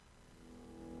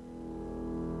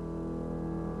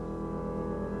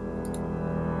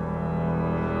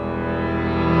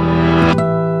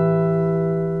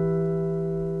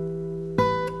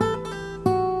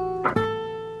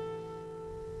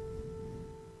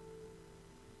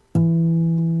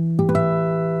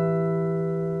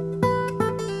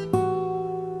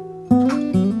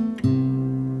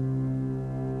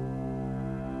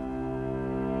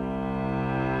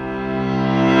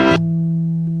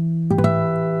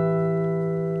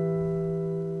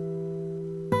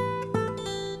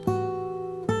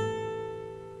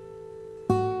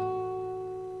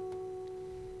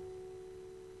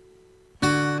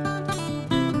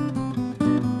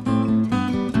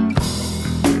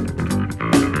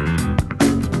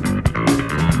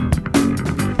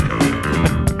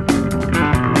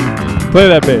Play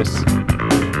that bass.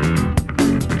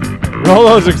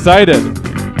 Rolo's excited.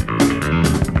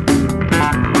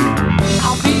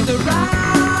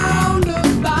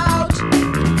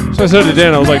 So I said to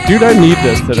Dan, I was like, dude, I need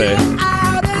this today.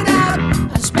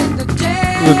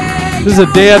 This is a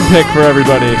Dan pick for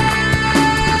everybody.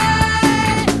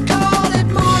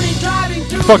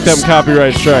 Fuck them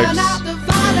copyright strikes.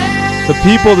 The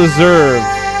people deserve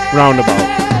Roundabout.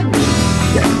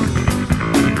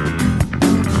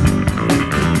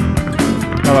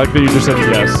 I like that you just said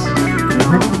yes.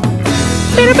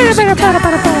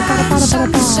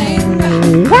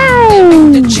 Wow.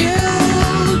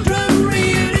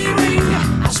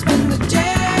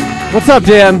 What's up,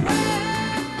 Dan?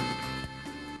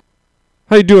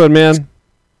 How you doing, man?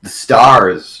 The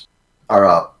stars are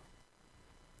up.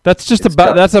 That's just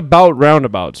that's about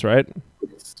roundabouts, right?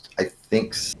 I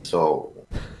think so.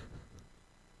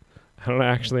 I don't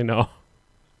actually know.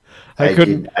 I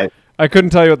couldn't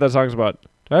tell you what that song's about.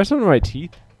 Do I have something in my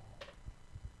teeth?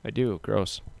 I do.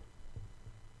 Gross.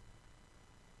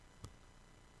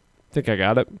 Think I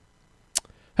got it.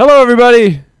 Hello,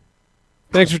 everybody.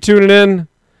 Thanks for tuning in.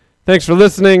 Thanks for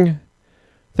listening.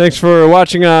 Thanks for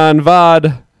watching on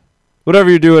VOD. Whatever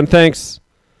you're doing, thanks.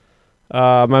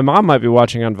 My mom might be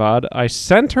watching on VOD. I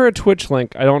sent her a Twitch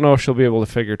link. I don't know if she'll be able to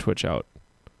figure Twitch out.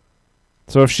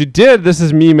 So if she did, this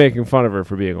is me making fun of her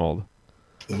for being old.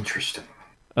 Interesting.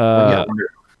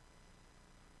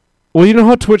 Well, you know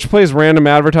how Twitch plays random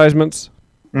advertisements?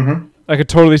 Mm-hmm. I could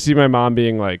totally see my mom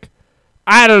being like,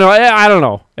 I don't know.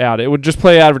 Ad. It would just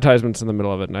play advertisements in the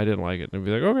middle of it, and I didn't like it. And I'd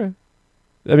be like, okay.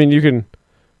 I mean, we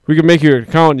could make you an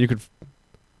account. You could,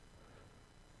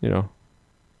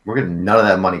 We're getting none of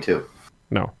that money too.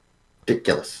 No.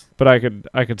 Ridiculous. But I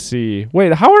could see.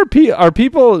 Wait, how are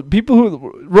people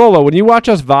who Rolo, when you watch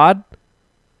us VOD,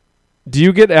 do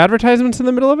you get advertisements in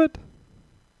the middle of it?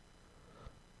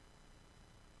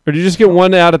 Or do you just get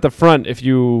one ad at the front if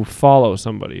you follow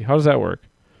somebody? How does that work?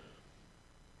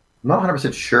 I'm not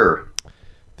 100% sure.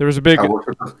 There was a big... I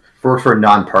work for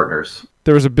non-partners.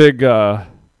 There was a big hubbub.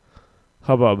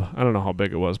 I don't know how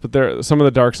big it was, but some of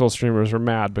the Dark Souls streamers were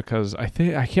mad because I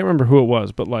can't remember who it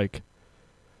was, but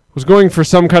was going for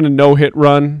some kind of no-hit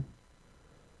run.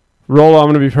 Rolo, I'm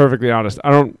going to be perfectly honest.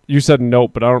 You said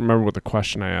nope, but I don't remember what the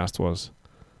question I asked was.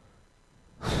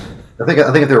 I think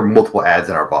there were multiple ads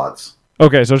in our bots.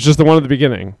 Okay, so it's just the one at the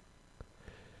beginning.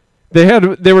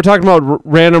 They were talking about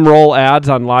random roll ads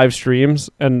on live streams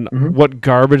and what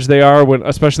garbage they are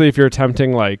especially if you're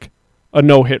attempting a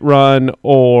no-hit run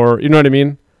or, you know what I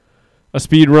mean? A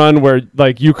speed run where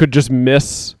you could just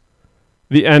miss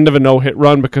the end of a no-hit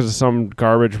run because of some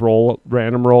garbage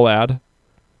random roll ad.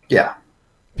 Yeah.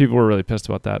 People were really pissed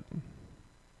about that.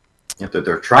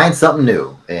 They're trying something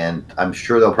new, and I'm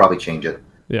sure they'll probably change it.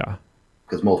 Yeah.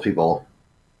 Because most people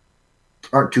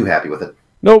aren't too happy with it.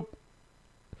 Nope.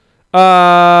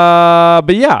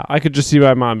 But yeah, I could just see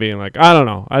my mom being like, I don't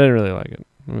know. I didn't really like it.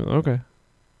 Okay.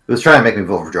 It was trying to make me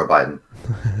vote for Joe Biden.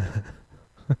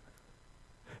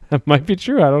 That might be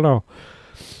true. I don't know.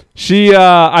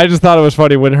 I just thought it was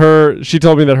funny when she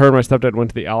told me that her and my stepdad went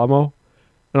to the Alamo.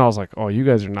 And I was like, oh, you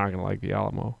guys are not going to like the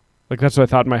Alamo. That's what I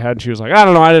thought in my head. And she was like, I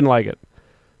don't know. I didn't like it.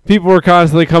 People were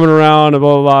constantly coming around and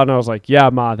blah, blah, blah. And I was like, yeah,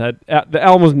 Ma, the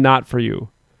Alamo's not for you.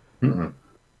 Mm-mm.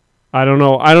 I don't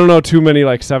know too many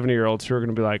 70-year-olds who are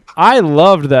going to be like, I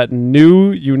loved that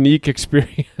new, unique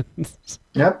experience.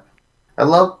 Yep. I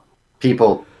love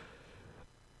people.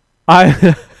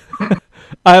 I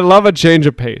love a change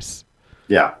of pace.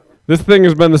 Yeah. This thing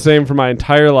has been the same for my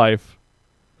entire life.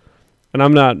 And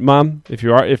I'm not, Mom, if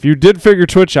you did figure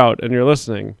Twitch out and you're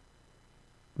listening,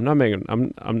 I am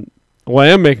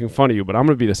making fun of you, but I'm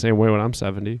going to be the same way when I'm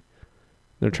 70.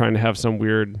 They're trying to have some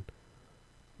weird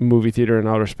movie theater in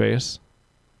outer space.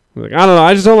 I don't know.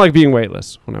 I just don't like being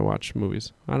weightless when I watch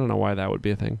movies. I don't know why that would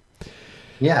be a thing.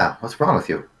 Yeah. What's wrong with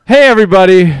you? Hey,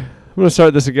 everybody. I'm going to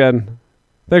start this again.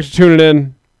 Thanks for tuning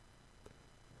in.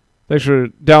 Thanks for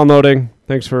downloading.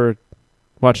 Thanks for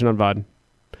watching on VOD.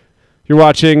 You're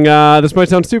watching This Might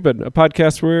Sound Stupid, a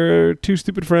podcast where two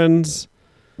stupid friends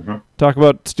talk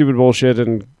about stupid bullshit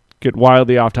and get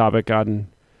wildly off topic on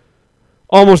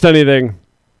almost anything.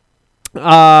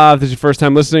 If this is your first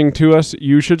time listening to us,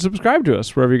 you should subscribe to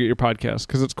us wherever you get your podcasts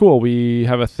because it's cool. We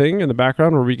have a thing in the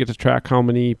background where we get to track how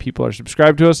many people are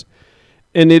subscribed to us,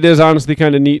 and it is honestly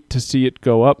kind of neat to see it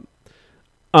go up.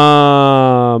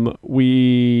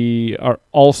 We are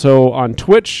also on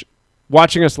Twitch.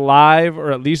 Watching us live,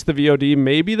 or at least the VOD,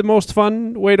 may be the most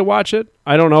fun way to watch it.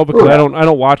 I don't know because I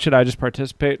don't watch it. I just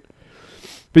participate.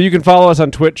 But you can follow us on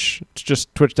Twitch. It's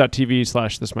just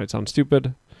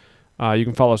twitch.tv/thismightsoundstupid. You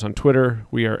can follow us on Twitter.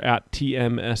 We are at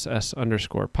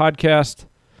TMSS_podcast.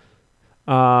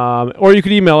 Or you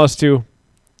could email us too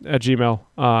at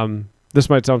Gmail. This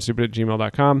might sound stupid at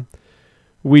gmail.com.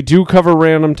 We do cover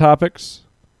random topics.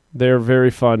 They're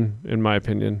very fun, in my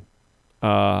opinion.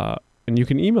 And you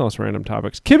can email us random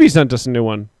topics. Kibby sent us a new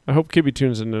one. I hope Kibby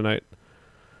tunes in tonight.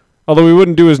 Although we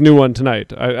wouldn't do his new one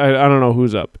tonight. I don't know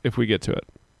who's up if we get to it.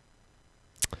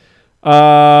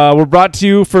 We're brought to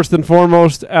you first and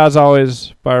foremost, as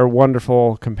always, by our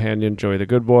wonderful companion, Joey the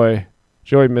Good Boy.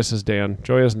 Joey misses Dan.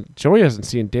 Joey hasn't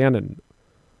seen Dan in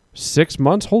 6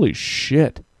 months. Holy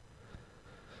shit!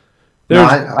 No,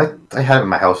 I had it in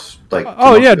my house like.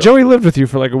 Oh yeah, ago. Joey lived with you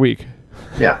for like a week.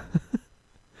 Yeah.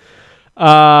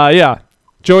 Yeah.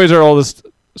 Joey's our oldest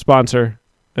sponsor,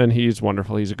 and he's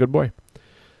wonderful. He's a good boy.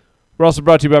 We're also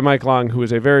brought to you by Mike Long, who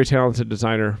is a very talented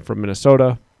designer from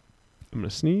Minnesota. I'm going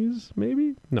to sneeze,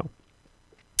 maybe? No.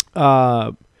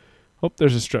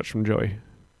 There's a stretch from Joey.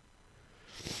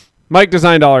 Mike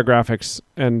designed all our graphics,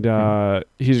 and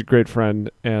he's a great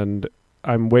friend, and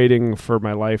I'm waiting for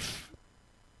my life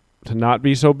to not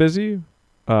be so busy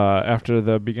after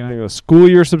the beginning of the school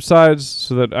year subsides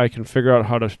so that I can figure out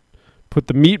how to put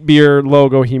the Meat Beer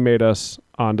logo he made us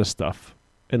onto stuff,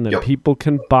 and then people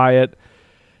can buy it.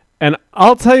 And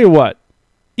I'll tell you what,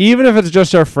 even if it's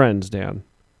just our friends, Dan,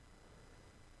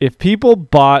 if people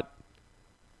bought,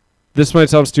 this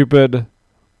might sound stupid,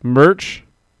 merch,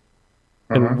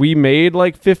 and we made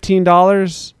like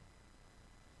 $15,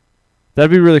 that'd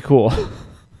be really cool.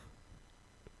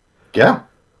 Yeah.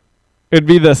 It'd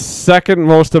be the second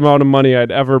most amount of money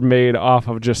I'd ever made off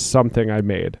of just something I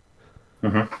made.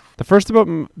 Mm-hmm. The first about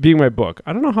being my book.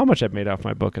 I don't know how much I've made off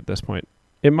my book at this point.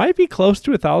 It might be close to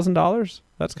 $1,000.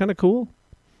 That's kind of cool.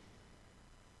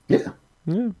 Yeah.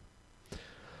 Yeah.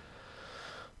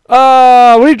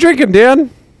 What are you drinking, Dan?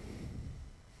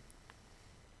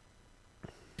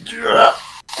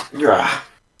 Yeah.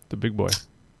 The big boy.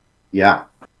 Yeah.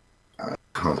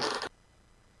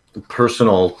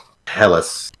 Personal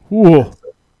Helles. Ooh.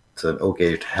 It's an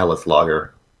oak-aged Helles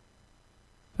lager.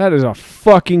 That is a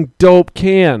fucking dope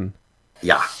can.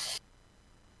 Yeah.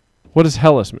 What does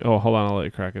Helles mean? Oh, hold on. I'll let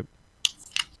you crack it.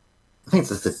 I think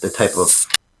it's the type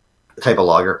of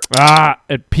lager. Ah,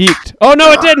 it peaked. Oh,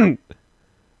 no, it didn't.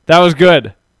 That was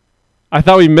good. I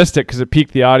thought we missed it because it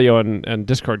peaked the audio and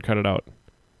Discord cut it out.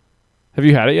 Have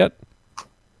you had it yet?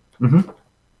 Mm-hmm.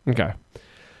 Okay.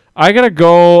 I gotta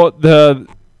go. The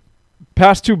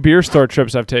past 2 beer store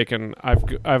trips I've taken, I've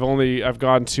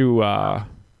gone to.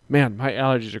 Man, my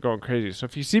allergies are going crazy. So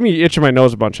if you see me itching my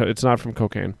nose a bunch, it's not from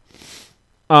cocaine.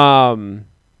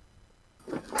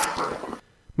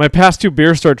 My past 2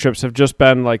 beer store trips have just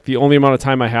been like the only amount of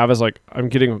time I have is like I'm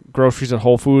getting groceries at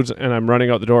Whole Foods and I'm running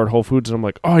out the door at Whole Foods and I'm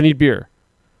like, oh, I need beer.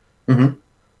 Mm-hmm.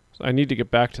 So I need to get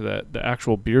back to the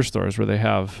actual beer stores where they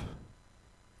have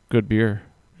good beer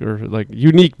or like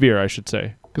unique beer, I should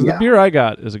say, because the beer I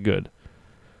got is a good.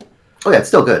 Oh yeah, it's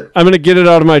still good. I'm gonna get it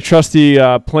out of my trusty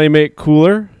Playmate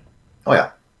cooler. Oh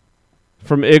yeah.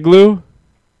 From Igloo.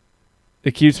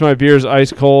 It keeps my beers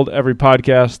ice cold every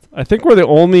podcast. I think we're the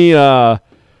only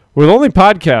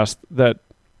podcast that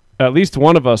at least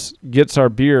one of us gets our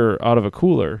beer out of a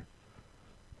cooler.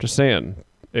 Just saying,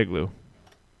 Igloo.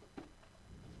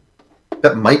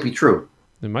 That might be true.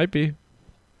 It might be.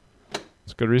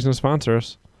 It's a good reason to sponsor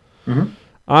us. Mm-hmm.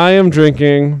 I am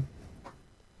drinking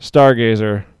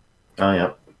Stargazer. Oh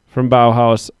yeah. From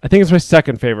Bauhaus. I think it's my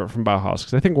second favorite from Bauhaus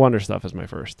because I think Wonder Stuff is my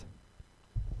first.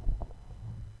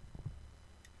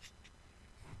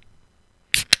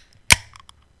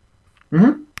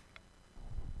 Mm-hmm.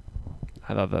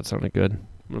 I thought that sounded good.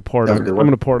 I'm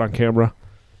gonna pour it on camera.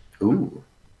 Ooh.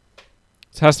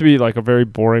 This has to be like a very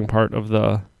boring part of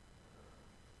the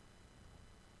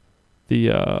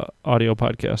audio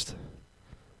podcast.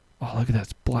 Oh, look at that!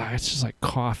 It's black. It's just like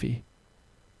coffee.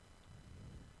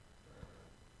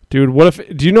 Dude,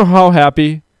 do you know how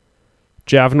happy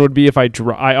Javin would be if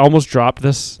I almost dropped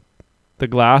the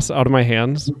glass out of my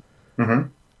hands? Mm-hmm.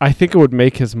 I think it would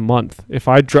make his month if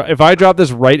I dropped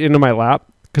this right into my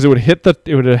lap because it would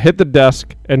have hit the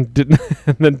desk and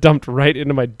then dumped right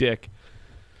into my dick.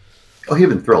 Oh, he'd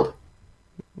been thrilled.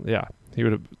 Yeah, he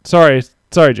would have. Sorry,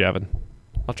 Javin.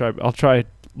 I'll try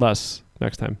less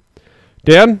next time.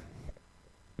 Dan,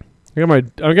 I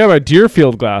got my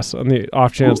Deerfield glass on the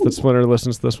off chance that Splinter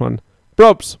listens to this one.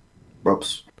 Ropes.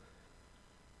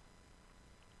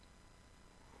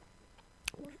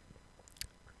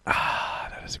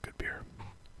 That is a good beer.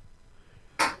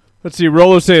 Let's see.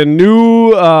 Rolo saying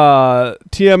new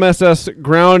TMSS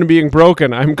ground being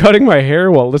broken. I'm cutting my hair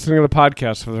while listening to the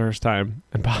podcast for the first time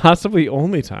and possibly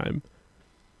only time.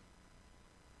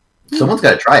 Someone's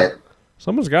got to try it.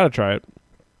 Someone's got to try it.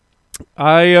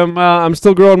 I'm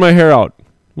still growing my hair out.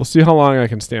 We'll see how long I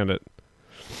can stand it.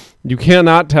 You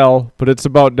cannot tell, but it's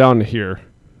about down to here.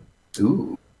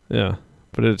 Ooh. Yeah,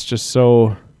 but it's just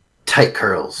so... Tight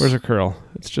curls. Where's a curl?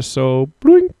 It's just so...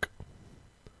 Bloink.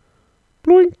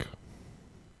 Bloink.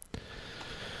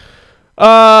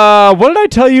 What did I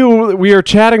tell you? We were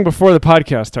chatting before the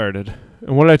podcast started.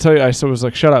 And what did I tell you? I was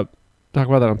like, shut up. Talk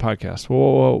about that on podcast.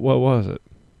 What was it?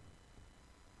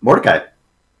 Mordecai.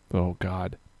 Oh,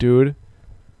 God. Dude.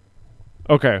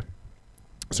 Okay.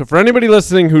 So for anybody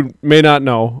listening who may not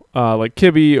know, like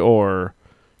Kibby or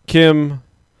Kim,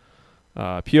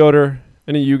 Piotr,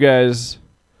 any of you guys.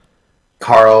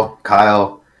 Carl,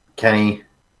 Kyle, Kenny.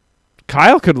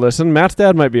 Kyle could listen. Matt's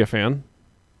dad might be a fan.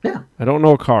 Yeah. I don't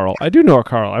know a Carl. I do know a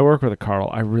Carl. I work with a Carl.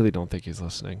 I really don't think he's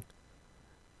listening.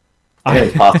 I think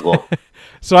it's possible.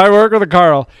 So I work with a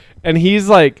Carl, and he's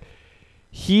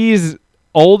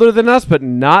older than us, but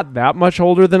not that much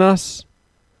older than us.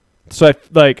 So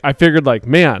I figured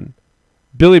man,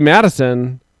 Billy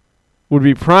Madison would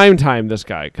be prime time, this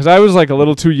guy. Because I was a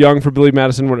little too young for Billy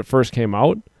Madison when it first came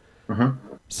out. Mm-hmm.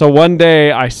 So one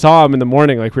day I saw him in the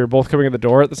morning, we were both coming at the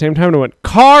door at the same time, and I went,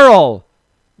 Carl,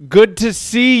 good to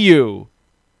see you.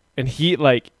 And he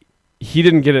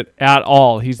didn't get it at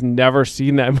all. He's never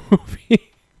seen that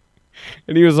movie.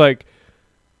 And he was like,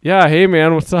 yeah, hey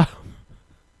man, what's up?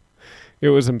 It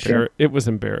was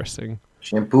embarrassing.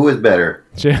 Shampoo is better.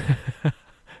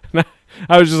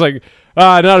 I was just like,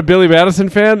 not a Billy Madison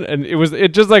fan, and it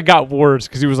just got worse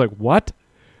because he was like, what?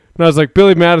 And I was like,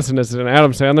 Billy Madison is an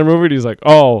Adam Sandler movie. And he's like,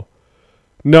 oh,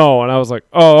 no. And I was like,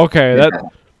 oh, okay,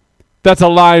 that's a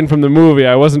line from the movie.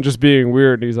 I wasn't just being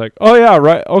weird. And he's like, oh yeah,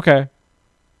 right, okay.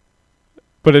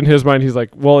 But in his mind, he's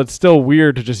like, well, it's still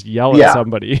weird to just yell at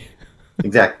somebody.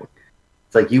 Exactly.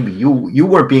 It's like you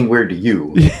weren't being weird to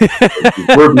you.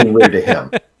 You were being weird to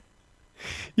him.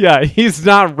 Yeah, he's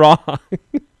not wrong.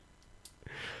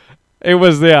 It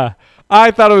was,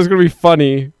 I thought it was going to be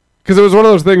funny because it was one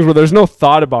of those things where there's no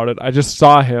thought about it. I just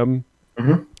saw him.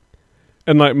 Mm-hmm.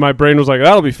 And my brain was like,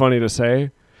 that'll be funny to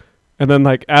say. And then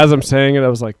as I'm saying it, I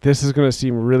was like, this is going to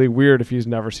seem really weird if he's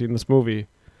never seen this movie.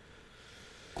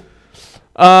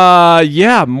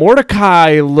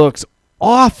 Mordecai looks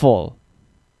awful.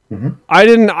 Mm-hmm.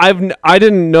 I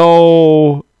didn't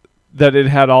know that it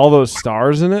had all those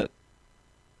stars in it.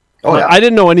 Oh yeah. I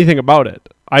didn't know anything about it.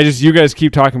 You guys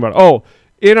keep talking about it. Oh,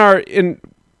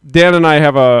 Dan and I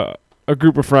have a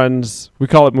group of friends. We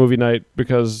call it movie night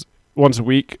because once a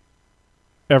week,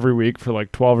 every week for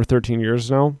 12 or 13 years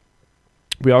now,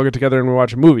 we all get together and we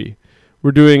watch a movie.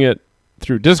 We're doing it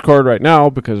through Discord right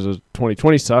now because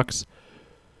 2020 sucks.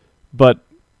 But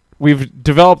we've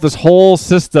developed this whole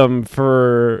system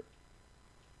for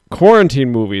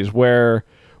quarantine movies where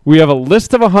we have a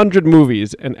list of 100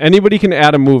 movies, and anybody can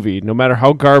add a movie, no matter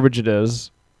how garbage it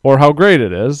is or how great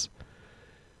it is.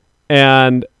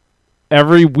 And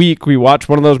every week we watch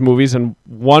one of those movies, and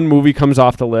one movie comes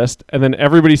off the list, and then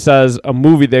everybody says a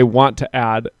movie they want to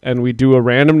add, and we do a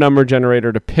random number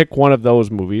generator to pick one of those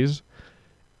movies.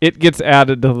 It gets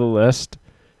added to the list,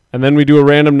 and then we do a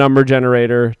random number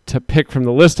generator to pick from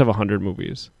the list of 100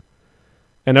 movies.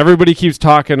 And everybody keeps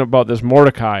talking about this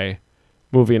Mordecai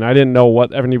movie, and I didn't know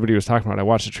what anybody was talking about. I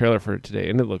watched the trailer for it today,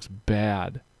 and it looks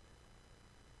bad.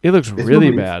 It looks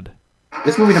really bad.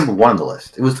 This movie number one on the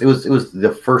list. It was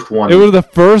the first one. It was the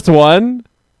first one?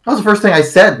 That was the first thing I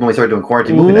said when we started doing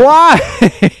quarantine movie night. Why?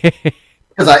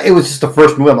 Because it was just the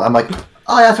first movie. I'm like,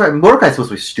 oh, that's right. Mordecai's supposed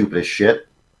to be stupid as shit.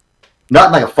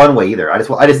 Not in a fun way either. I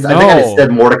think I just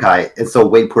said Mordecai, and so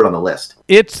Wade put it on the list.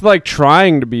 It's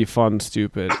trying to be fun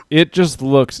stupid. It just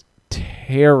looks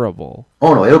terrible.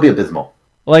 Oh no, it'll be abysmal.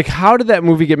 How did that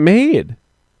movie get made?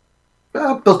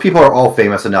 Those people are all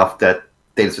famous enough that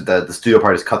the studio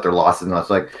parties cut their losses, and I was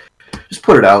like, just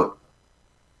put it out.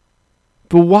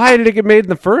 But why did it get made in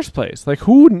the first place?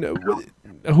 Who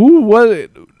was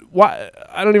it? Why?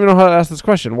 I don't even know how to ask this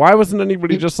question. Why wasn't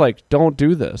anybody just don't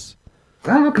do this?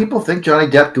 I don't know. People think Johnny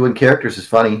Depp doing characters is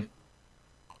funny.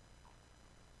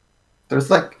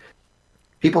 There's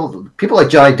people like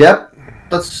Johnny Depp.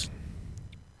 Let's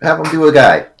have him do a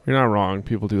guy. You're not wrong.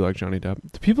 People do like Johnny Depp.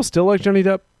 Do people still like Johnny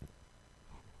Depp?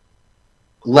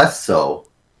 Less so.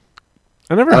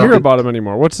 I never hear about him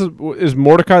anymore. Is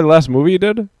Mordecai the last movie he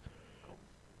did?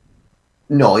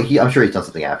 No, I'm sure he's done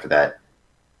something after that.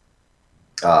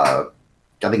 I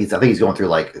think he's going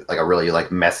through a really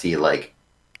messy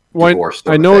divorce.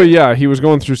 I know. Yeah, he was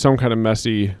going through some kind of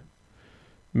messy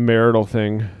marital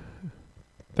thing.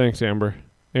 Thanks, Amber.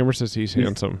 Amber says he's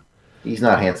handsome. He's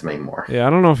not handsome anymore. Yeah, I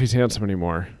don't know if he's handsome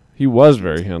anymore. He was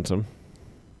very handsome.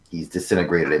 he's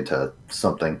disintegrated into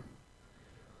something.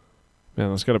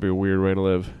 Man, that's got to be a weird way to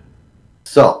live.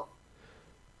 So,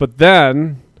 But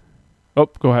then,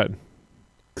 go ahead.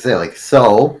 say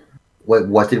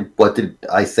what did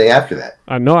I say after that?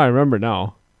 I know I remember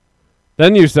now.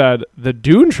 Then you said the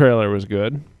Dune trailer was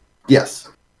good. Yes.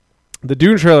 The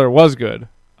Dune trailer was good.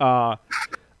 I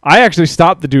actually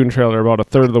stopped the Dune trailer about a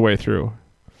third of the way through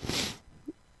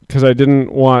because I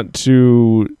didn't want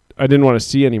to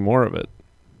see any more of it.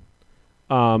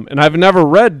 And I've never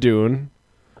read Dune,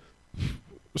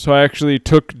 so I actually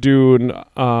took Dune,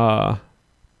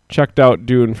 checked out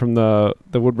Dune from the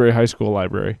Woodbury High School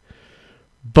library.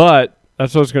 But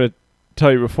that's what I was going to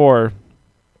tell you before.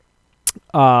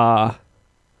 One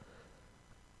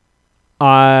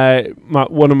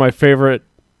of my favorite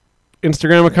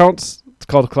Instagram accounts, it's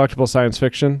called Collectible Science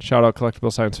Fiction. Shout out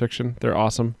Collectible Science Fiction. They're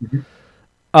awesome.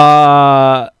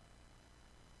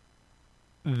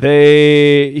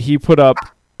 He put up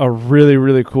a really,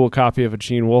 really cool copy of a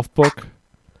Gene Wolfe book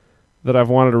that I've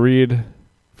wanted to read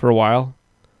for a while.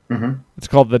 It's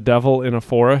called The Devil in a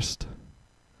Forest.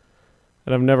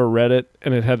 And I've never read it,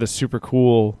 and it had this super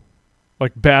cool,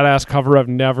 like, badass cover I've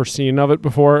never seen of it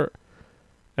before.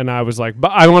 And I was like,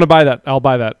 I want to buy that. I'll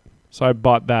buy that. So I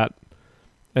bought that,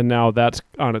 and now that's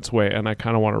on its way, and I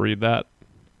kind of want to read that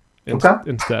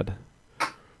instead.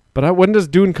 But when does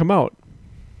Dune come out?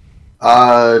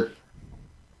 I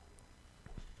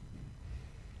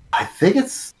think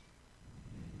it's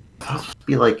I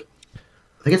think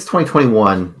it's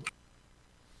 2021.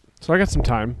 So I got some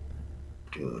time.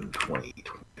 June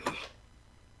 2020.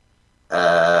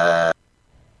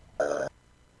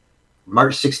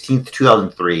 March 16th,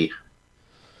 2003.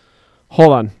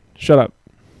 Hold on. Shut up.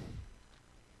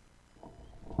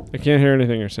 I can't hear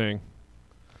anything you're saying.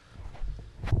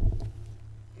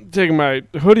 I'm taking my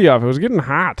hoodie off. It was getting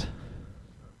hot.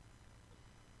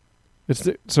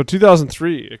 So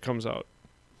 2003 it comes out.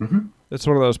 It's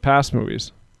one of those past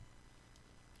movies.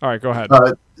 All right, go ahead.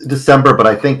 December, but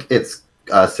I think it's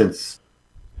since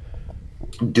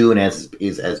Dune is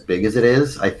as big as it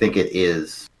is, I think it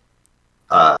is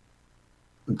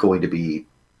going to be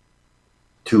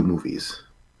 2 movies.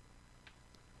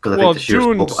 Because I think the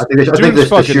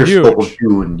sheer scope of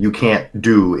Dune you can't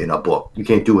do in a book. You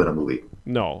can't do in a movie.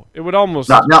 No, it would almost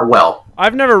not well.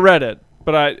 I've never read it,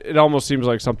 but it almost seems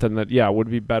like something that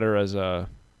would be better as a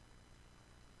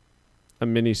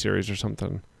mini series or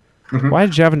something. Why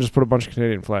did Javin just put a bunch of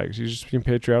Canadian flags? He's just being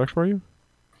patriotic for you?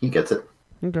 He gets it.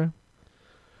 Okay.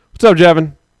 What's up,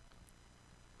 Javin?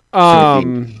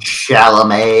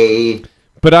 Chalamet.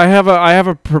 But I have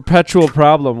a perpetual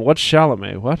problem. What's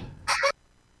Chalamet? What?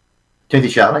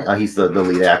 Timothy Chalamet? He's the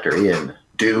lead actor in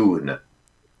Dune.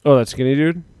 Oh, that skinny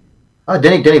dude?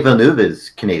 Denis Villeneuve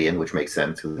is Canadian, which makes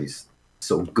sense because he's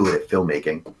so good at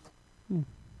filmmaking.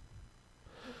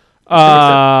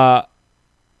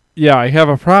 Yeah, I have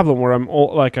a problem where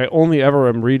I only ever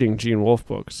am reading Gene Wolfe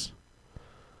books.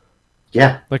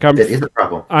 Yeah, that is a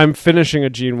problem. I'm finishing a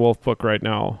Gene Wolfe book right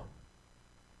now,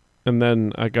 and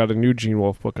then I got a new Gene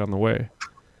Wolfe book on the way.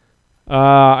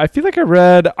 I feel like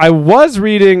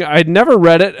I'd never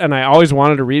read it, and I always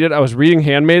wanted to read it. I was reading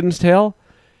Handmaid's Tale,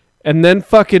 and then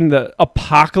fucking the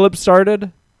apocalypse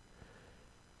started,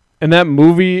 and that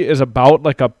movie is about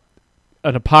like an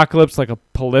apocalypse, like a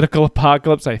political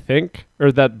apocalypse, I think.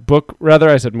 Or that book, rather,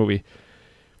 I said movie.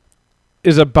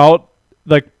 Is about,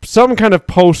 like, some kind of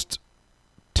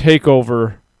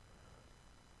post-takeover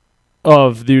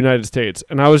of the United States.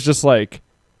 And I was just like,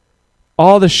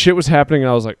 all this shit was happening,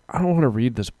 and I was like, I don't want to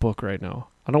read this book right now.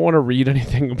 I don't want to read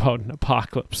anything about an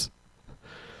apocalypse.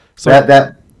 So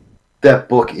that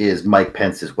book is Mike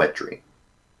Pence's wet dream.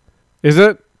 Is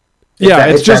it?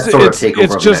 It's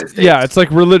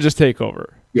like religious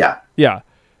takeover. Yeah.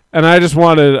 And I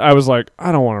was like,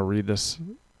 I don't want to read this.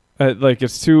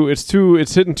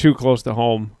 It's hitting too close to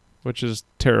home, which is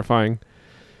terrifying.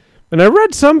 And I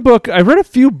read a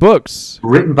few books.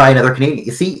 Written by another Canadian.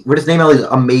 You see, we're just naming all these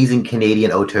amazing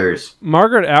Canadian auteurs.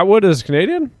 Margaret Atwood is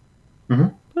Canadian? Mm-hmm.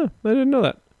 Huh, I didn't know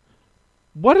that.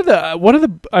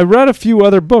 I read a few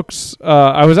other books.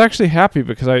 I was actually happy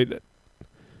because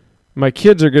my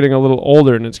kids are getting a little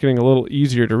older and it's getting a little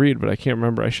easier to read, but I can't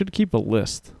remember. I should keep a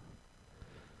list.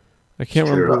 I can't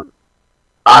remember.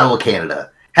 Ottawa,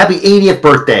 Canada. Happy 80th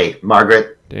birthday,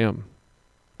 Margaret. Damn.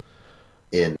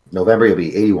 In November, you'll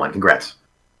be 81. Congrats.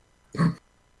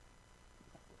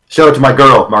 Show it to my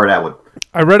girl, Margaret Atwood.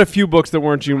 I read a few books that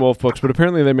weren't Gene Wolfe books, but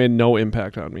apparently they made no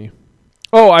impact on me.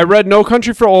 Oh, I read No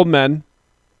Country for Old Men.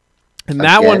 And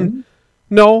that one...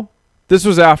 No. This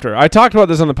was after. I talked about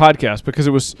this on the podcast because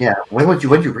it was... Yeah. When did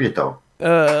you read it, though?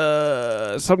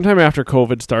 sometime after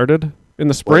COVID started in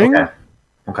the spring.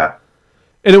 Okay.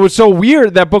 And it was so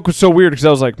weird. That book was so weird because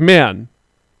I was like, man,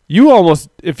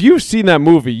 if you've seen that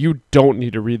movie, you don't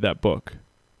need to read that book.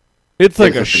 It's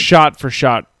like a shot for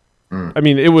shot. I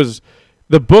mean,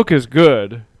 the book is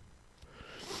good.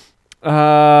 Then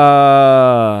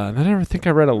I never think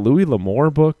I read a Louis L'Amour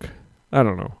book. I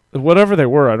don't know. Whatever they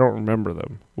were, I don't remember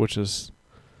them, which is...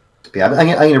 Yeah, I'm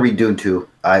going to read Dune 2.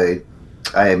 I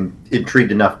am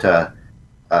intrigued enough to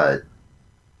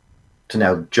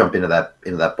now jump into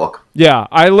that book. Yeah,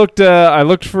 I looked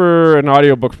for an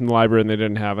audiobook from the library and they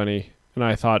didn't have any, and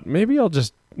I thought maybe I'll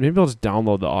just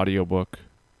download the audiobook,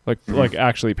 like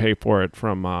actually pay for it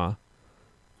from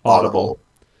Audible.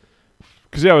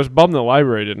 Because I was bummed the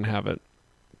library didn't have it.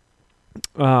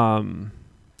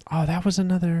 That was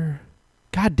another.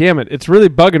 God damn it! It's really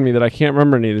bugging me that I can't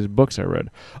remember any of these books I read.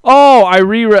 Oh, I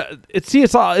reread.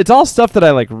 It's all stuff that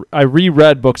I like. I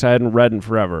reread books I hadn't read in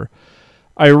forever.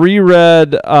 I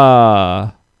reread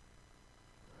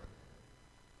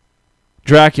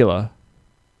Dracula,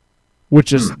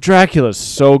 which is Dracula's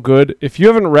so good. If you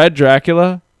haven't read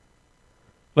Dracula,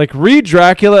 like read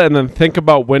Dracula and then think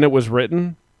about when it was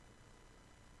written.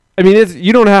 I mean,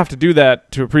 you don't have to do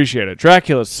that to appreciate it.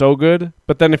 Dracula's so good,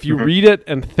 but then if you read it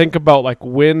and think about like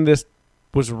when this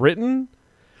was written,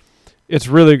 it's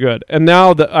really good. And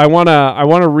now that I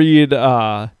wanna read.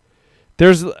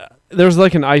 There's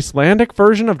like an Icelandic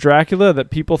version of Dracula that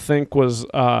people think was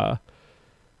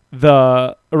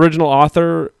the original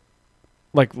author,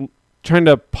 like trying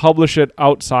to publish it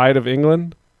outside of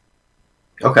England.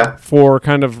 Okay. For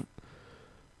kind of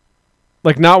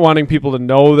like not wanting people to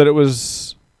know that it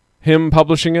was him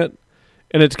publishing it,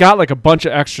 and it's got like a bunch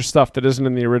of extra stuff that isn't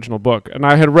in the original book. And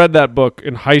I had read that book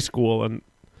in high school, and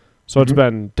so it's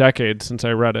been decades since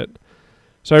I read it.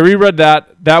 So I reread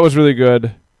that. That was really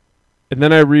good. And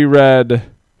then I reread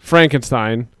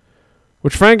Frankenstein,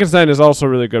 which Frankenstein is also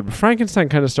really good. But Frankenstein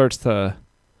kind of starts to...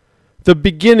 The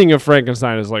beginning of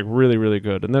Frankenstein is like really, really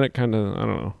good. And then it kind of, I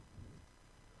don't know.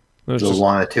 A little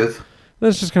long in the tooth. Then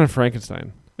it's just kind of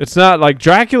Frankenstein. It's not like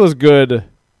Dracula's good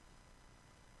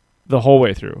the whole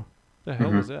way through. The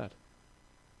hell is that?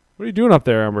 What are you doing up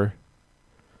there, Amber?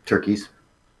 Turkeys.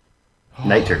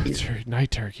 Night turkeys.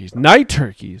 Night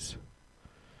turkeys.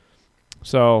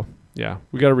 So... Yeah,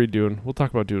 we got to read Dune. We'll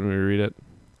talk about Dune when we read it.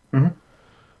 I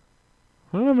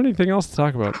don't have anything else to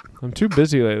talk about. I'm too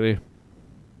busy lately.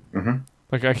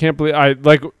 Like, I can't believe...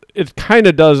 it kind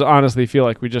of does honestly feel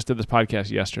like we just did this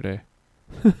podcast yesterday.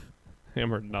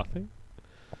 Hammered nothing.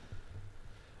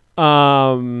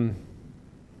 Like,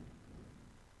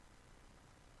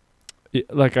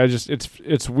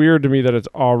 it's weird to me that it's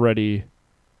already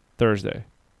Thursday.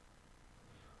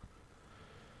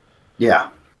 Yeah.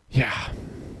 Yeah.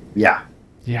 Yeah.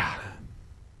 Yeah.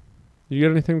 You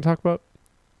got anything to talk about?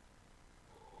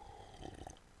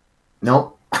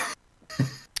 Nope.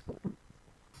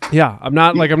 Yeah, I'm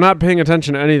not paying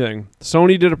attention to anything.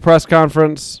 Sony did a press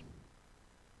conference.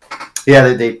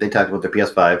 Yeah, they talked about their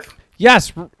PS5.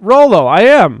 Yes, Rolo, I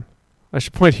am. I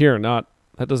should point here, not...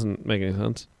 That doesn't make any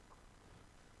sense.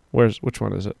 Which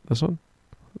one is it? This one?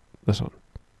 This one.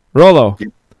 Rolo. Yeah.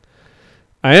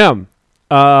 I am.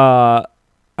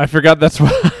 I forgot that's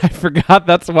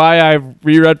why I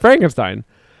reread Frankenstein.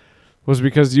 Was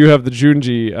because you have the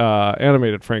Junji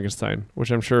animated Frankenstein,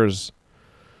 which I'm sure is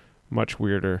much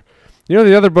weirder. You know,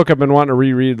 the other book I've been wanting to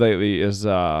reread lately is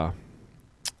The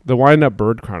Wind-Up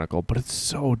Bird Chronicle, but it's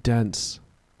so dense.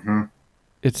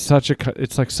 It's such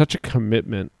a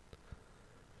commitment.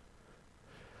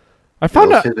 I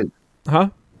found out, huh?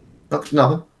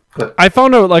 No. Good. I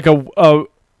found out like a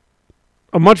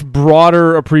much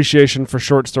broader appreciation for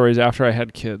short stories after I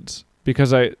had kids,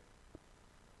 because I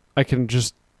can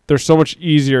just, they're so much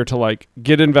easier to like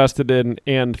get invested in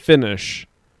and finish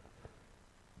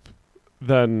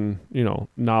than,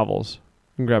 novels.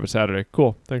 You can grab it Saturday.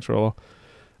 Cool. Thanks, Rolo.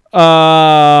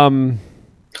 Oh,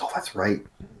 that's right.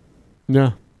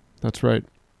 Yeah, that's right.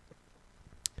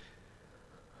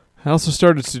 I also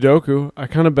started Sudoku.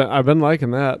 I've been liking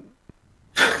that.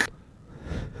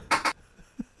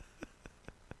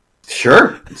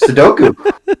 Sure, Sudoku.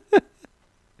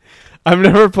 I've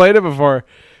never played it before,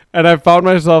 and I found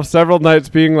myself several nights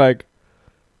being like,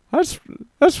 I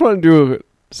just want to do a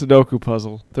Sudoku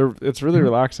puzzle. It's really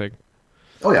relaxing.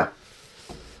 Oh yeah.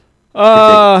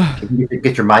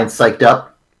 Get your mind psyched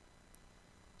up.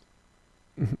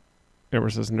 Amber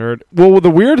says nerd. Well,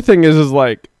 the weird thing is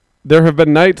like there have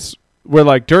been nights where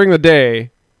like during the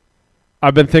day,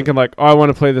 I've been thinking like, oh, I want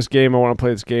to play this game. I want to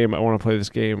play this game. I want to play this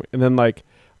game, and then like.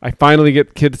 I finally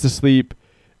get kids to sleep,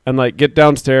 and like get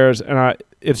downstairs, and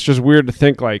it's just weird to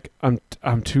think like I'm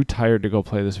too tired to go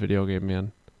play this video game,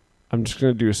 man. I'm just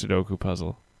gonna do a Sudoku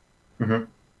puzzle. Mm-hmm.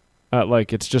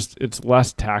 Like it's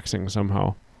less taxing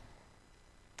somehow.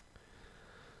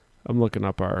 I'm looking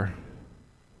up our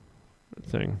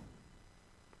thing.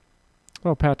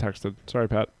 Oh, Pat texted. Sorry,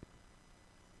 Pat.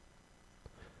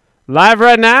 Live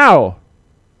right now.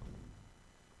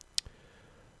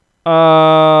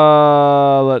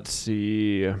 Let's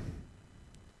see.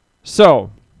 So,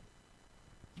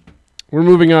 we're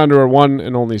moving on to our one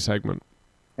and only segment.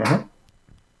 Mm-hmm.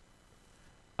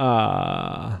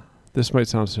 This might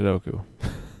sound Sudoku.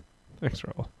 Thanks,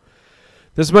 Raul.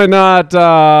 This might not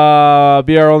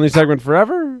be our only segment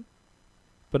forever,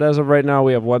 but as of right now,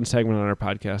 we have one segment on our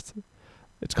podcast.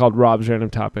 It's called Rob's Random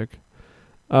Topic.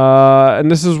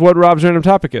 And this is what Rob's Random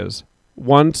Topic is.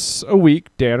 Once a week,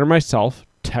 Dan or myself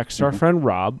text our friend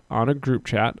Rob on a group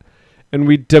chat, and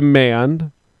we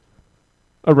demand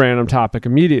a random topic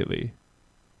immediately.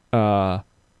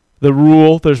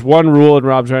 There's one rule in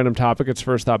Rob's Random Topic. It's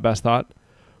first thought, best thought.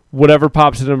 Whatever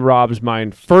pops into Rob's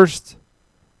mind first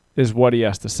is what he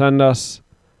has to send us,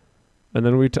 and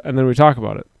then we talk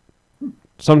about it.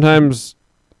 Sometimes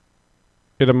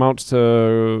it amounts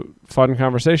to fun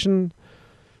conversation.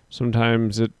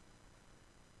 Sometimes it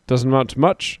doesn't amount to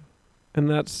much, and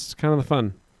that's kind of the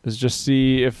fun. Is just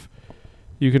see if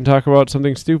you can talk about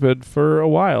something stupid for a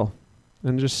while,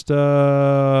 and just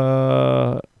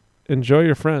enjoy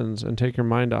your friends and take your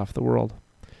mind off the world.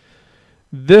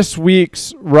 This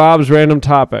week's Rob's Random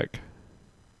Topic.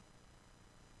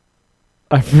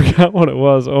 I forgot what it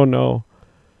was. Oh no.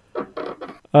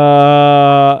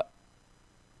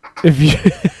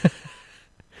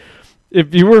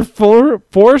 If you were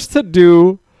forced to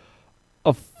do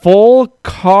a full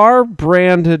car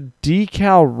branded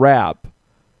decal wrap,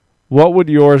 what would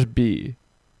yours be?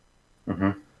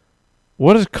 Mm-hmm.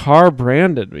 What does car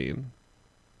branded mean?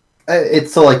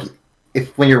 It's so like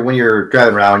if when you're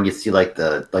driving around, you see like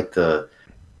the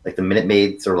Minute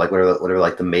Maids or like whatever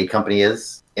like the maid company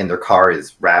is, and their car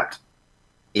is wrapped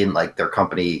in like their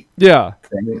company. Yeah,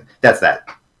 thing. That's that.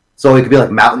 So it could be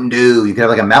like Mountain Dew. You could have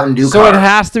like a Mountain Dew so car. it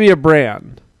has to be a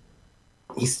brand.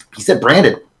 He said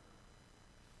branded.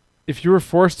 If you were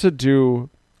forced to do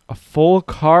a full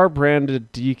car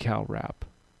branded decal wrap,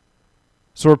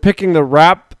 so we're picking the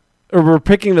wrap, or we're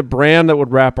picking the brand that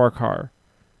would wrap our car.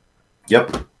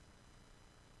 Yep.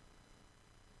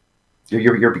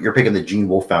 You're picking the Gene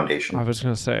Wolfe Foundation. I was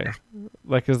gonna say,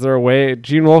 like, is there a way?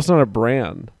 Gene Wolfe's not a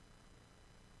brand.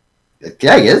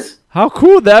 Yeah, he is. How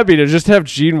cool would that be to just have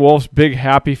Gene Wolfe's big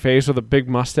happy face with a big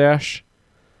mustache?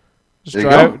 Just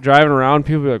driving around,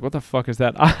 people be like, "What the fuck is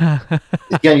that?"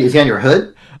 Is he on your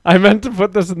hood? I meant to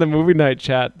put this in the movie night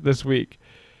chat this week,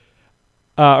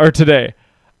 or today.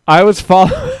 I was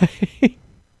following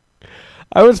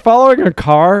a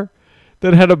car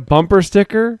that had a bumper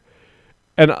sticker,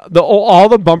 and all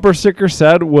the bumper sticker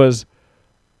said was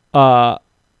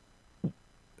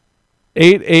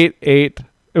 888.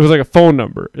 It was like a phone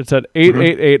number. It said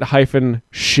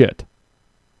 888-shit.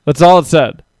 That's all it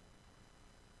said.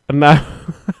 And I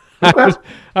was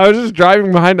just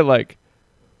driving behind it like,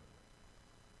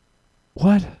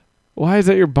 what? Why is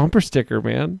that your bumper sticker,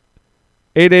 man?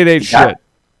 888-shit.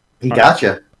 He got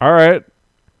you. All right.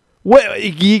 What?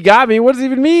 He got me. What does it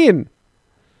even mean?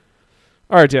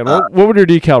 All right, Dan. What would your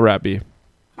decal wrap be?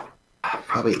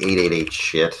 Probably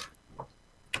 888-shit.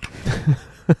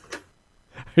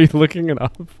 Are you looking it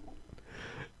up?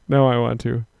 No, I want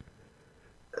to.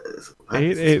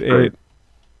 888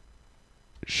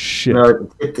 shit. No,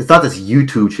 it's not this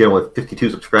YouTube channel with 52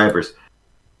 subscribers.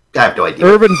 I have no idea.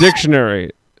 Urban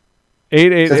Dictionary.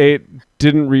 888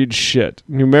 didn't read shit.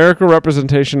 Numerical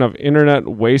representation of internet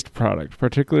waste product,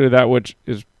 particularly that which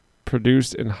is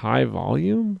produced in high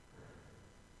volume.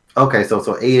 Okay, so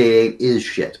 888 is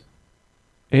shit.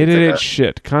 888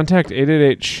 shit. Contact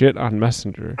 888 shit on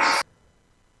Messenger.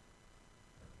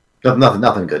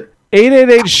 Nothing good.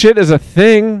 888 shit is a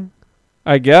thing,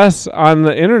 I guess, on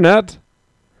the internet.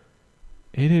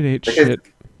 888 shit.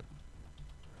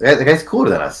 The guy's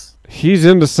cooler than us. He's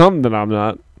into something that I'm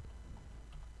not.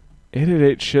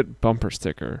 888 shit bumper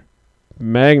sticker.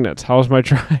 Magnets. How's my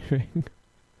driving?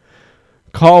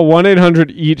 Call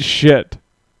 1-800-EAT-SHIT.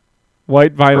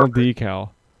 White vinyl decal.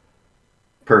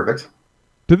 Perfect.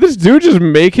 Did this dude just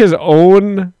make his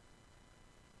own?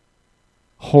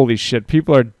 Holy shit,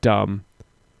 people are dumb.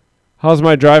 How's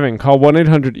my driving? Call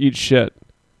 1-800-EAT-SHIT.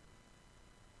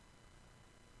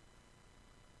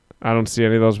 I don't see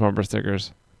any of those bumper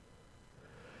stickers.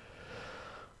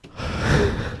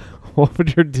 What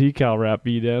would your decal wrap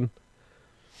be, Dan?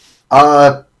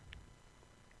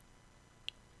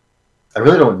 I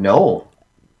really don't know.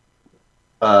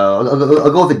 I'll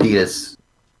go with Adidas.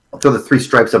 I'll throw the 3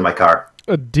 stripes on my car.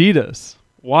 Adidas.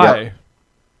 Why? Yep.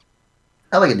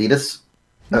 I like Adidas.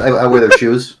 I wear their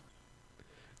shoes.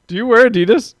 Do you wear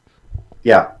Adidas?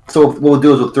 Yeah. So what we'll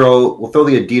do is we'll throw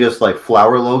the Adidas like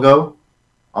flower logo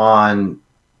on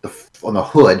the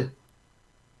hood,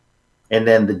 and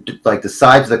then the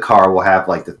sides of the car will have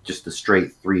like the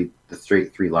straight three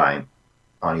line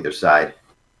on either side.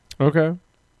 Okay.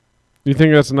 You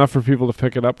think that's enough for people to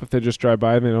pick it up if they just drive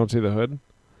by and they don't see the hood?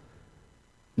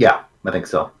 Yeah, I think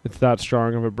so. It's that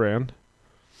strong of a brand.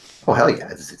 Oh hell yeah!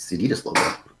 It's the Adidas logo.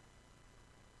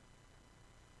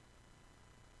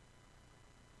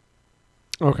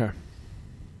 Okay.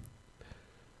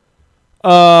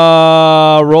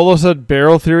 Rolo said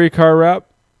Barrel Theory car wrap.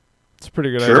 It's a pretty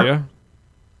good idea.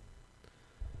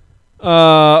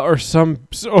 Or some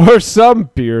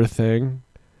beer thing.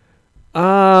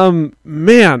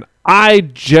 Man, I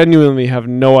genuinely have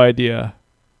no idea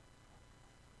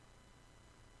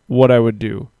what I would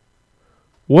do.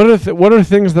 What are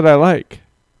things that I like?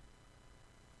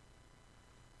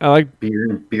 I like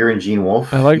beer and Gene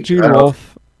Wolfe. I like Gene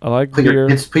Wolfe. I like beer.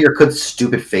 Put your good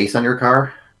stupid face on your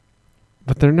car.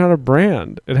 But they're not a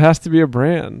brand. It has to be a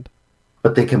brand.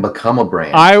 But they can become a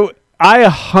brand. I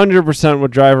 100% would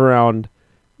drive around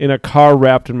in a car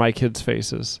wrapped in my kids'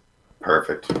 faces.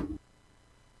 Perfect.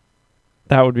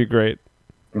 That would be great.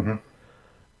 Mm-hmm.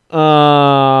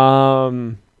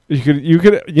 You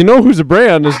could who's a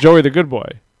brand is Joey the Good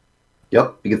Boy.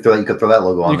 Yep, you could throw that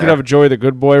logo on. You could have a Joey the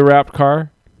Good Boy wrapped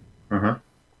car. Mm-hmm.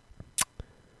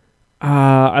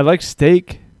 I like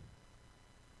steak.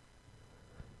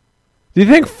 Do you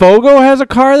think Fogo has a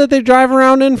car that they drive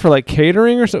around in for like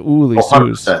catering or something? Ooh, Lee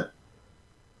Sue's.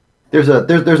 There's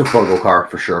a Fogo car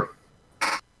for sure.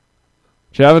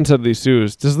 Javin said Lee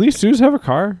Sue's. Does Lee Sue's have a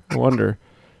car? I wonder.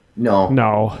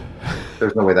 No.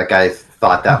 There's no way that guy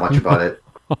thought that much about it.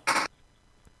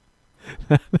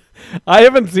 I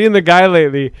haven't seen the guy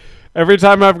lately. Every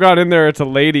time I've gone in there, it's a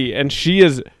lady, and she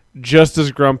is just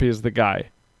as grumpy as the guy.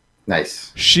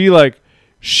 Nice. She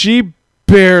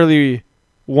barely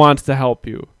wants to help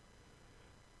you.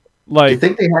 Like, you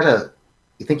think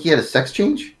he had a sex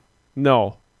change?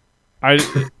 No. But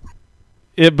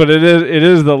it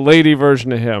is the lady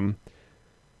version of him.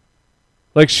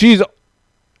 Like she's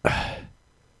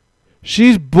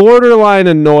borderline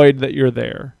annoyed that you're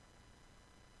there.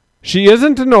 She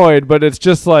isn't annoyed, but it's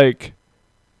just like,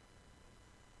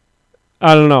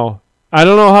 I don't know. I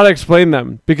don't know how to explain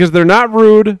them because they're not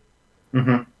rude.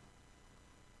 Mm-hmm.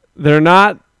 They're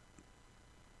not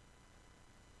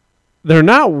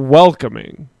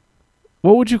welcoming.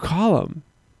 What would you call them?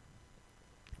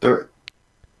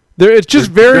 It's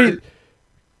just very.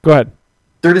 Go ahead.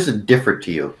 They're just indifferent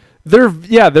to you. They're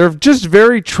just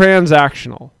very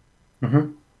transactional.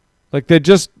 Mm-hmm. Like they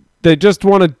just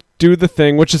want to do the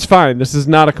thing, which is fine. This is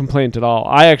not a complaint at all.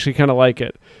 I actually kind of like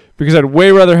it because I'd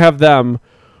way rather have them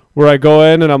where I go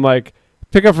in and I'm like,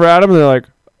 pick up for Adam, and they're like,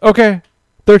 okay,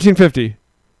 $13.50.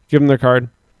 Give them their card.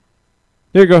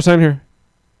 Here you go, sign here.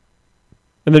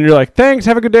 And then you're like, thanks,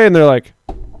 have a good day. And they're like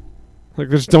they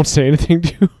just don't say anything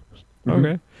to you. Mm-hmm.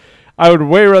 Okay. I would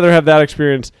way rather have that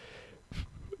experience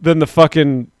than the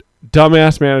fucking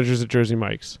dumbass managers at Jersey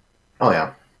Mike's. Oh,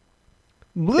 yeah.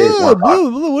 Blah, blah,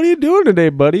 blah, what are you doing today,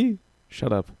 buddy?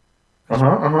 Shut up.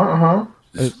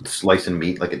 Just slicing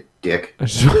meat like a dick. I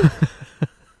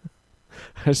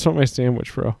just want my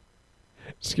sandwich, bro.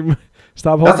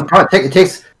 Stop holding. That's the problem. It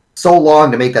takes so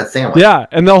long to make that sandwich. Yeah,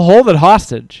 and they'll hold it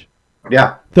hostage.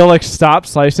 Yeah. They'll like stop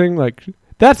slicing. Like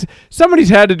somebody's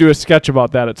had to do a sketch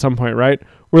about that at some point, right?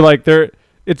 Where like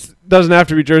it doesn't have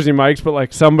to be Jersey Mike's, but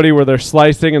like somebody where they're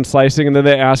slicing, and then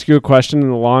they ask you a question,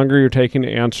 and the longer you're taking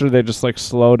to answer, they just like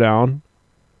slow down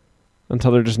until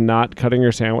they're just not cutting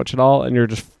your sandwich at all, and you're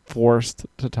just forced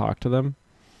to talk to them.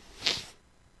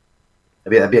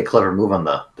 That'd be a clever move on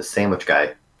the sandwich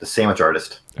guy, the sandwich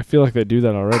artist. I feel like they do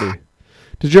that already.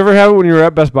 Did you ever have it when you were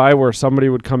at Best Buy where somebody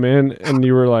would come in and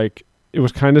you were like, it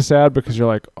was kind of sad because you're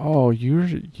like, oh, you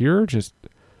just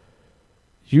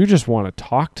want to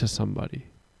talk to somebody.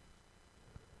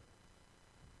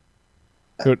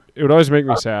 It would always make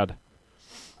me sad.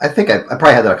 I think I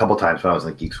probably had that a couple times when I was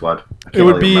in Geek Squad. It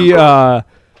would be. I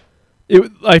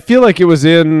feel like it was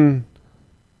in.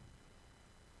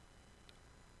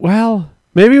 Well,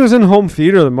 maybe it was in home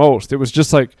theater the most. It was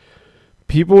just like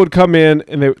people would come in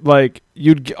and they like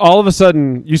you'd all of a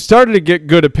sudden you started to get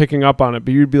good at picking up on it,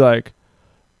 but you'd be like,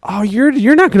 "Oh,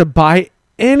 you're not gonna buy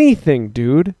anything,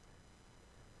 dude."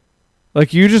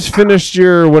 Like you just finished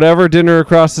your whatever dinner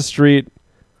across the street.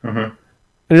 Mm-hmm.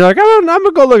 And you're like, I'm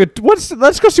gonna go look at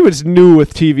let's go see what's new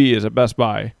with TVs at Best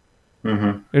Buy.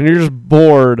 Mm-hmm. And you're just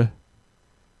bored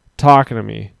talking to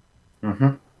me. Mm-hmm.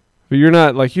 But you're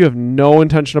not, like, you have no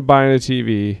intention of buying a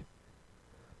TV.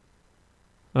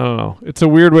 I don't know. It's a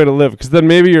weird way to live, because then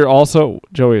maybe you're also...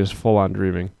 Joey is full on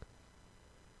dreaming.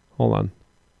 Hold on.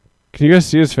 Can you guys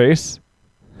see his face?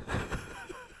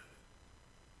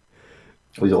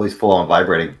 He's always full on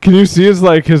vibrating. Can you see his,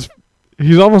 like, he's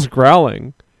almost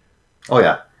growling. Oh,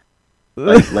 yeah.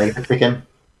 Legs are kicking.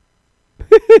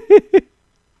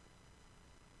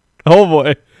 Oh,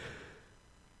 boy.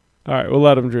 All right, we'll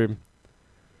let him dream.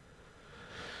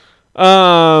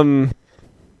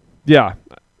 Yeah.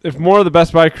 If more of the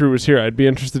Best Buy crew was here, I'd be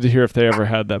interested to hear if they ever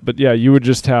had that. But yeah, you would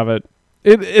just have it.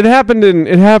 It happened in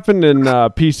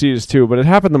PCs too, but it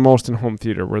happened the most in home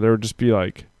theater, where there would just be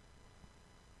like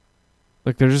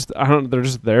they're just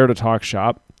there to talk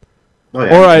shop. Oh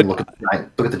yeah. Or look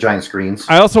at the giant screens.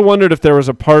 I also wondered if there was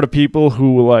a part of people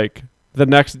who, like, the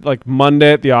next, like,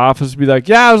 Monday at the office, be like,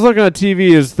 yeah, I was looking at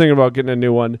TV, is thinking about getting a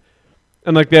new one,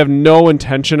 and like they have no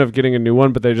intention of getting a new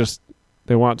one, but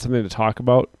they want something to talk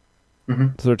about. Mm-hmm.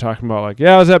 So they're talking about, like,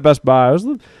 yeah, I was at Best Buy. I was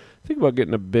thinking about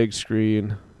getting a big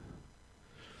screen.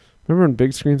 Remember when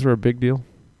big screens were a big deal?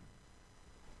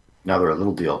 Now they're a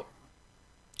little deal.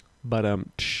 But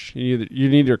you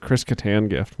need your Chris Kattan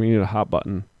gift. We need a hot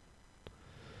button.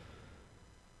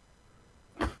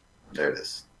 There it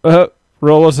is.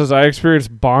 Rolo says, I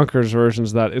experienced bonkers versions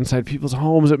of that inside people's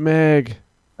homes at Meg.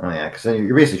 Oh yeah, because then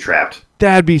you're basically trapped.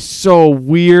 That'd be so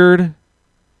weird.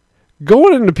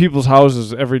 Going into people's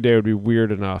houses every day would be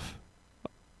weird enough.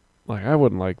 Like, I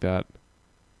wouldn't like that.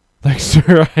 Like,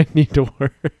 sir, I need to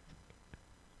work.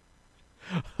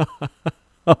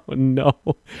 Oh, no.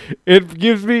 It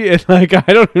gives me, like, I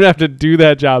don't even have to do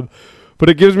that job, but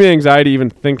it gives me anxiety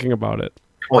even thinking about it.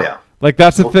 Oh, yeah. Like,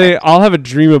 that's the thing. I'll have a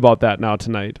dream about that now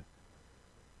tonight,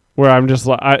 where I'm just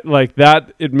like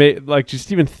that. It may, like,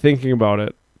 just even thinking about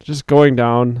it, just going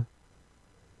down.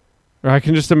 Or I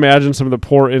can just imagine some of the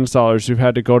poor installers who've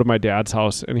had to go to my dad's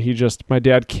house, and my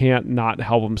dad can't not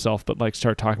help himself but, like,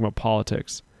 start talking about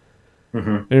politics. Mm-hmm.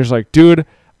 And you're just like, dude,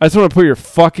 I just want to put your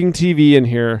fucking TV in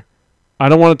here. I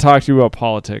don't want to talk to you about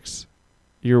politics.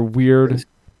 You're weird.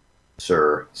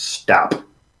 Sir, stop.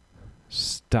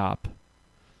 Stop.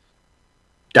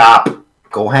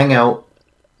 Go hang out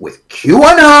with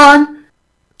QAnon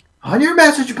on your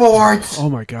message boards. Oh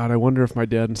my god, I wonder if my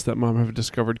dad and stepmom have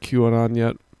discovered QAnon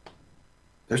yet.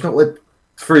 There's no...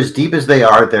 For as deep as they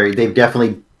are, they've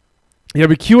definitely... Yeah,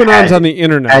 but QAnon's on the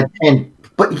internet.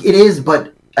 But it is,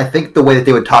 but I think the way that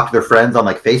they would talk to their friends on,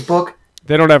 like, Facebook...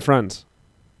 They don't have friends.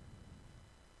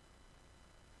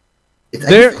 I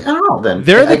don't know, then.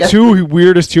 They're the two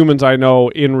weirdest humans I know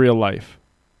in real life.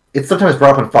 It's sometimes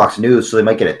brought up on Fox News, so they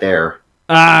might get it there.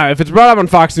 If it's brought up on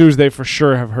Fox News, they for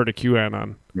sure have heard of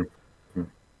QAnon. Mm-hmm.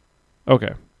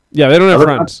 Okay. Yeah, they don't have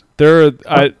friends.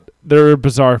 They're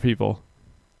bizarre people.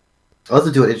 I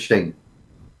listened to an interesting...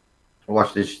 I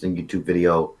watched an interesting YouTube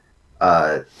video.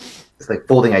 It's like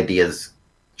Folding Ideas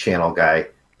channel guy.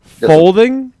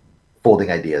 Folding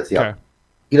Ideas, yeah. Okay.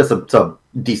 He does some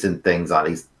decent things on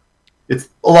it. It's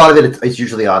a lot of it. It's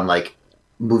usually on, like,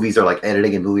 movies or, like,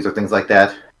 editing in movies or things like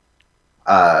that.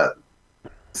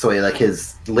 So like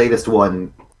his latest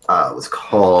one was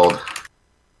called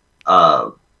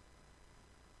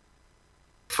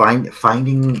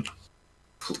Finding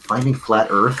Flat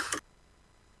Earth.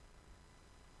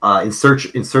 In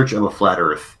search of a flat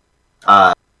Earth.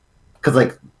 Because,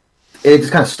 like, it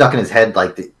just kind of stuck in his head.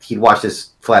 Like, he'd watch this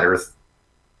flat Earth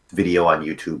video on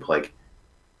YouTube, like,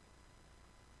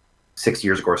 6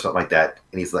 years ago or something like that,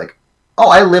 and he's like, "Oh,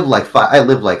 I live like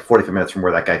 45 minutes from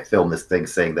where that guy filmed this thing,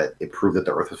 saying that it proved that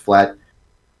the Earth was flat."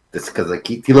 This because, like,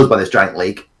 he lives by this giant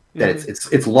lake that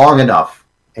it's long enough,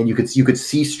 and you could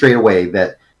see straight away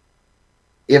that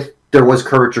if there was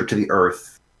curvature to the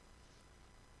Earth,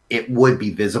 it would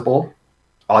be visible,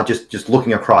 just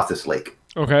looking across this lake.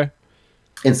 Okay.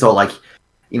 And so, like,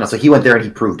 so he went there and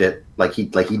he proved it.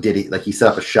 He set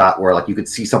up a shot where, like, you could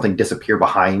see something disappear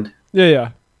behind.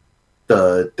 Yeah.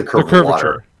 The curvature. Of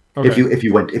water. Okay. If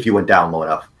you went down low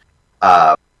enough.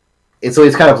 And so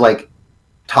he's kind of, like,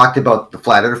 talked about the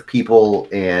flat Earth people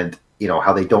and,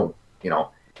 how they don't,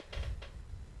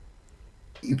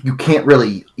 you can't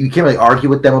really argue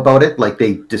with them about it. Like,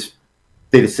 they just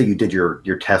say you did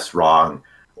your tests wrong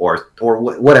or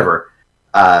whatever.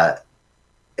 And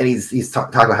he's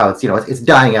talking about how it's, it's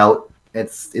dying out.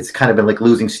 It's kind of been, like,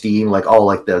 losing steam. Like, all,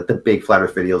 like, the big flat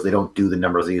Earth videos, they don't do the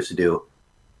numbers they used to do.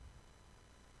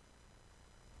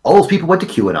 All those people went to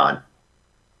QAnon.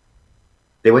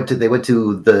 They went to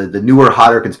the newer,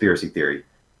 hotter conspiracy theory.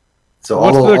 So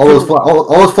What's all, the all those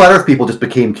all those flat Earth people just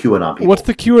became QAnon people. What's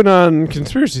the QAnon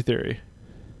conspiracy theory?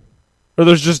 Or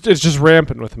it's just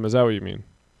rampant with them. Is that what you mean?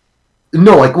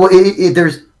 No, like well,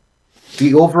 there's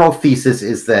the overall thesis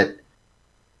is that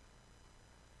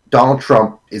Donald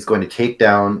Trump is going to take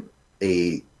down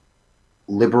a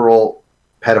liberal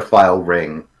pedophile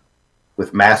ring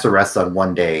with mass arrests on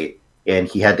one day, and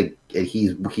he's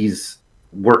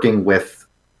working with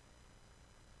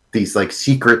these like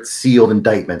secret sealed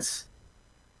indictments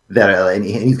that and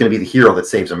he's going to be the hero that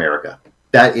saves America.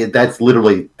 That's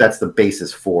the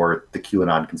basis for the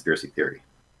QAnon conspiracy theory.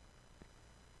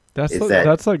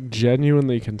 That's like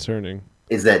genuinely concerning.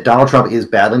 Is that Donald Trump is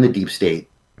battling the deep state,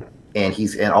 and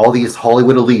and all these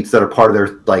Hollywood elites that are part of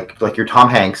their like your Tom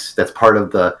Hanks, that's part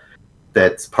of the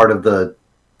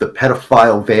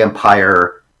pedophile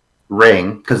vampire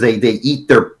ring, because they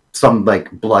eat some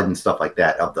like blood and stuff like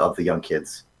that of the young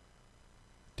kids.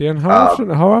 Dan, how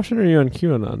often are you on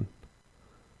QAnon?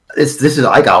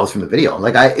 I got all this from the video.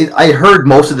 Like I heard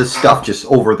most of this stuff just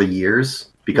over the years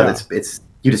because it's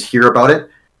you just hear about it.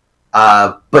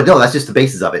 But no, that's just the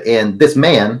basis of it. And this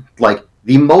man, like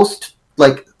the most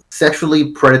like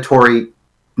sexually predatory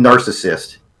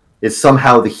narcissist, is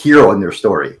somehow the hero in their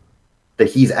story. That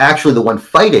he's actually the one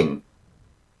fighting.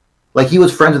 Like he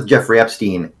was friends with Jeffrey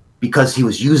Epstein because he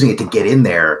was using it to get in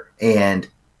there and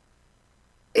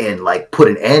like put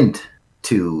an end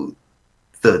to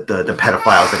the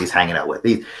pedophiles that he's hanging out with.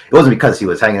 It wasn't because he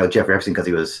was hanging out with Jeffrey Epstein because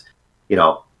he was,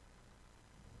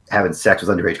 having sex with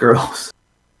underage girls.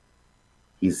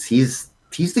 He's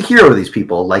the hero of these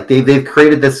people. Like they've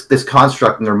created this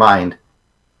construct in their mind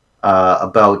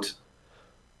about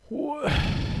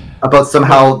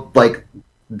somehow like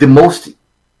the most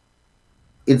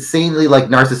insanely like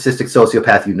narcissistic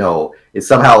sociopath is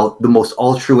somehow the most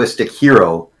altruistic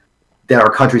hero that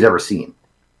our country's ever seen.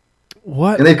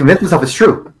 What? And they've convinced themselves it's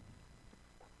true.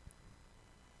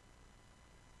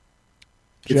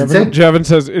 Jevin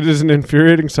says it is an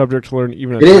infuriating subject to learn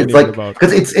even. It is like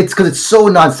because it's so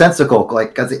nonsensical. Like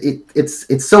because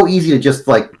it's so easy to just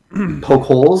like poke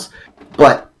holes,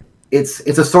 but it's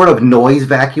a sort of noise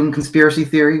vacuum conspiracy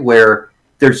theory where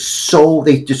they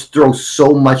just throw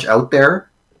so much out there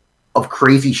of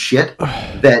crazy shit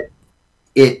that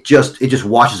it just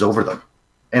washes over them,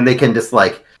 and they can just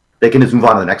move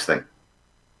on to the next thing.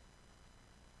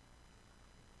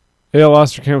 A.L.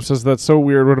 Osterkamp says that's so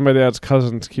weird. One of my dad's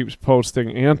cousins keeps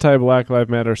posting anti-Black Lives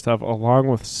Matter stuff along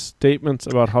with statements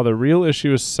about how the real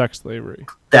issue is sex slavery.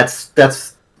 It's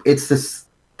this.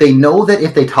 They know that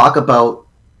if they talk about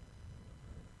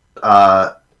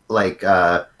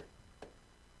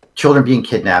children being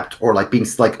kidnapped or like being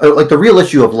like the real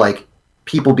issue of like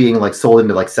people being like sold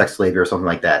into like sex slavery or something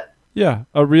like that. Yeah,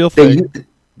 a real thing.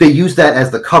 They use that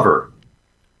as the cover,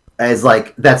 as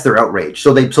like that's their outrage.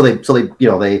 So they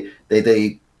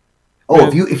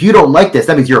if you don't like this,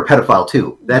 that means you're a pedophile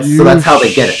too. That's how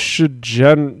they get it.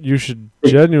 You should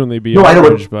genuinely be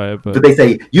outraged by it. But they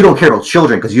say you don't care about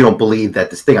children because you don't believe that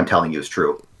this thing I'm telling you is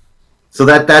true. So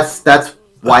that's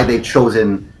why they've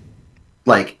chosen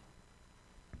like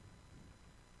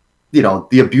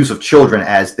the abuse of children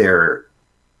as their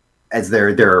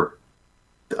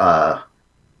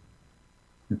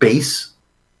base,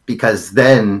 because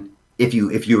then if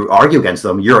you argue against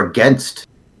them, you're against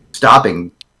stopping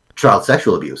child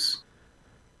sexual abuse.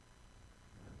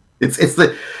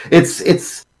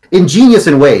 It's ingenious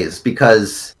in ways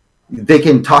because they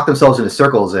can talk themselves into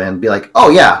circles and be like, oh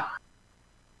yeah.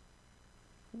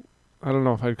 I don't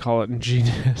know if I'd call it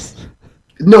ingenious.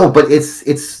 No, but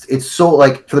it's so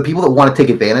like for the people that want to take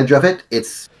advantage of it,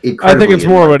 it's I think it's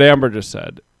more what Amber just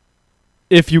said.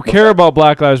 If you care about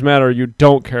Black Lives Matter, you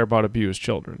don't care about abused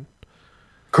children.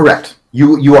 Correct.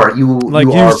 You've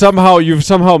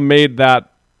somehow made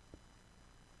that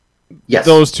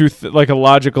those two like a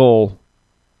logical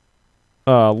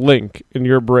link in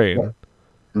your brain.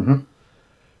 Mm-hmm.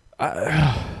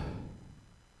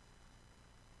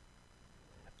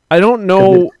 I don't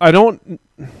know.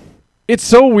 It's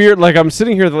so weird. Like I'm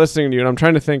sitting here listening to you, and I'm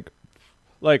trying to think.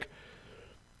 Like,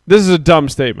 this is a dumb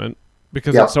statement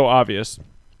because it's so obvious.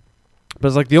 But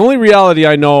it's like the only reality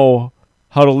I know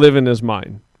how to live in is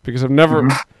mine, because I've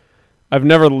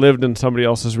never lived in somebody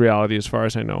else's reality as far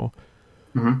as I know.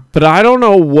 Mm-hmm. But I don't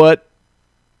know what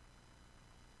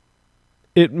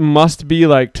it must be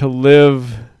like to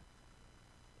live.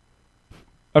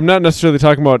 I'm not necessarily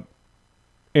talking about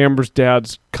Amber's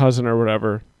dad's cousin or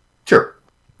whatever. Sure.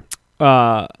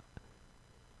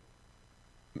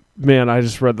 Man, I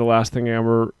just read the last thing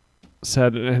Amber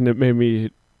said, and it made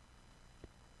me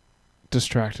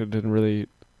distracted and really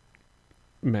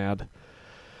mad.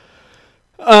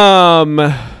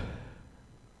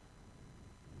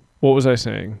 What was I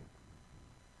saying?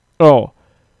 Oh,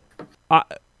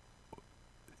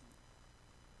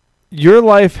 your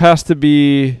life has to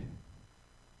be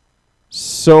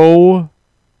so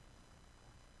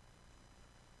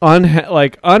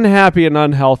unhappy and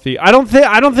unhealthy. I don't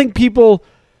think people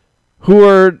who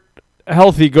are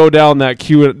healthy go down that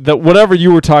queue, that whatever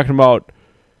you were talking about,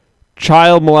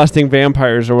 child molesting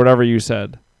vampires or whatever you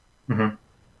said. Mm-hmm.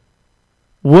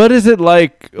 What is it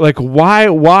like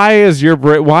why has your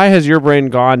brain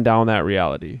gone down that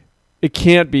reality? It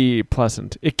can't be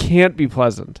pleasant. It can't be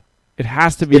pleasant. It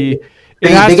has to be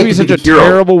it has to be such a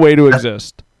terrible way to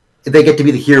exist. They get to be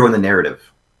the hero in the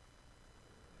narrative.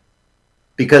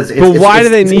 Because why do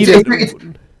they need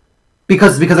it?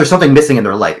 Because there's something missing in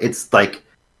their life. It's like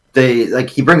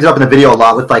he brings it up in the video a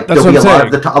lot with like That's there'll be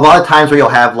a lot of times where you'll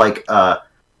have like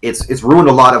it's ruined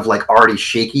a lot of like already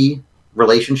shaky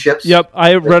relationships. Yep,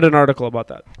 I read an article about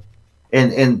that.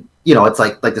 And you know, it's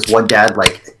like this one dad,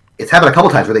 like it's happened a couple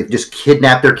times where they just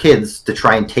kidnap their kids to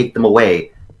try and take them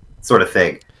away, sort of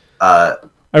thing.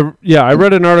 I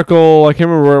read an article. I can't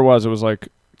remember where it was. It was like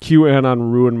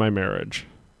QAnon ruined my marriage.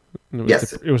 And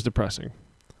it was depressing.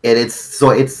 And it's the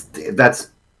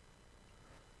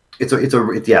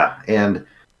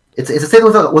same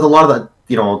with a lot of the,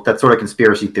 you know, that sort of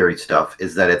conspiracy theory stuff,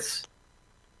 is that it's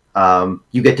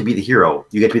you get to be the hero,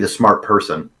 you get to be the smart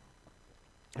person.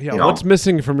 Yeah, what's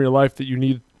missing from your life that you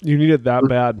need it that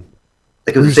bad?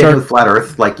 Like it was the same with flat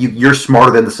Earth. Like you're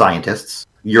smarter than the scientists.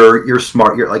 You're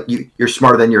smart. You're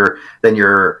smarter than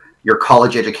your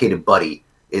college educated buddy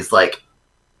is like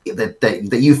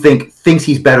that you thinks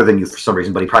he's better than you for some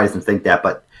reason, but he probably doesn't think that.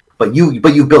 But you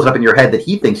built it up in your head that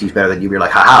he thinks he's better than you. You're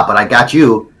like, haha, but I got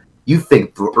you. You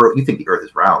think the Earth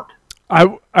is round.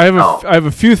 I have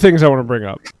a few things I want to bring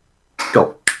up.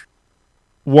 Go.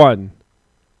 One,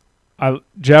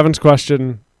 Javin's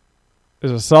question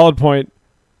is a solid point.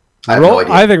 I have no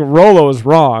idea. I think Rolo is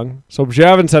wrong. So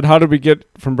Javin said, how did we get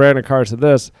from Brandon Cars to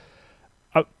this?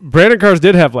 Brandon Cars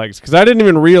did have legs, because I didn't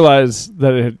even realize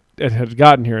that it had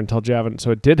gotten here until Javin. So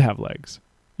it did have legs.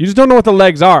 You just don't know what the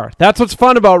legs are. That's what's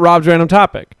fun about Rob's random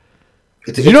topic.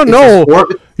 You don't know where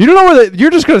you're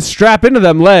just going to strap into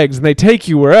them legs and they take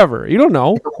you wherever. You don't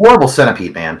know. It's a horrible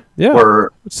centipede, man. Yeah.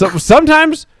 So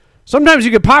sometimes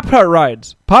you get Pop-Tart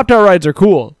rides. Pop-Tart rides are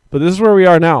cool, but this is where we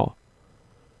are now.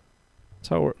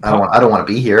 So I don't want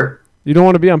to be here. You don't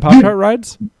want to be on Pop-Tart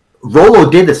rides? Rolo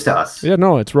did this to us. Yeah,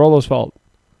 no, it's Rolo's fault.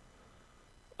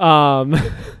 What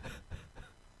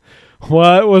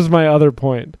was my other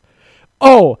point?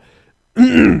 Oh,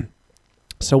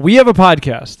 so we have a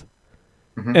podcast.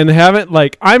 Mm-hmm. And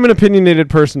I'm an opinionated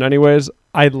person anyways.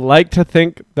 I'd like to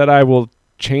think that I will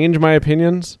change my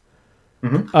opinions.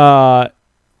 Mm-hmm.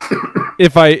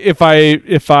 If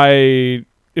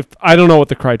I don't know what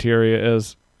the criteria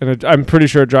is, and I'm pretty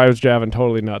sure it drives Javin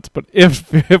totally nuts. But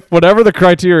if whatever the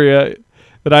criteria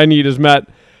that I need is met,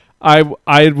 I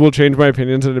will change my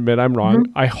opinions and admit I'm wrong.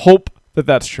 Mm-hmm. I hope that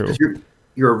that's true.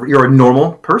 You're a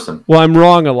normal person. Well, I'm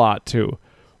wrong a lot too,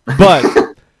 but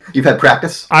you've had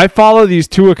practice. I follow these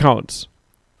two accounts.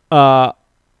 I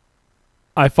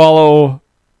follow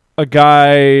a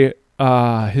guy.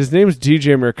 His name's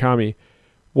DJ Murakami.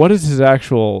 What is his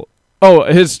actual? Oh,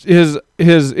 his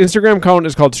Instagram account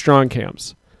is called Strong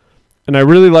Camps, and I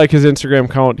really like his Instagram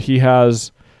account. He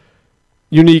has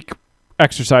unique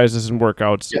exercises and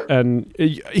workouts, yeah. And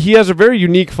he has a very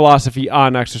unique philosophy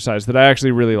on exercise that I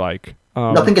actually really like.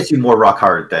 Nothing gets you more rock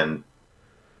hard than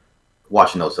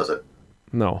watching those, does it?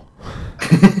 No.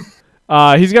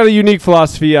 He's got a unique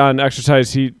philosophy on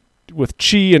exercise. With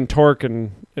chi and torque,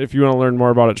 and if you want to learn more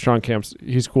about it, Strong Camps,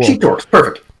 he's cool. Chi torque's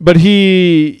perfect. But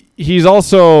he's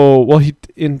also I'm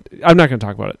not going to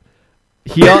talk about it.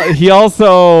 He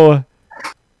also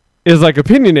is like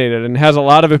opinionated and has a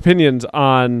lot of opinions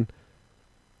on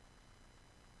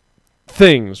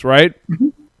things, right? Mm-hmm.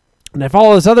 And I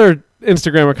follow this other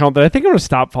Instagram account that I think I'm going to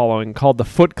stop following called The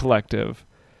Foot Collective.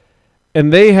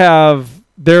 And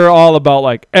they're all about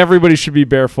like everybody should be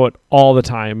barefoot all the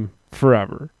time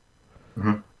forever.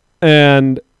 Mm-hmm.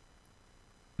 And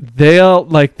they'll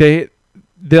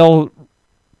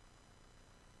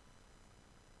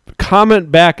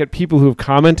comment back at people who've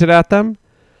commented at them.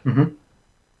 Mm-hmm.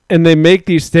 And they make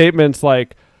these statements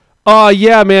like, "Oh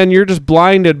yeah, man, you're just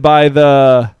blinded by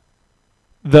the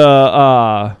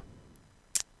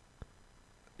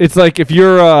it's like if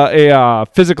you're a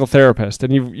physical therapist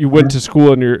and you went to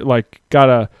school and you're like got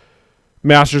a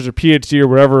master's or PhD or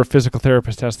whatever a physical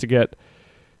therapist has to get,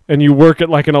 and you work at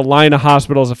like in a line of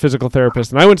hospital as a physical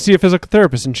therapist. And I went to see a physical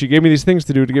therapist, and she gave me these things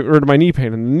to do to get rid of my knee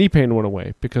pain, and the knee pain went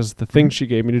away because the thing she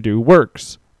gave me to do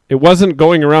works. It wasn't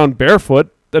going around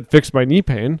barefoot that fixed my knee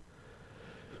pain.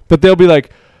 But they'll be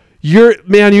like, you're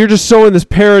just so in this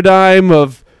paradigm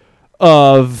of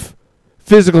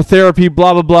physical therapy,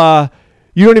 blah blah blah.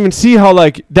 You don't even see how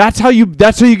like that's how you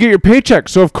get your paycheck.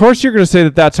 So of course you're going to say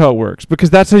that that's how it works because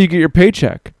that's how you get your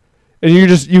paycheck. And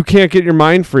you can't get your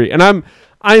mind free. And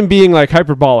I'm being like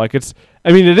hyperbolic. It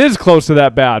is close to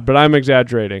that bad, but I'm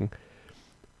exaggerating.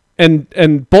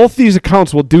 And both these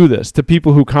accounts will do this to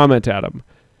people who comment at them.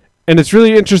 And it's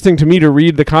really interesting to me to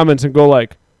read the comments and go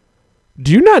like,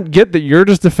 do you not get that you're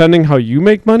just defending how you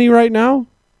make money right now?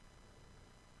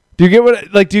 Do you get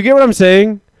what I'm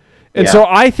saying? And so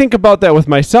I think about that with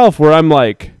myself where I'm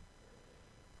like,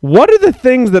 what are the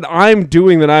things that I'm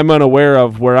doing that I'm unaware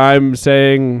of where I'm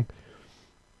saying,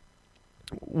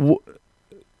 where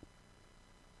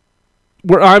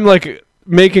I'm like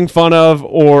making fun of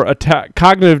or attack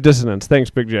cognitive dissonance. Thanks,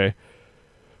 Big J.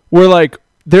 Where like,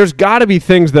 there's got to be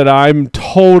things that I'm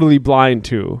totally blind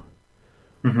to.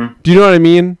 Mm-hmm. Do you know what I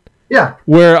mean? Yeah.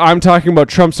 Where I'm talking about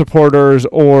Trump supporters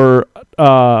or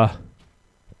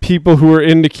people who are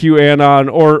into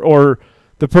QAnon or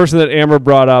the person that Amber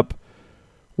brought up,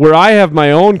 where I have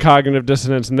my own cognitive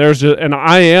dissonance and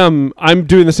I'm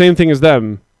doing the same thing as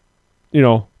them,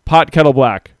 pot kettle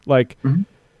black. Like,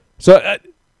 so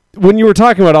when you were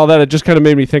talking about all that, it just kind of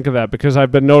made me think of that because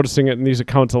I've been noticing it in these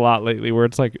accounts a lot lately where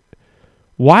it's like,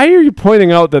 why are you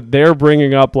pointing out that they're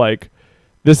bringing up like,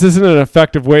 this isn't an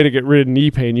effective way to get rid of knee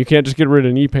pain. You can't just get rid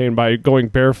of knee pain by going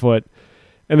barefoot.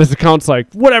 And this account's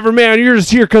like, whatever, man, you're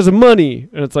just here because of money.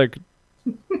 And it's like,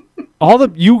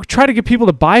 you try to get people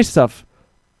to buy stuff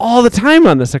all the time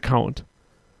on this account.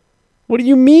 What do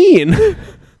you mean?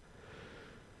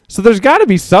 So there's got to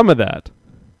be some of that.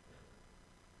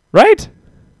 Right?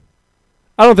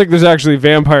 I don't think there's actually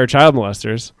vampire child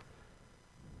molesters.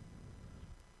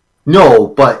 No,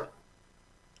 but...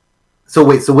 So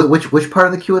wait, so which part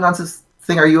of the QAnon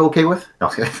thing are you okay with?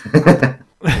 No.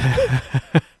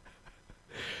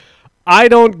 I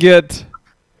don't get...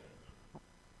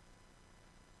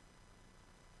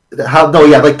 How? No,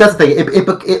 yeah, like that's the thing.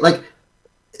 It like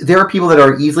there are people that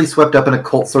are easily swept up in a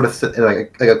cult sort of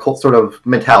like a cult sort of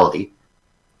mentality,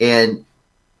 and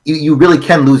you really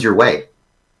can lose your way.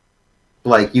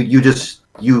 Like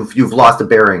you've lost a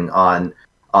bearing on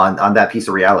that piece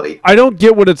of reality. I don't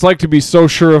get what it's like to be so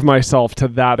sure of myself to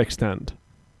that extent.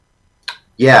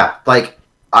 Yeah, like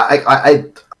I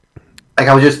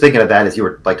was just thinking of that as you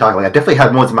were like talking. Like I definitely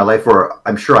had moments in my life where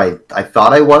I'm sure I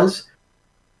thought I was,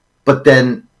 but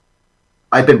then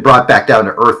I've been brought back down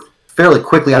to earth fairly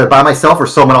quickly, either by myself or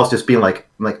someone else just being like,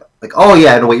 oh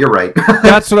yeah, no wait, you're right.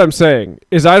 That's what I'm saying.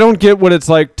 Is I don't get what it's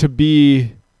like to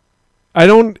be.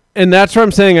 And that's what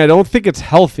I'm saying. I don't think it's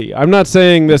healthy. I'm not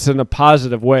saying this in a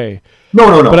positive way.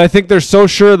 No. But I think they're so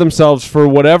sure of themselves for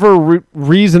whatever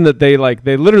reason that they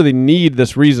literally need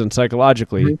this reason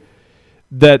psychologically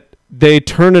that they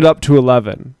turn it up to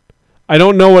 11. I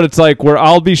don't know what it's like where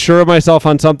I'll be sure of myself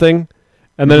on something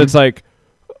and then it's like,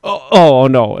 oh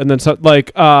no. And then so,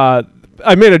 like, I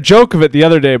made a joke of it the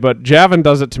other day, but Javin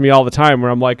does it to me all the time where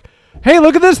I'm like, hey,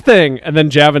 look at this thing. And then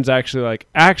Javin's actually like,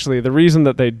 the reason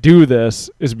that they do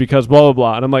this is because blah, blah,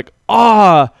 blah. And I'm like,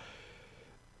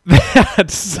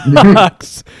 that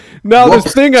sucks. Now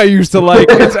this thing I used to like,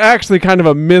 it's actually kind of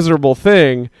a miserable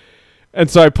thing. And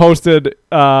so I posted,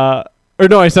 I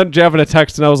sent Javin a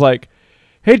text and I was like,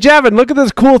 hey, Javin, look at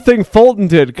this cool thing Fulton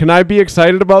did. Can I be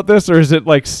excited about this or is it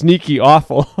like sneaky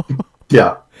awful?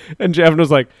 Yeah. And Javin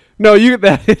was like, no, you get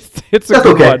that. It's a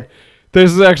good one. This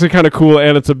is actually kind of cool,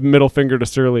 and it's a middle finger to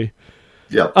Surly.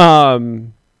 Yep.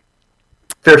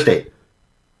 Fair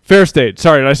State.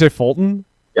 Sorry, did I say Fulton?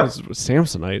 Yep. This was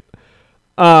Samsonite.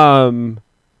 But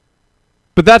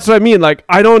that's what I mean. Like,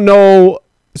 I don't know.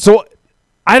 So,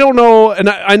 I don't know, and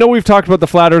I know we've talked about the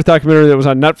Flat Earth documentary that was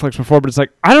on Netflix before, but it's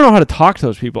like, I don't know how to talk to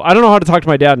those people. I don't know how to talk to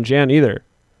my dad and Jan either.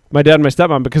 My dad and my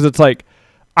stepmom, because it's like,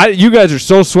 you guys are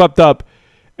so swept up,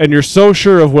 and you're so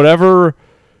sure of whatever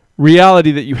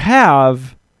reality that you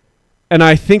have, and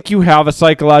I think you have a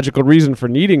psychological reason for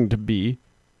needing to be,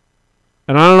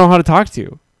 and I don't know how to talk to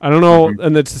you. I don't know,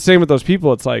 and it's the same with those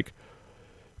people. It's like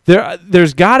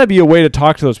there's got to be a way to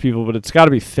talk to those people, but it's got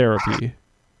to be therapy.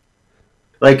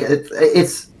 Like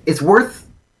it's worth,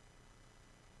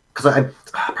 because I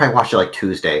probably watched it like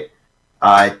Tuesday.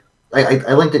 I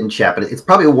linked it in chat, but it's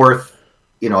probably worth,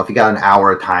 if you got an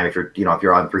hour of time, if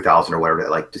you're on 3000 or whatever,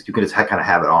 like you can just kind of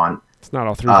have it on. It's not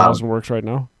how 3000 works right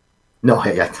now. No,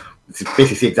 yeah, It's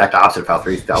basically the exact opposite of how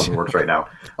 3000 works right now.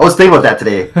 I was thinking about that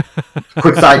today.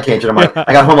 Quick side tangent. I'm like,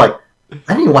 I got home like, I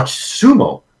didn't even watch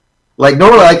sumo. Like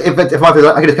normally, like if I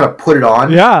could just kind of put it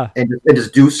on, and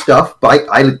just do stuff. But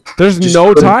I there's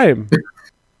no time.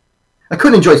 I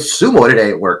couldn't enjoy sumo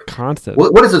today at work. Constant.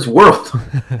 What is this world?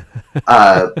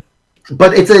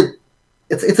 But it's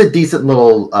a decent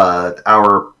little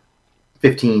hour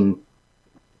 15.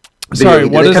 Sorry,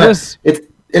 what is this?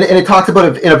 And it talks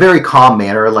about it in a very calm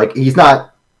manner. Like he's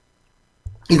not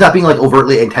being like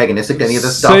overtly antagonistic to any of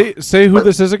this stuff. Say who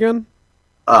this is again.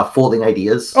 Folding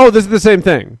Ideas. Oh, this is the same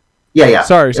thing. Yeah.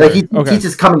 Sorry. Like he's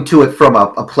just coming to it from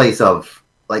a place of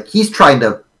like he's trying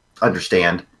to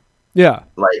understand. Yeah.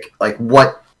 Like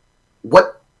what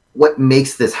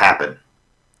makes this happen?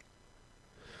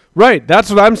 Right. That's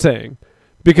what I'm saying.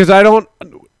 Because I don't.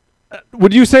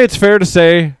 Would you say it's fair to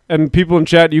say, and people in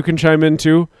chat, you can chime in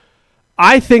too?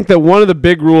 I think that one of the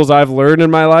big rules I've learned in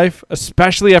my life,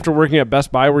 especially after working at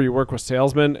Best Buy where you work with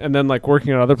salesmen, and then like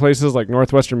working at other places like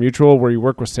Northwestern Mutual where you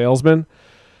work with salesmen.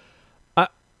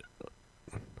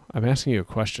 I'm asking you a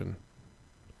question.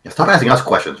 Yeah, stop asking us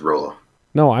questions, Rolo.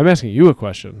 No, I'm asking you a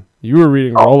question. You were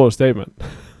reading Rolo's statement.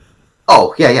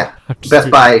 Oh, yeah. Best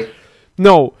Buy.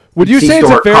 No, would you say it's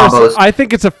a fair? I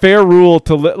think it's a fair rule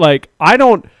to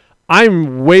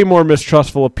I'm way more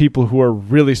mistrustful of people who are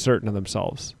really certain of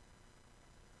themselves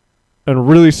and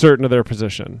really certain of their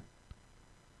position.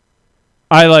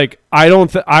 Those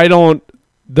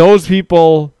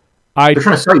people. They're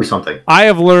trying to sell you something. I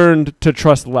have learned to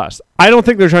trust less. I don't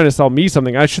think they're trying to sell me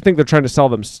something. I should think they're trying to sell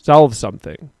themselves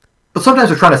something. But sometimes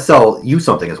they're trying to sell you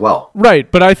something as well. Right,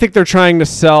 but I think they're trying to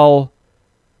sell.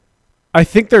 I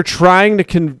think they're trying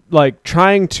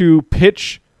to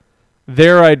pitch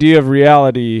their idea of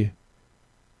reality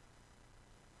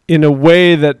in a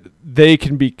way that they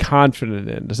can be confident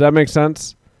in. Does that make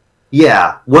sense?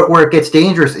 Yeah. Where it gets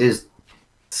dangerous is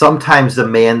sometimes the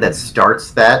man that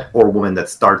starts that or woman that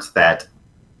starts that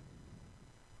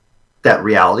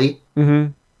reality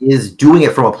is doing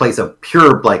it from a place of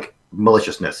pure like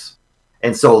maliciousness.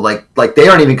 And so like they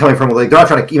aren't even coming from like they're not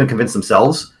trying to even convince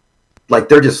themselves. Like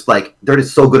they're just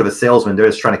so good of a salesman. They're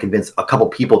just trying to convince a couple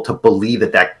people to believe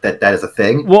that is a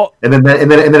thing. Well, and then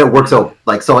it works out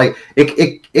like so. Like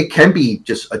it can be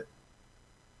just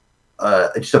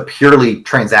a purely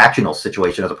transactional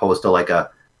situation as opposed to like a.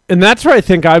 And that's where I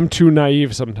think I'm too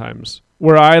naive sometimes.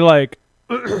 Where I like,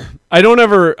 I don't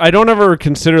ever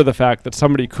consider the fact that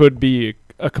somebody could be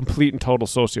a complete and total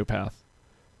sociopath.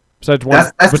 Besides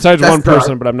one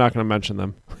person, but I'm not going to mention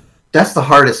them. That's the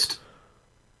hardest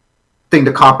thing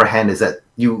to comprehend is that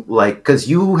you because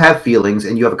you have feelings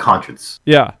and you have a conscience.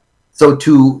 Yeah. So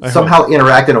to somehow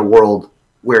interact in a world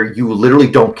where you literally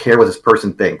don't care what this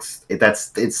person thinks,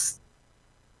 that's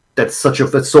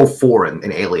so foreign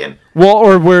and alien. Well,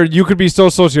 or where you could be so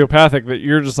sociopathic that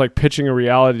you're just like pitching a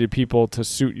reality to people to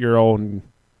suit your own.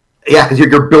 Yeah, because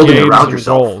you're building around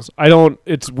yourself. Goals.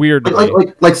 It's weird.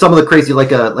 Like some of the crazy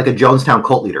like a Jonestown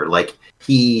cult leader. Like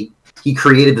he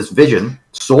created this vision,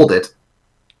 sold it.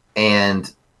 And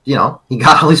he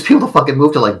got all these people to fucking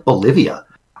move to like Bolivia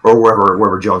or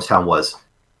wherever Jonestown was,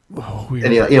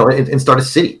 and start a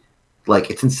city. Like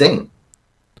it's insane.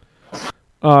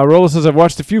 Rolo says, "I've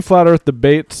watched a few flat Earth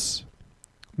debates.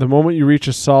 The moment you reach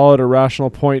a solid or rational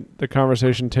point, the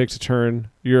conversation takes a turn.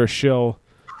 You're a shill.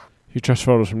 You trust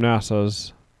photos from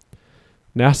NASA's.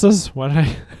 NASA's? Why did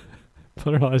I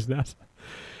pluralize NASA?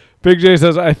 Big J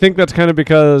says, I think that's kind of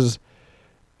because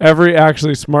every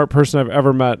actually smart person I've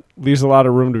ever met leaves a lot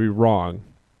of room to be wrong.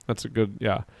 That's a good,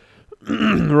 yeah.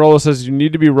 Rolo says, you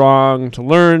need to be wrong to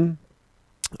learn.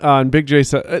 And Big J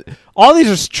said, all these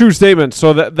are true statements.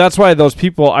 So that's why those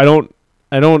people, I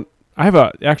have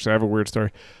a weird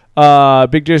story.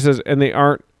 Big J says, and they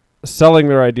aren't selling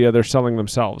their idea, they're selling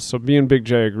themselves. So me and Big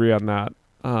J agree on that.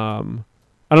 I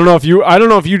don't know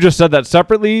if you just said that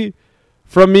separately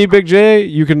from me, Big J.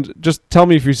 You can just tell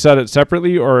me if you said it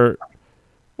separately or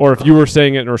if you were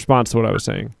saying it in response to what I was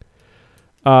saying.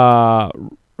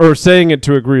 Or saying it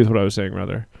to agree with what I was saying,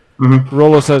 rather. Mm-hmm.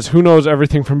 Rolo says, who knows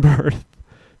everything from birth?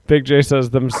 Big J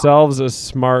says, themselves as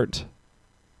smart.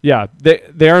 Yeah,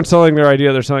 they aren't selling their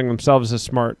idea. They're selling themselves as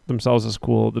smart, themselves as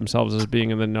cool, themselves as being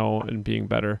in the know and being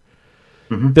better.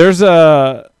 Mm-hmm. There's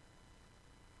a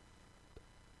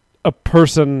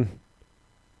person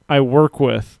I work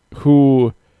with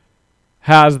who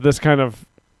has this kind of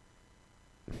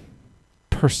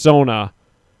persona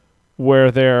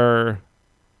where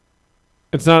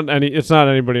it's not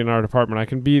anybody in our department. I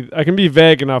can be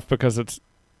vague enough because it's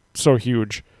so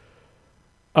huge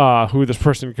who this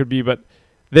person could be, but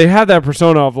they have that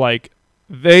persona of like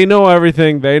they know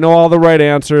everything. They know all the right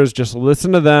answers. Just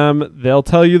listen to them. They'll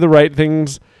tell you the right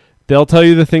things. They'll tell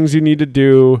you the things you need to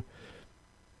do.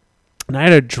 And I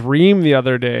had a dream the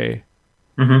other day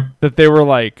that they were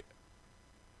like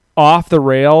off the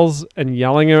rails and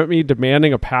yelling at me,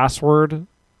 demanding a password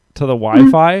to the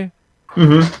Wi-Fi.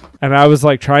 And I was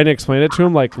like trying to explain it to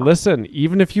him, like, listen,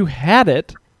 even if you had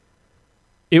it,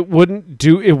 it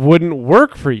wouldn't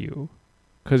work for you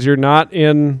because you're not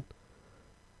in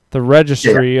the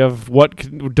registry of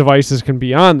what devices can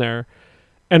be on there.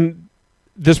 And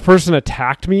this person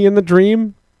attacked me in the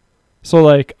dream. So,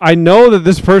 like, I know that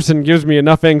this person gives me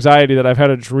enough anxiety that I've had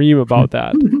a dream about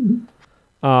that.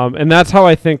 And that's how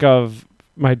I think of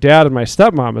my dad and my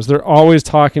stepmom, is they're always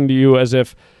talking to you as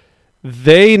if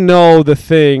they know the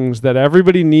things that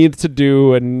everybody needs to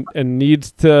do and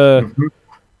needs to,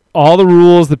 all the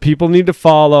rules that people need to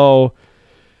follow.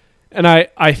 And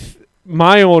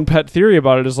my own pet theory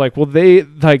about it is like, well,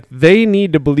 they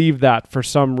need to believe that for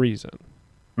some reason.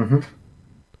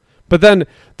 But then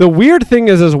the weird thing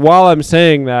is while I'm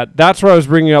saying that, that's where I was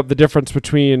bringing up the difference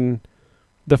between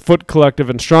the Foot Collective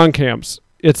and Strong Camps.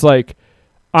 It's like,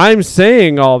 I'm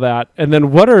saying all that, and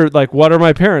then what are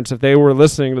my parents, if they were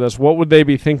listening to this, what would they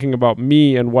be thinking about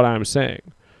me and what I'm saying?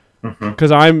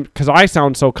 Because I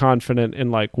sound so confident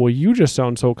in like, well, you just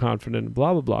sound so confident in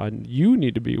blah blah blah, and you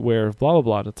need to be aware of blah blah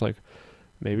blah. And it's like,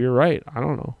 maybe you're right. I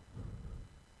don't know.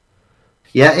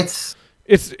 Yeah,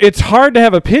 it's hard to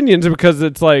have opinions because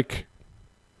it's like,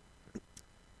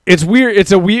 it's weird.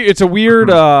 It's a weird,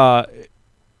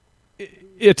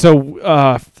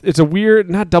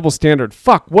 not double standard.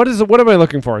 Fuck. What am I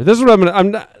looking for? This is what I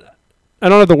don't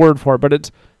have the word for it, but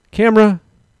it's camera.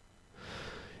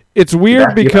 It's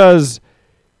weird because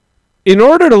in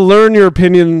order to learn your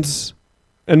opinions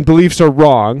and beliefs are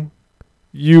wrong,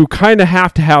 you kind of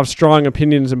have to have strong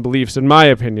opinions and beliefs, in my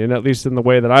opinion, at least in the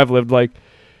way that I've lived. Like,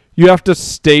 you have to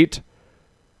state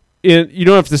you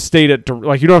don't have to state it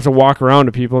like, you don't have to walk around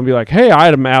to people and be like, hey,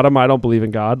 I'm Adam, I don't believe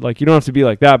in God. Like, you don't have to be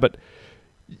like that, but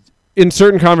in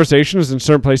certain conversations, in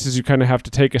certain places, you kind of have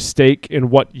to take a stake in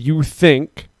what you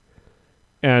think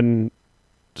and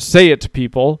say it to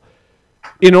people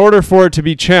in order for it to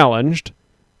be challenged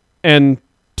and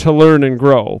to learn and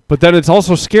grow. But then it's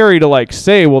also scary to like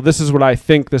say, well, this is what I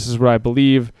think, this is what I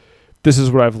believe, this is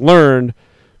what I've learned,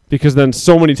 because then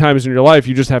so many times in your life,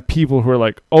 you just have people who are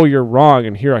like, oh, you're wrong,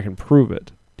 and here I can prove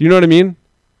it. Do you know what I mean?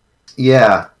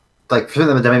 Yeah. Like, for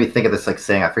them, that made me think of this like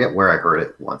saying, I forget where I heard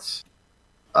it once.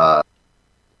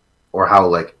 Or how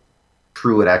like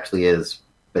true it actually is.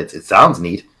 It sounds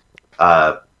neat.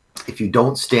 If you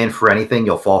don't stand for anything,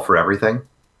 you'll fall for everything.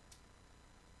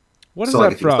 What is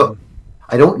that from?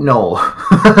 I don't know.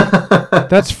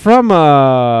 That's from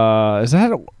is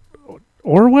that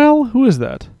Orwell? Who is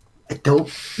that? I don't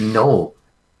know.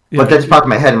 But that just popped in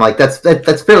my head. I'm like, that's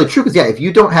fairly true, because if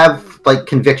you don't have like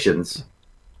convictions,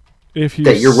 if you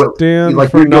that you're stand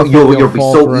like, for nothing, you'll be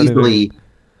so easily. Anything.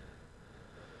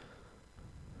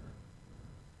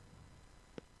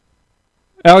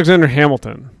 Alexander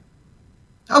Hamilton.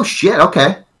 Oh shit!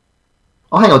 Okay,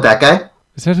 I'll hang out with that guy.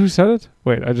 Is that who said it?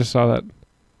 Wait, I just saw that.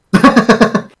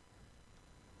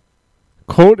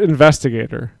 Quote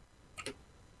investigator.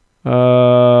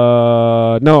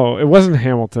 No, it wasn't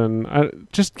Hamilton.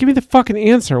 Just give me the fucking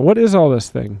answer. What is all this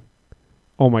thing?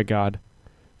 Oh my god.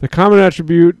 The common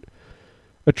attribution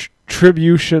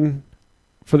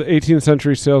for the 18th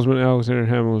century salesman Alexander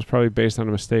Hamilton was probably based on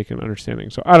a mistaken understanding.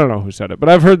 So I don't know who said it, but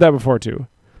I've heard that before too.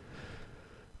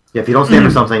 Yeah, if you don't stand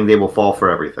for something, they will fall for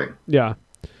everything. Yeah.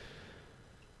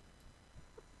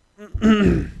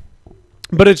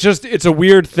 But it's a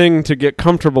weird thing to get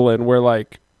comfortable in, where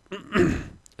like,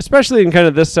 especially in kind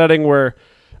of this setting where,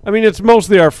 I mean, it's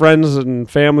mostly our friends and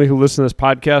family who listen to this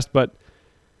podcast, but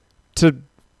to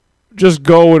just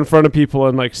go in front of people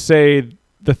and like say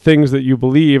the things that you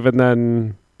believe, and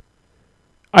then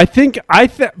I think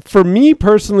for me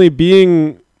personally,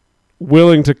 being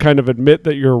willing to kind of admit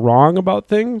that you're wrong about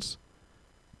things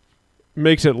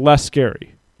makes it less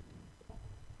scary.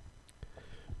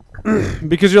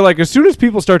 Because you're like, as soon as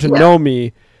people start to know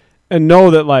me and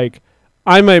know that like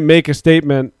I might make a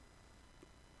statement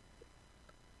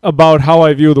about how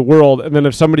I view the world, and then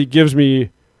if somebody gives me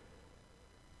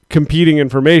competing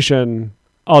information,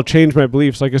 I'll change my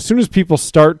beliefs. Like, as soon as people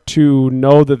start to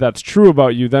know that that's true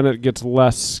about you, then it gets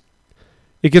less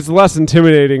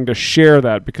intimidating to share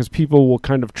that, because people will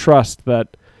kind of trust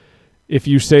that if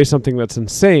you say something that's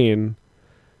insane,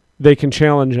 they can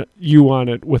challenge you on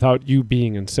it without you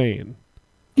being insane.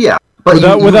 Yeah, but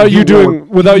without you won't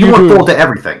fall to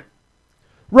everything.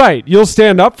 Right, you'll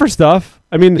stand up for stuff.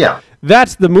 I mean,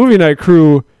 that's the movie night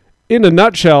crew in a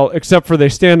nutshell, except for they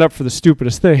stand up for the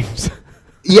stupidest things.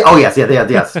 Yeah. Oh yes. Yeah.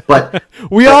 Yes. But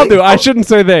we all do. I shouldn't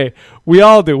say they. We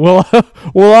all do. We'll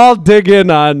all dig in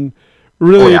on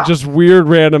really just weird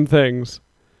random things.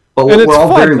 But we're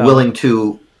all very willing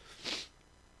to,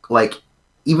 like,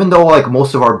 even though like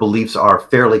most of our beliefs are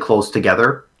fairly close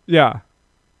together. Yeah.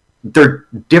 They're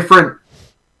different.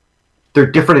 They're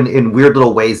different in weird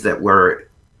little ways that we're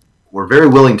very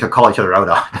willing to call each other out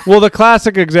on. Well, the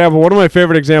classic example, one of my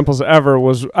favorite examples ever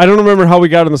was, I don't remember how we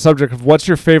got on the subject of what's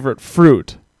your favorite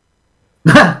fruit.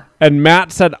 And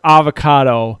Matt said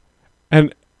avocado,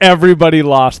 and everybody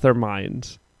lost their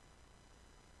minds.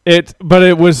 But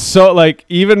it was so, like,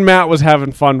 even Matt was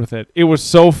having fun with it. It was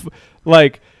so,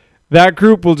 like, that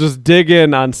group will just dig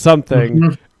in on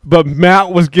something, but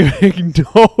Matt was giving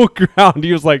no ground.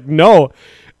 He was like, no,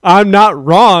 I'm not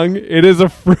wrong. It is a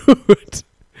fruit.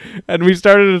 And we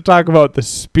started to talk about the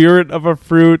spirit of a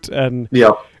fruit, and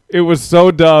it was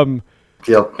so dumb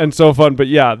and so fun. But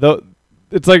yeah,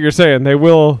 it's like you're saying,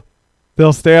 they'll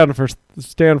stand for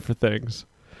things.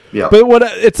 Yeah. But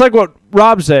it's like what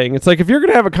Rob's saying. It's like if you're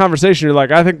gonna have a conversation, you're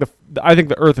like, I think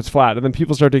the Earth is flat, and then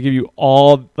people start to give you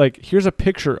all like, here's a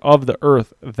picture of the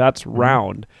Earth that's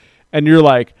round, and you're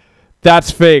like,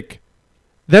 that's fake.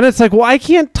 Then it's like, well, I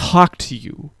can't talk to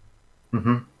you.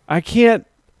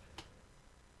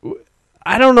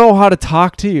 I don't know how to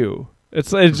talk to you.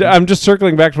 I'm just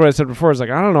circling back to what I said before. It's like,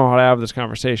 I don't know how to have this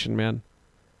conversation, man.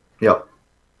 Yep.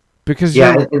 Because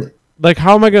like,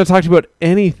 how am I going to talk to you about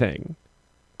anything?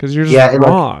 Because you're just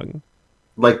wrong.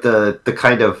 Like the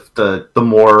kind of the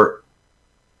more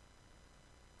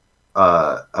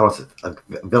I want to say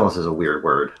villainous is a weird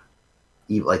word.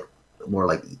 Like more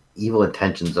like evil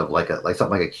intentions of like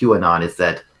something like a QAnon is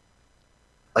that,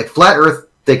 like, flat Earth,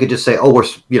 they could just say, oh,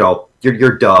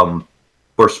 you're dumb,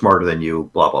 we're smarter than you,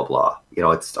 blah blah blah.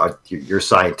 It's your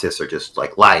scientists are just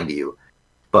like lying to you.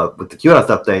 But with the QAnon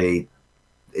stuff,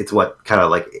 it's what kind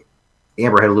of like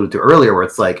Amber had alluded to earlier, where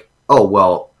it's like, oh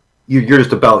well, you're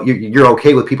just about you're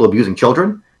okay with people abusing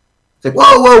children. It's like,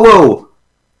 whoa.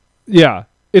 Yeah,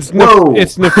 it's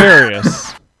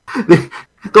nefarious.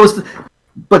 Those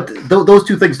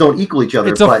two things don't equal each other.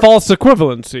 It's a false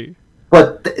equivalency.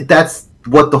 But that's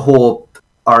what the whole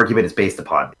argument is based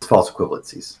upon. It's false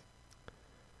equivalencies.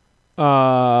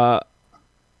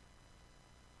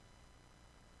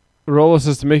 Rolo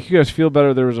says, to make you guys feel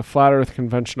better, there was a Flat Earth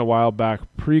convention a while back,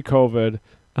 pre-COVID,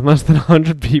 and less than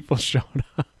 100 people showed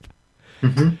up.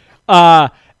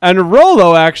 And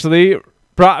Rolo actually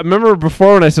remember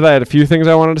before when I said I had a few things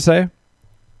I wanted to say?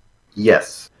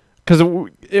 Yes. Because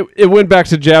it went back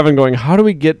to Javin going, how do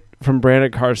we get from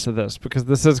branded cars to this? Because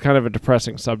this is kind of a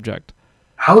depressing subject.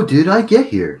 How did I get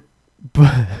here?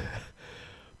 But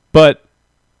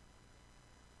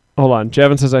hold on.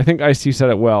 Javin says, I think IC said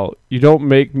it well. You didn't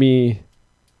make me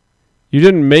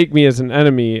as an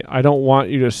enemy. I don't want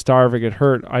you to starve or get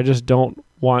hurt. I just don't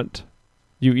want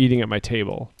you eating at my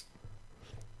table.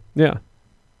 Yeah.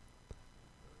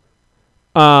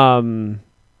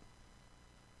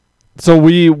 So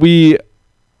me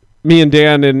and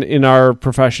Dan in our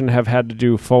profession have had to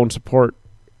do phone support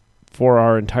for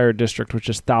our entire district, which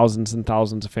is thousands and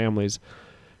thousands of families,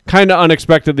 kind of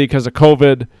unexpectedly because of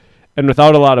COVID and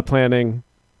without a lot of planning,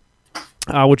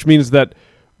 which means that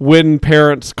when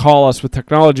parents call us with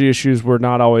technology issues, we're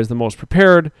not always the most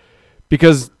prepared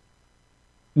because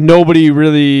nobody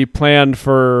really planned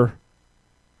for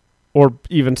or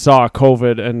even saw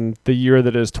COVID and the year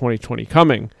that is 2020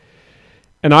 coming.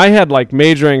 And I had like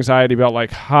major anxiety about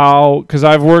like how, because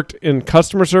I've worked in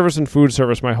customer service and food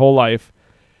service my whole life.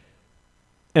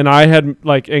 And I had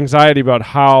like anxiety about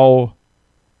how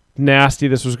nasty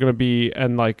this was going to be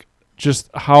and like just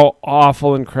how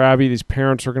awful and crabby these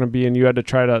parents were going to be. And you had to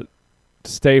try to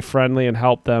stay friendly and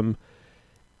help them.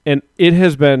 And it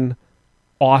has been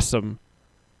awesome.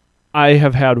 I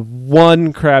have had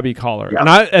one crabby caller. Yeah. And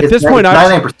at this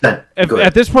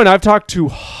point, I've talked to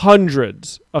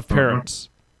hundreds of parents.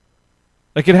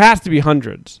 Like, it has to be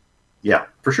hundreds. Yeah,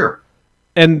 for sure.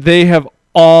 And they have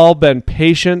all been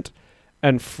patient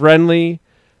and friendly.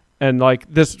 And,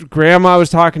 like, this grandma I was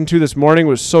talking to this morning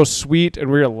was so sweet. And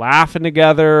we were laughing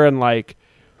together. And, like,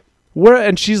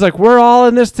 and she's like, we're all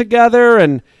in this together.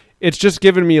 And it's just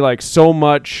given me, like, so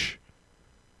much.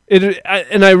 And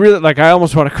I really, like, I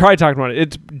almost want to cry talking about it.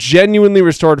 It's genuinely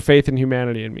restored faith in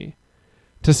humanity in me.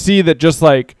 To see that just,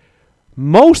 like,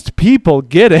 most people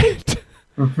get it.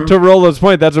 To Rolo's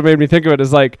point, that's what made me think of it,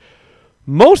 is like,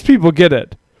 most people get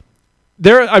it.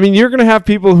 You're going to have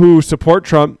people who support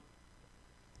Trump,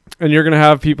 and you're going to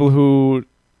have people who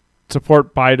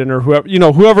support Biden or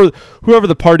whoever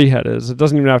the party head is. It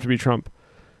doesn't even have to be Trump.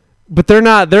 but they're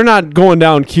not going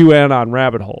down QAnon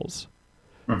rabbit holes.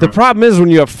 The problem is when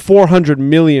you have 400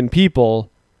 million people,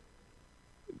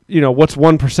 what's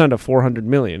 1% of 400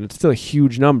 million? It's still a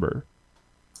huge number.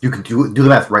 You can do the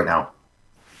math right now.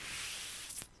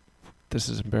 This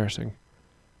is embarrassing.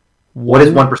 What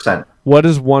is 1%? What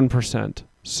is 1%?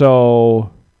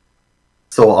 So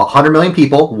 100 million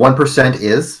people, 1%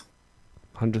 is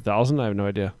 100,000? I have no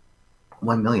idea.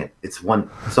 1 million. It's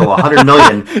one. So 100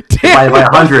 million divided by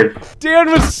 100. Dan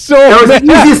was so That was mad.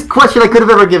 the easiest question I could have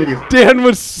ever given you. Dan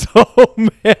was so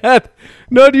mad.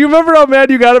 No, do you remember how mad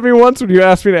you got at me once when you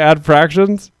asked me to add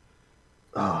fractions?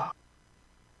 So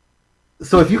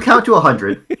if you count to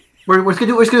 100, we'll do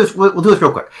this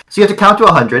real quick. So you have to count to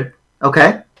 100.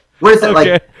 Okay. What is that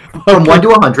like? From 1 to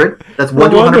 100. That's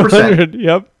 1 to 100%.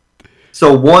 Yep.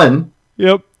 So 1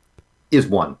 Yep. is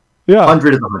 1. Yeah.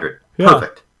 100 is 100. Yeah.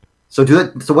 Perfect. So do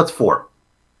that. So what's 4?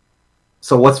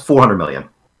 So what's 400 million?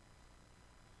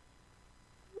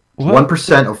 What?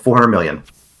 1% of 400 million.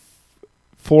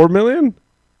 4 million?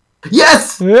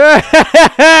 Yes!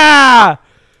 Yeah!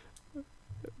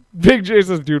 Big J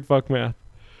says, dude, fuck math.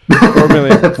 4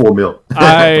 million. 4 mil.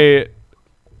 I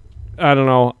don't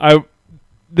know.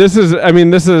 This is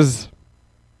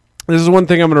one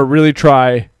thing I'm going to really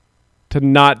try to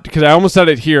not, because I almost said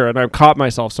it here and I caught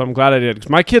myself, so I'm glad I did, because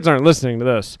my kids aren't listening to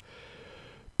this.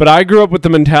 But I grew up with the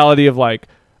mentality of like,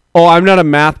 oh, I'm not a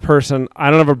math person. I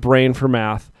don't have a brain for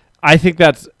math. I think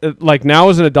that's, like, now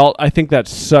as an adult, I think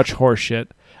that's such horseshit.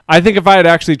 I think if I had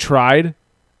actually tried,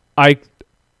 it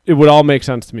would all make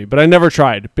sense to me. But I never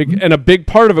tried. And a big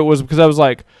part of it was because I was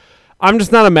like, I'm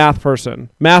just not a math person.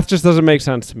 Math just doesn't make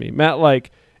sense to me. Math, like,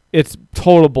 it's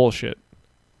total bullshit.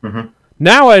 Mm-hmm.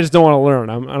 Now I just don't want to learn.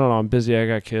 I don't know. I'm busy. I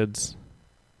got kids.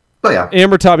 Oh, yeah.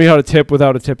 Amber taught me how to tip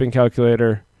without a tipping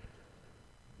calculator.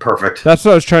 Perfect. That's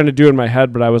what I was trying to do in my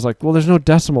head, but I was like, well, there's no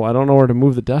decimal. I don't know where to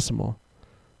move the decimal.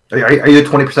 Are you a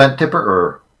 20% tipper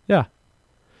or? Yeah.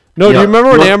 No, do you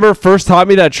remember when Amber first taught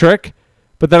me that trick?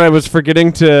 But then I was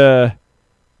forgetting to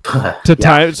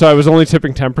time, so I was only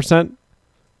tipping 10%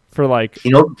 for like.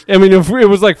 I mean, if it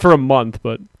was like for a month,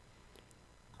 but.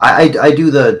 I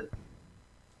do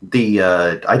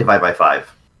I divide by 5.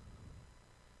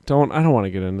 I don't want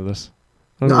to get into this.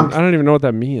 I don't even know what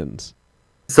that means.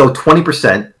 So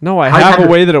 20%. No, I have a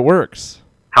way that it works.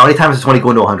 How many times does 20 go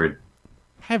into 100?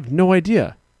 I have no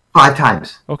idea. 5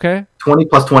 times. Okay. 20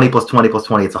 plus 20 plus 20 plus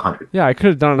 20, it's 100. Yeah, I could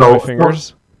have done it on my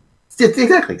fingers.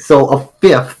 Exactly. So a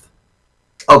fifth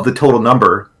of the total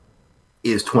number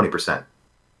is 20%.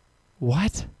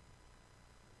 What?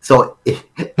 So if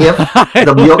the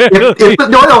meal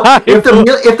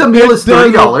is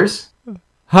 $30,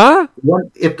 huh?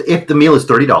 If the meal is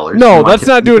 $30, no, that's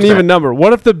not doing an even number.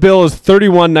 What if the bill is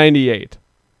 $31.98?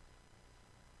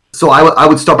 So I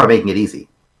would start by making it easy,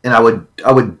 and I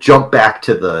would jump back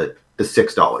to the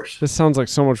 $6. This sounds like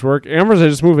so much work. Amber's, I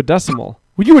just move a decimal.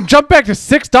 Well, you would jump back to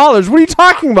 $6. What are you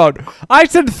talking about? I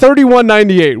said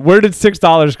 $31.98. Where did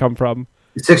 $6 come from?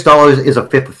 $6 is a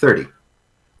fifth of 30.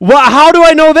 What? How do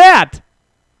I know that?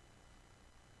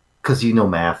 Because you know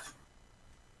math.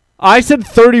 I said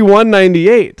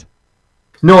 $31.98.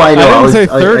 No, I know. I didn't say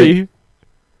 30.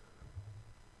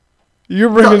 You're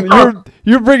bringing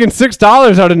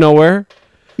 $6 out of nowhere.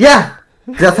 Yeah,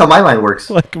 that's how my mind works.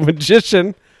 Like a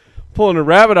magician pulling a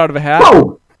rabbit out of a hat.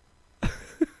 Whoa,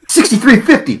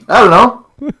 $63.50. I don't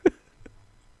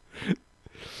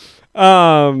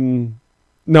know.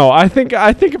 No, I think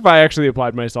if I actually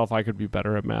applied myself, I could be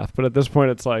better at math. But at this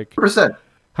point, it's like, %.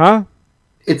 Huh?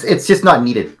 It's just not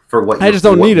needed for what. I just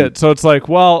don't need it. So it's like,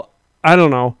 well, I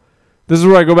don't know. This is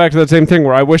where I go back to that same thing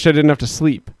where I wish I didn't have to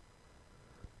sleep.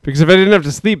 Because if I didn't have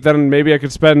to sleep, then maybe I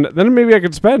could spend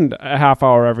a half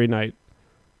hour every night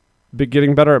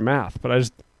getting better at math. But I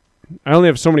only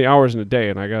have so many hours in a day,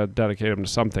 and I gotta dedicate them to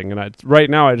something. And right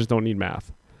now, I just don't need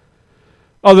math,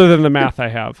 other than the math I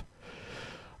have.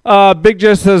 Big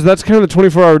Jess says that's kind of the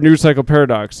 24-hour news cycle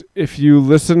paradox. If you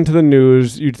listen to the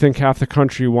news, you'd think half the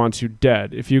country wants you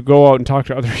dead. If you go out and talk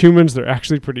to other humans, they're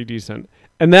actually pretty decent.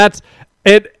 And that's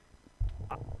it.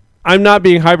 I'm not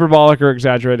being hyperbolic or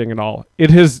exaggerating at all.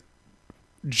 It has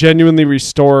genuinely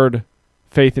restored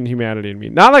faith in humanity in me.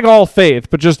 Not like all faith,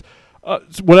 but just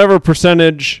whatever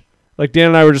percentage. Like Dan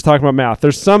and I were just talking about math.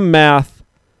 There's some math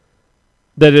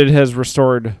that it has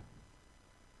restored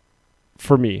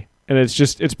for me. And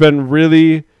it's been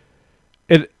really,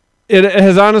 it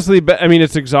has honestly been, I mean,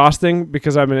 it's exhausting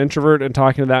because I'm an introvert and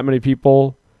talking to that many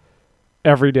people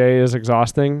every day is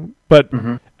exhausting. But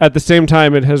at the same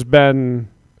time, it has been,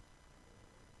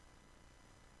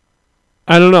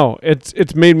 I don't know,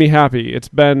 it's made me happy. It's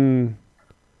been,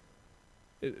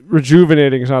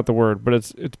 rejuvenating is not the word, but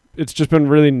it's just been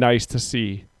really nice to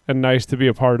see and nice to be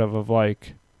a part of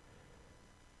like,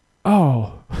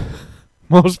 oh,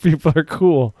 most people are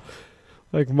cool.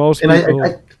 Like most people. I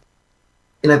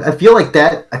feel like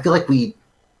that. I feel like we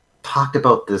talked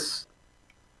about this.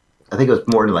 I think it was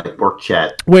more in like work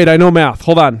chat. Wait, I know math.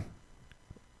 Hold on.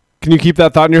 Can you keep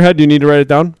that thought in your head? Do you need to write it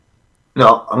down?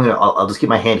 No, I'll just keep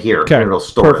my hand here. Okay, and it'll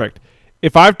store perfect.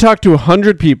 If I've talked to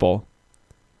 100 people,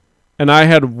 and I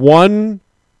had one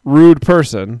rude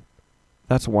person,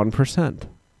 that's 1%,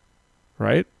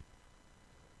 right?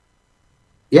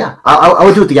 Yeah, I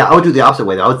would do it. I would do the opposite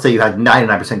way. Though. I would say you had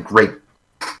 99% great.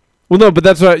 Well, no, but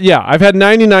that's what. Yeah, I've had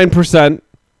 99%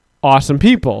 awesome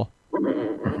people,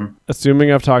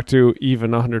 assuming I've talked to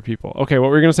even 100 people. Okay, what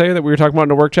were you gonna say that we were talking about in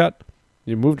the work chat?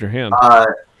 You moved your hand.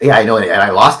 Yeah, I know, and I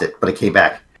lost it, but it came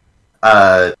back.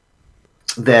 That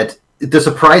the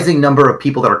surprising number of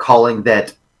people that are calling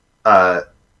that are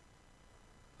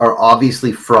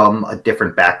obviously from a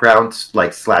different background,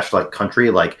 like / country,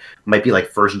 like might be like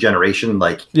first generation,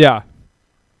 like yeah,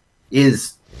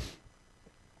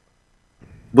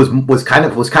 was kind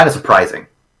of surprising,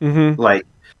 like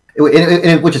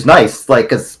which is nice, like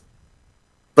because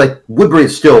like Woodbury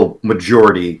is still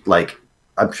majority, like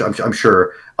I'm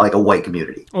sure like a white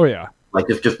community. Oh yeah, like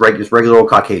just regular old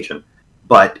Caucasian,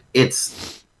 but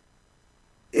it's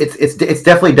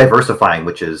definitely diversifying,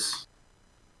 which is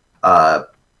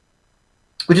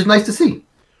nice to see.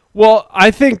 Well,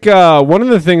 I think one of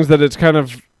the things that it's kind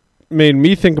of made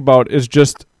me think about is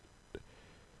just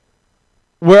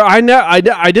where I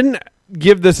didn't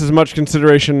give this as much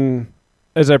consideration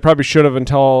as I probably should have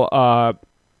until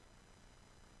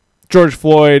George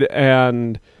Floyd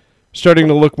and starting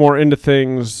to look more into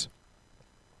things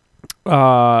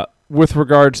with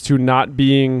regards to not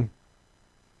being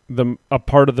a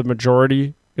part of the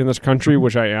majority in this country,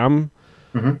 which I am.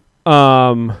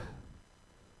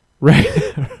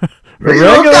 Regular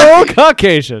old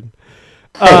Caucasian.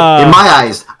 Hey, in my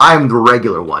eyes, I'm the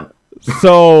regular one.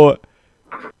 So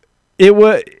it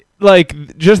was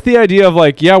like just the idea of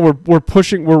like, yeah, we're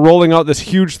rolling out this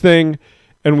huge thing,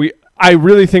 and I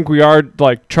really think we are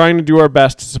like trying to do our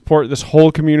best to support this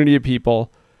whole community of people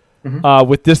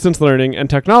with distance learning and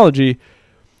technology,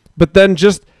 but then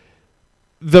just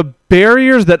the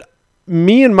barriers that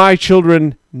me and my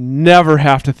children never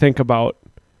have to think about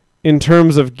in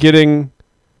terms of getting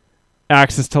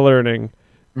access to learning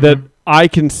that I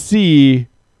can see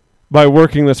by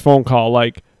working this phone call.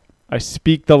 Like, I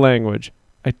speak the language.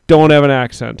 I don't have an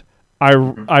accent. I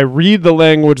read the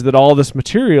language that all this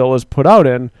material is put out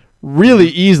in really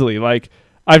easily. Like,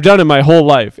 I've done it my whole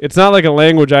life. It's not like a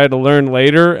language I had to learn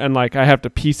later and like I have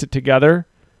to piece it together.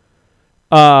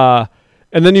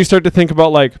 And then you start to think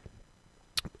about like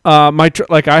I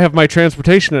have my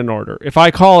transportation in order. If I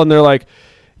call and they're like,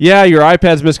 yeah, your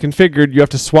iPad's misconfigured, you have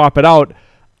to swap it out.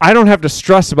 I don't have to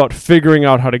stress about figuring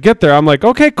out how to get there. I'm like,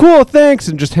 okay, cool, thanks,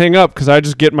 and just hang up because I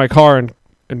just get in my car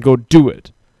and go do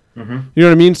it. You know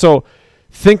what I mean? So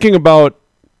thinking about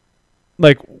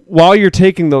like while you're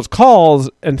taking those calls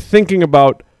and thinking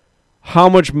about how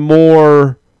much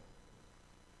more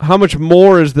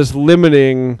is this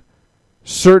limiting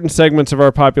certain segments of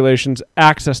our population's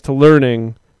access to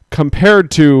learning compared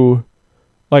to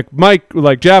like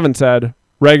Javin said,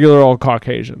 regular old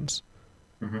Caucasians.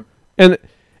 And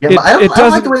yeah, I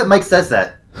don't like the way that Mike says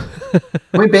that.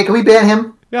 Can we ban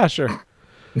him? Yeah, sure.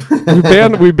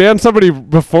 we banned somebody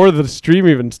before the stream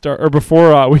even started, or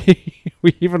before we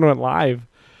even went live.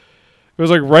 It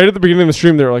was like right at the beginning of the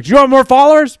stream. They were like, "Do you want more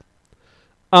followers?"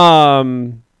 But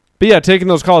yeah, taking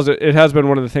those calls, it has been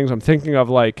one of the things I'm thinking of.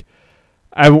 Like,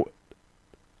 I'm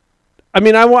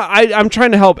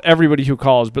trying to help everybody who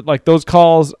calls, but like those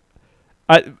calls,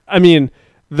 I mean,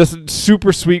 this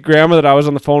super sweet grandma that I was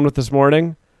on the phone with this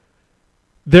morning.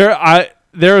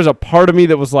 There is a part of me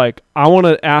that was like, I want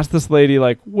to ask this lady,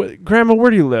 like, Grandma,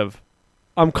 where do you live?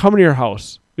 I'm coming to your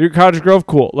house. You're Cottage Grove?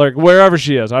 Cool. Like, wherever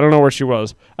she is. I don't know where she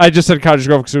was. I just said Cottage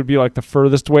Grove because it would be, like, the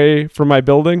furthest way from my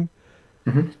building.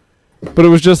 But it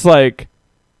was just like,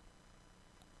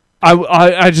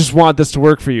 I just want this to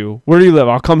work for you. Where do you live?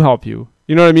 I'll come help you.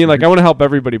 You know what I mean? Like, I want to help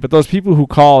everybody. But those people who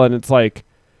call and it's like,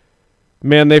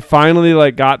 man, they finally,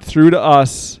 like, got through to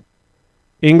us.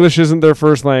 English isn't their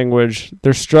first language.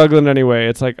 They're struggling anyway.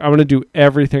 It's like, I'm going to do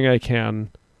everything I can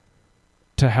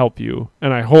to help you.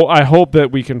 And I hope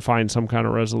that we can find some kind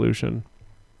of resolution.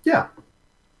 Yeah.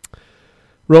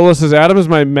 Rolo says, Adam is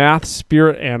my math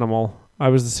spirit animal. I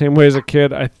was the same way as a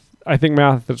kid. I think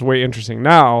math is way interesting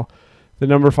now. The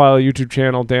Number File YouTube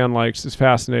channel Dan likes is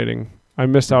fascinating. I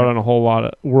missed out on a whole lot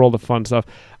of world of fun stuff.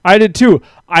 I did too.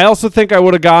 I also think I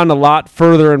would have gone a lot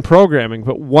further in programming,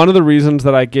 but one of the reasons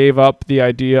that I gave up the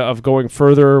idea of going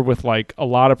further with like a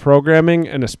lot of programming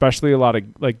and especially a lot of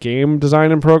like game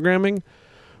design and programming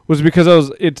was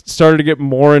because it started to get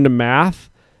more into math,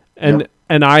 and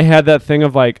I had that thing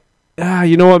of like,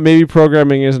 you know what, maybe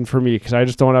programming isn't for me because I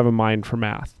just don't have a mind for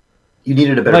math. You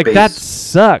needed a better like base. That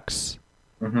sucks.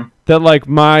 Mm-hmm. That like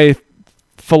my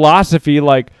philosophy,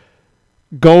 like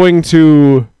going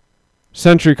to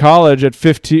Century College at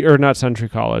 15, or not Century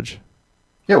College.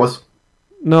 Yeah, it was.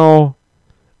 No,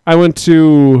 I went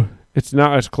to, it's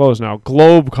closed now,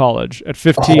 Globe College at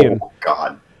 15. Oh,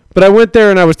 God. But I went there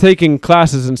and I was taking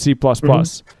classes in C++,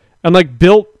 and like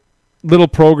built little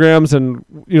programs and,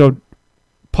 you know,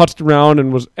 putzed around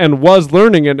and was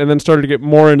learning it, and then started to get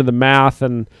more into the math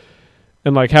and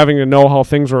like having to know how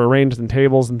things were arranged in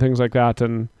tables and things like that.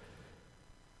 And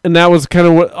that was kind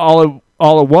of what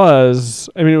all it was.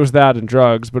 I mean, it was that and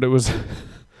drugs, but it was,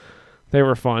 they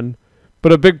were fun.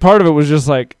 But a big part of it was just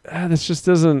like, this just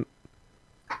doesn't.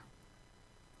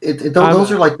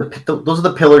 Those are like those are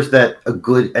the pillars that a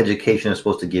good education is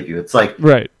supposed to give you. It's like,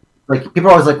 right. Like people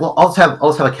are always like, well, I'll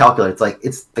just have a calculator. It's like,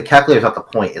 it's the calculator's not the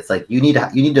point. It's like you need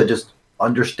to just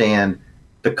understand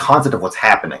the concept of what's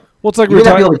happening. Well, it's like you may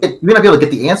not be able to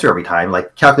get the answer every time.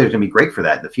 Like calculator's gonna be great for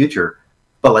that in the future,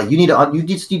 but like you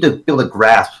just need to be able to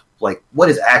grasp like what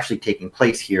is actually taking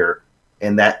place here,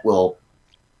 and that will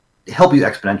help you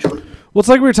exponentially. Well, it's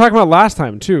like we were talking about last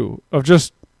time too, of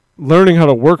just learning how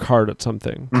to work hard at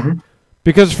something. Mm-hmm.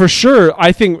 Because for sure,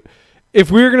 I think if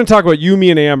we were going to talk about you,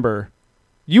 me, and Amber,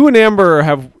 you and Amber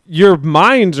have, your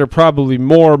minds are probably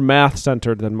more math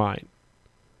centered than mine.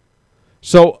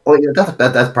 So yeah,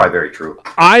 that's probably very true.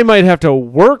 I might have to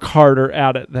work harder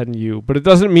at it than you, but it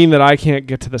doesn't mean that I can't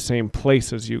get to the same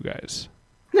place as you guys.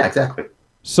 Yeah, exactly.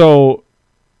 So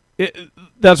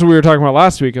that's what we were talking about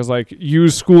last week, is like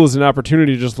use school as an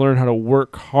opportunity to just learn how to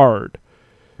work hard.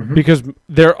 Mm-hmm. Because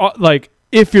there are, like,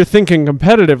 if you're thinking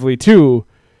competitively too,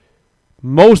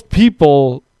 most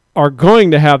people are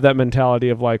going to have that mentality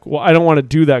of like, well, I don't want to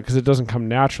do that because it doesn't come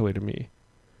naturally to me.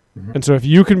 Mm-hmm. And so if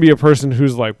you can be a person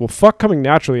who's like, well, fuck coming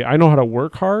naturally, I know how to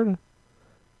work hard,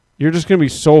 you're just going to be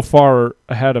so far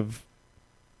ahead of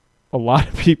a lot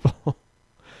of people.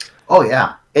 Oh,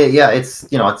 yeah. It's,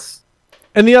 you know, it's...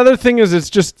 And the other thing is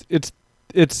it's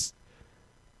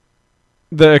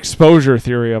the exposure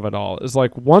theory of it all. Is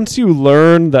like once you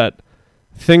learn that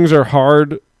things are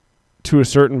hard to a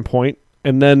certain point,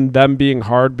 and then them being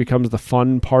hard becomes the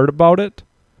fun part about it.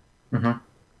 Mm-hmm.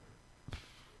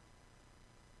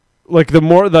 Like the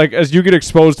more, like as you get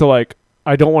exposed to like,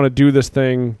 I don't want to do this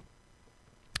thing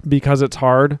because it's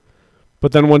hard,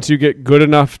 but then once you get good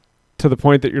enough to the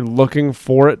point that you're looking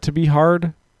for it to be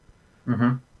hard,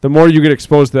 mm-hmm. the more you get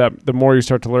exposed to that, the more you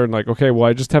start to learn like, okay, well,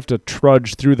 I just have to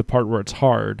trudge through the part where it's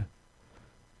hard,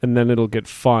 and then it'll get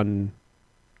fun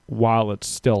while it's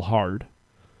still hard.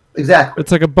 Exactly.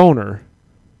 It's like a boner.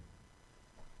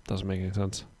 Doesn't make any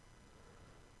sense.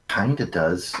 Kinda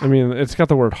does. I mean, it's got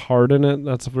the word hard in it.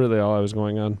 That's really all I was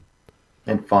going on.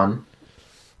 And fun.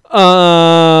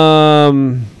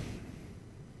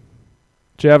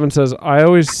 Javin says, I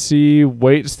always see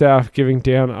wait staff giving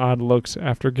Dan odd looks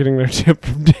after getting their tip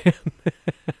from Dan.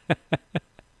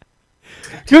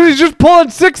 Because he's just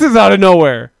pulling sixes out of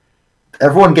nowhere.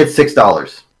 Everyone gets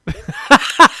 $6.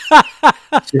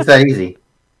 It's that easy.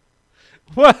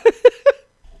 What?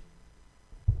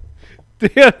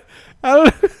 Dan,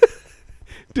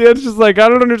 Dan's just like, I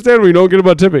don't understand when you don't get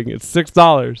about tipping. It's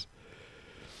 $6.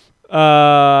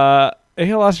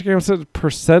 Elastic says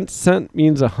percent cent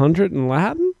means 100 in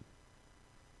Latin?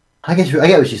 I get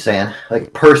what she's saying.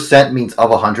 Like percent means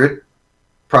of 100,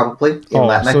 probably in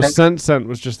Latin. So I think. cent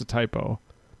was just a typo.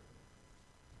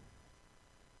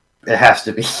 It has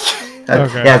to be.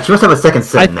 Okay. Yeah, she must have a second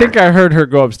cent. I think I heard her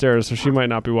go upstairs, so she might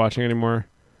not be watching anymore.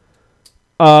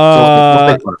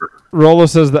 Rolo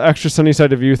says the extra sunny side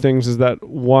to view things is that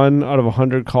 1 out of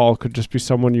 100 call could just be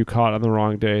someone you caught on the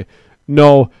wrong day.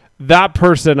 No, that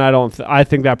person, I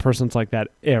think that person's like that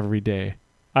every day.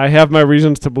 I have my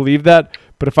reasons to believe that,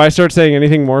 but if I start saying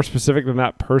anything more specific than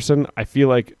that person, I feel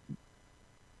like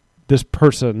this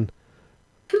person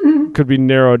could be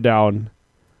narrowed down.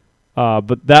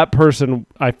 But that person,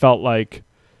 I felt like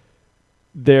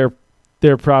they're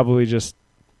probably just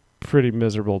pretty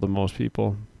miserable to most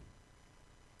people.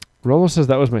 Rolo says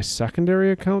that was my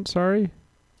secondary account. Sorry.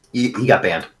 He got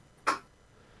banned.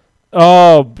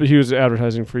 Oh, he was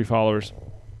advertising free followers.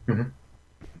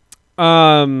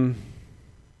 Mm-hmm.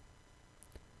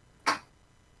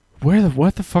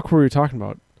 What the fuck were we talking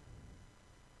about?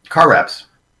 Car wraps.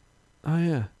 Oh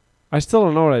yeah, I still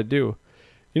don't know what I do.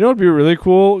 You know what'd be a really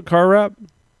cool car wrap?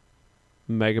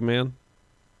 Mega Man.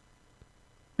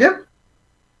 Yep.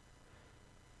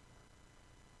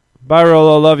 Bye,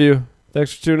 Rolo. Love you.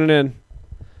 Thanks for tuning in.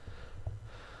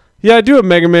 Yeah, I do a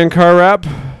Mega Man car wrap.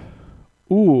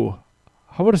 Ooh.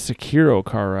 How about a Sekiro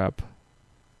car wrap?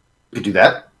 You could do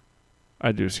that.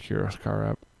 I do Sekiro's car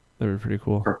wrap. That'd be pretty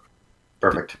cool.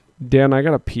 Perfect. Dan, I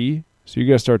gotta pee, so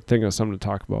you guys start thinking of something to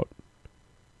talk about.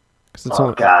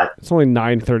 Cause God. It's only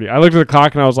 9:30. I looked at the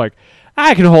clock and I was like,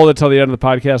 I can hold it till the end of the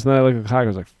podcast. And then I looked at the clock and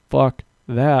I was like, fuck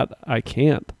that. I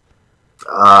can't.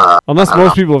 Unless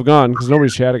most people have gone, because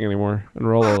nobody's chatting anymore, and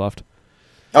Rolo left.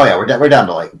 Oh yeah, we're down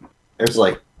to like there's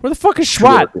like. Where the fuck is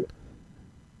Schwat?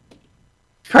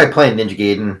 Probably playing Ninja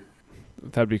Gaiden.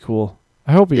 That'd be cool.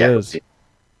 I hope he is. It'd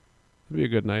be a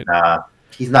good night.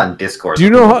 He's not in Discord. Do you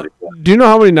know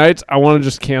how many nights I want to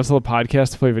just cancel the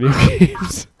podcast to play video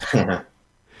games?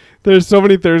 There's so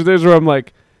many Thursdays where I'm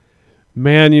like,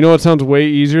 man, you know what sounds way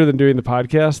easier than doing the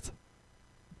podcast?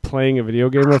 Playing a video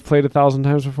game I've played 1,000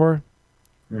 times before.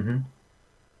 Mm-hmm.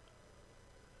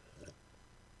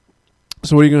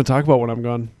 So what are you going to talk about when I'm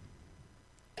gone?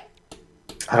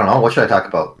 I don't know. What should I talk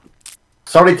about?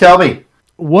 Somebody tell me.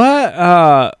 What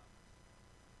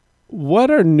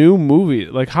are new movies?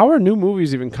 Like, how are new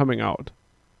movies even coming out?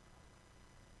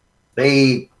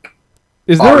 They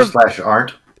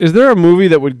aren't. Is there a movie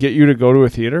that would get you to go to a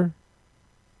theater?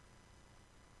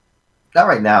 Not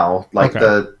right now. Like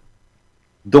Okay.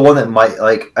 the one that might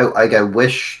I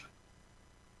wish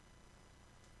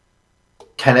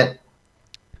Tenet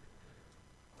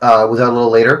was out a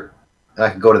little later, and I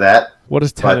could go to that. What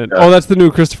is But, Tenet? That's the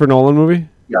new Christopher Nolan movie?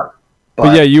 Yeah.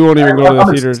 But yeah, you won't even go to the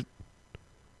theaters.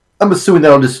 I'm assuming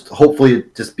that'll just hopefully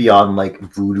just be on like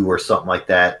Vudu or something like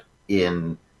that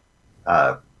in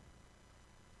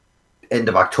end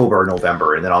of October or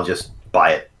November, and then I'll just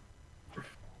buy it.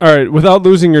 All right, without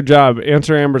losing your job,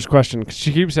 answer Amber's question. 'Cause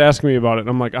she keeps asking me about it, and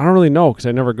I'm like, I don't really know because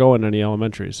I never go in any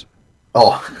elementaries.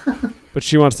 Oh. But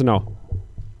she wants to know.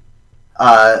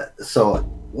 So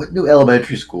what do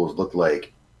elementary schools look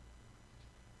like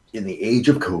in the age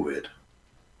of COVID?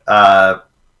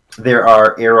 There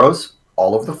are arrows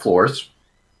all over the floors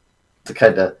to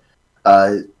kind of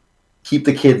keep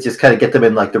the kids, just kind of get them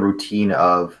in like the routine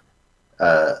of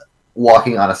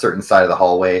walking on a certain side of the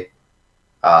hallway,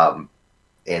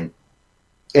 and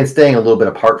staying a little bit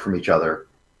apart from each other.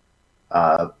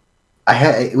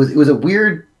 It was a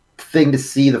weird thing to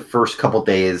see the first couple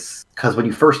days, because when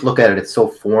you first look at it, it's so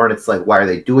foreign. It's like, why are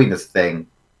they doing this thing?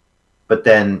 But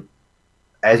then,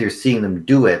 as you're seeing them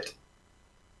do it,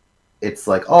 it's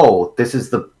like, oh, this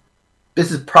is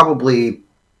probably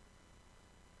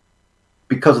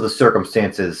because of the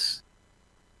circumstances.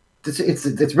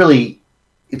 It's really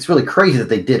crazy that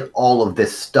they did all of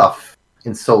this stuff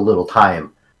in so little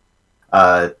time.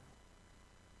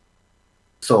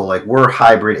 So like we're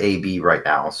hybrid AB right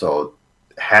now. So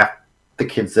half the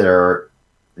kids that are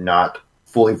not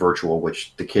fully virtual,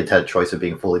 which the kids had a choice of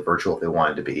being fully virtual if they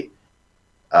wanted to be,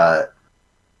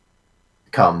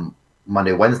 come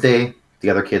Monday, Wednesday. The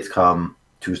other kids come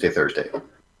Tuesday, Thursday.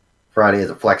 Friday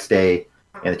is a flex day,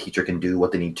 and the teacher can do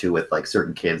what they need to with like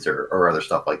certain kids or other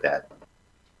stuff like that.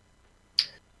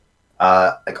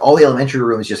 Like all the elementary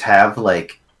rooms just have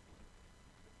like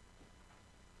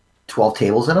 12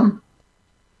 tables in them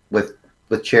with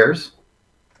chairs,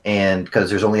 and because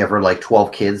there's only ever like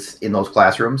 12 kids in those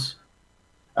classrooms.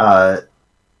 I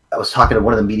was talking to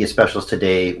one of the media specialists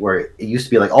today, where it used to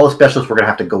be like all the specialists were going to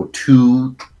have to go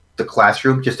to the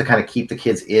classroom just to kind of keep the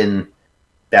kids in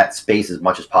that space as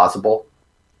much as possible.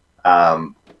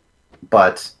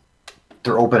 But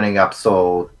they're opening up,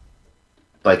 so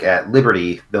like at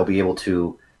Liberty, they'll be able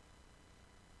to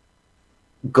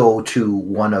go to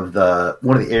one of the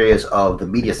areas of the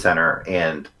media center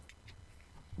and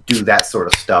do that sort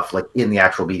of stuff, like in the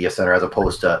actual media center, as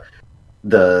opposed to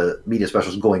the media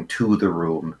specialists going to the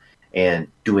room and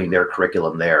doing their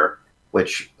curriculum there,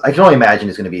 which I can only imagine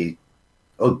is going to be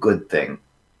a good thing.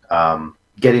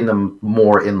 Getting them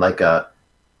more in like a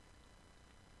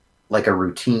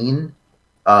routine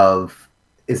of,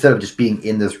 instead of just being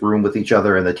in this room with each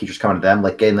other and the teachers coming to them,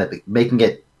 like making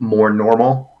it more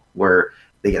normal, where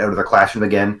they get out of their classroom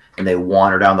again and they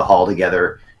wander down the hall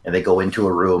together and they go into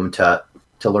a room to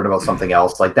learn about something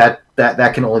else. Like that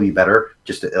can only be better,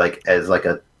 just like as like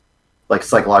a, like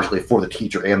psychologically for the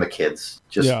teacher and the kids,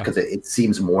 just because it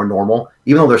seems more normal,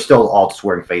 even though they're still all just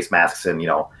wearing face masks, and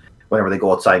whenever they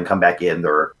go outside and come back in,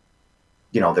 they're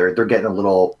getting a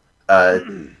little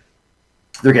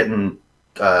they're getting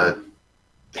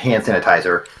hand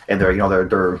sanitizer, and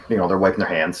they're wiping their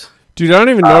hands. Dude, I don't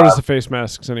even notice the face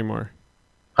masks anymore.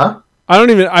 Huh?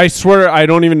 I swear, I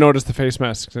don't even notice the face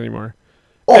masks anymore.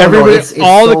 Oh, Everybody, no, it's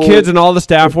all so, the kids and all the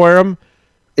staff wear them.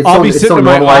 I'll be sitting so in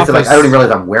my normalized office. that, like, I don't even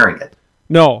realize I'm wearing it.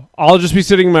 No, I'll just be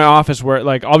sitting in my office where,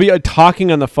 like, I'll be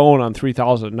talking on the phone on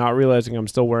 3000, not realizing I'm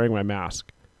still wearing my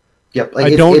mask. Yep.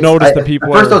 I don't notice the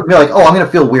people. At first, I was like, "Oh, I'm gonna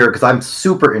feel weird because I'm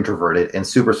super introverted and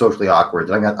super socially awkward.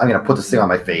 And I'm gonna put this thing on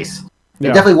my face."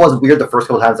 Yeah. It definitely was weird the first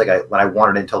couple times, like when I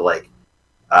wandered into like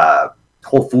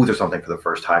Whole Foods or something for the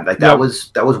first time. Like that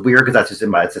was weird because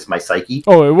it's just my psyche.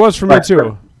 Oh, it was for me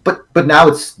too. But now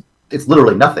it's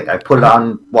literally nothing. I put it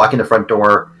on, walk in the front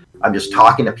door. I'm just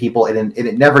talking to people, and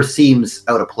it never seems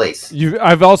out of place.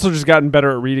 I've also just gotten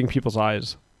better at reading people's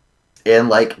eyes, and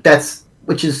like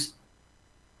which is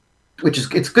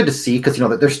it's good to see because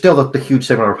there's still the huge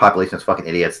segment of our population of fucking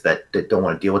idiots that don't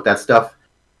want to deal with that stuff.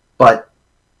 But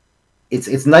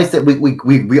it's nice that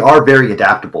we are very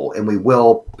adaptable, and we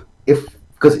will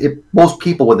because most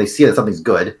people when they see that something's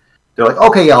good, they're like,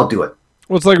 okay, yeah, I'll do it.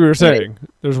 Well, it's like we were saying.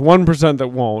 There's 1% that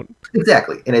won't.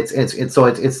 Exactly, and it's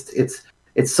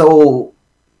so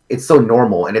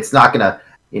normal, and it's not gonna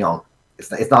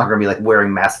it's not gonna be like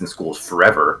wearing masks in schools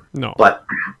forever. No, but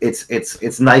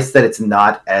it's nice that it's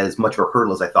not as much of a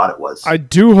hurdle as I thought it was. I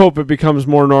do hope it becomes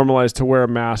more normalized to wear a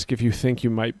mask if you think you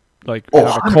might have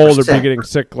a cold or be getting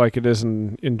sick, like it is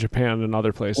in Japan and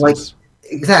other places. Like,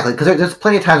 exactly, because there's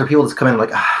plenty of times where people just come in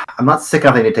like, I'm not sick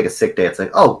enough, I need to take a sick day. It's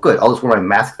like, oh, good, I'll just wear my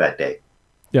mask that day.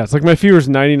 Yeah, it's like my fever's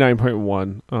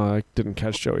 99.1. I didn't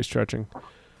catch Joey stretching.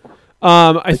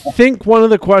 I think one of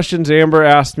the questions Amber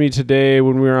asked me today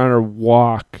when we were on our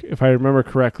walk, if I remember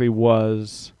correctly,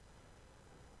 was,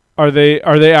 are they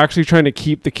actually trying to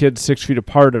keep the kids 6 feet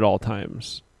apart at all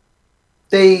times?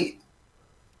 I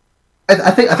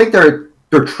think they're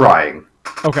trying.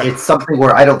 Okay, it's something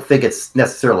where I don't think it's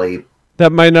necessarily.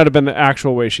 That might not have been the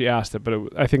actual way she asked it, but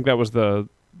I think that was the.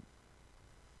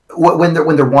 When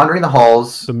they're wandering the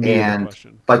halls and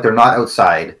question. Like they're not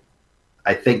outside,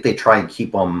 I think they try and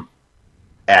keep them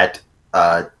at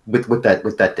with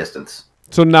that distance.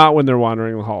 So not when they're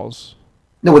wandering the halls.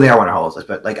 No, when they are wandering halls,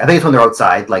 but like I think it's when they're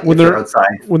outside. Like when they're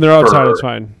outside. When they're outside, it's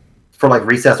fine. For like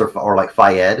recess or like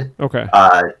Phi Ed. Okay.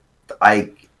 I'll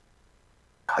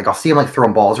see them like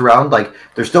throwing balls around. Like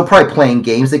they're still probably playing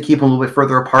games that keep them a little bit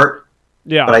further apart.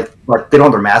 Yeah. But they don't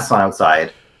have their masks on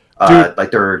outside.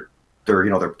 Like they're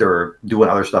doing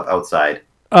other stuff outside.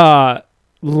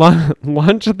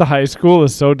 Lunch at the high school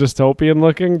is so dystopian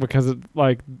looking because it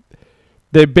like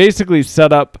they basically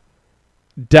set up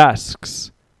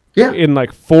desks in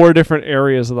like 4 different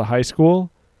areas of the high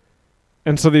school,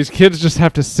 and so these kids just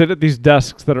have to sit at these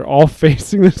desks that are all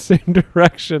facing the same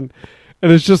direction,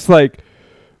 and it's just like,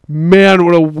 man,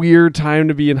 what a weird time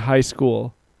to be in high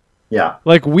school. Yeah,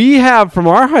 like we have from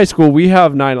our high school, we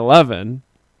have 9/11.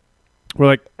 Where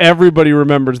like everybody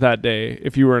remembers that day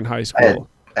if you were in high school.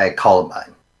 I had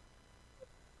Columbine.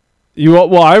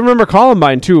 I remember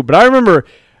Columbine too, but I remember.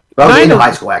 But I was in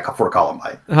high school for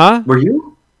Columbine. Huh? Were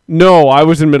you? No, I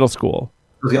was in middle school.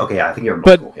 Okay, yeah, I think you were in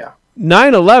middle school. Yeah.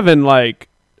 9/11, like,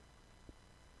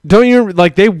 don't you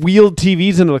like they wheeled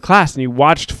TVs into the class and you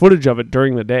watched footage of it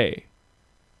during the day?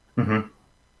 Mm-hmm.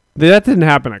 That didn't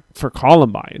happen for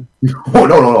Columbine. Oh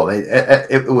no!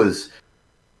 It was.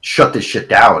 Shut this shit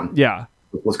down. Yeah.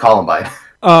 It was Columbine.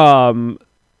 But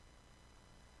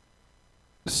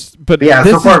yeah,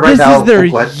 this, so far this now, is their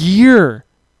year,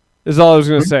 is all I was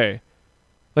going to say.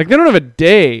 Like, they don't have a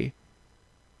day.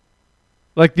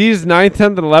 Like, these 9th,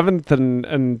 10th, and 11th,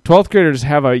 and 12th graders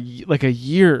have a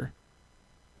year.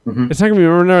 Mm-hmm. It's not going to be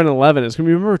remember 9/11. It's going to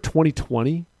be remember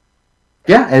 2020.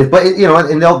 Yeah, and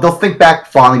they'll think back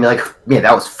fondly and be like, man,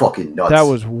 that was fucking nuts. That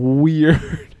was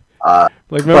weird.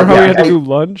 Like, remember how we had to do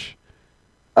lunch?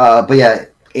 But yeah,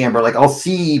 Amber, like, I'll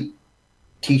see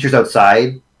teachers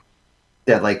outside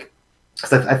that, like,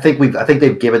 because I think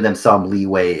they've given them some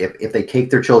leeway if they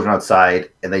take their children outside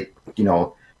and they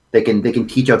can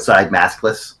teach outside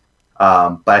maskless.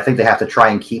 But I think they have to try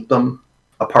and keep them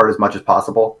apart as much as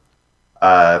possible.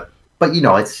 But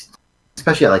it's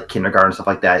especially at like kindergarten and stuff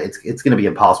like that. It's going to be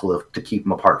impossible to keep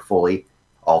them apart fully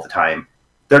all the time.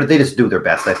 They just do their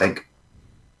best, I think.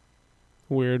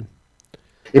 Weird.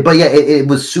 But yeah, it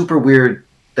was super weird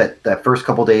that first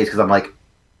couple days because I'm like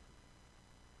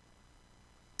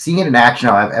seeing it in action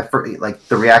now. Like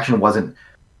the reaction wasn't.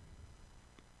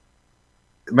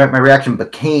 My reaction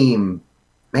became,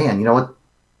 man, you know what?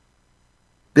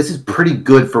 This is pretty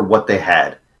good for what they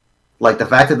had. Like the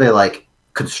fact that they like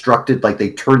constructed, like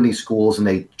they turned these schools and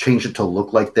they changed it to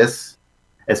look like this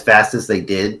as fast as they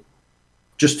did,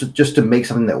 just to make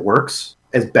something that works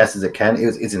as best as it can.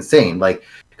 It's insane. Like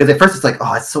because at first it's like,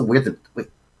 oh, it's so weird that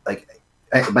like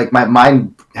like my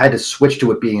mind had to switch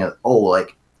to it being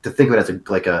like to think of it as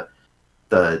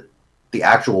the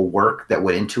actual work that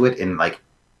went into it, and like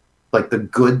the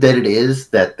good that it is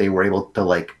that they were able to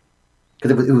like,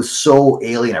 because it was so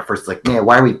alien at first. Like, man,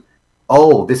 why are we?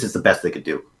 Oh, this is the best they could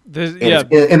do.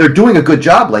 And they're doing a good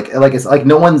job. Like it's like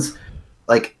no one's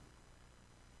like,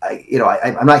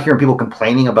 I'm not hearing people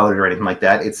complaining about it or anything like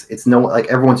that. It's no, like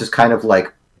everyone's just kind of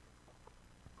like,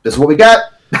 this is what we got.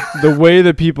 The way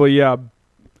that people,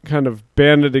 kind of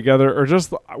banded together, or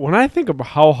just when I think of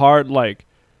how hard, like,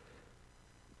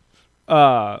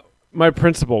 my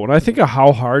principal, when I think of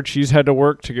how hard she's had to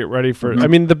work to get ready for, I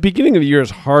mean, the beginning of the year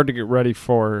is hard to get ready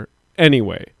for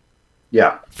anyway.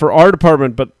 Yeah. For our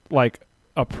department, but like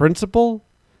a principal,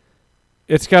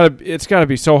 it's gotta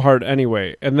be so hard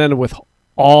anyway. And then with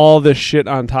all this shit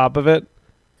on top of it,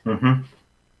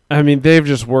 I mean, they've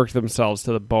just worked themselves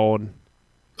to the bone.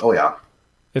 Oh yeah.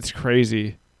 It's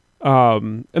crazy.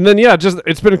 And then, just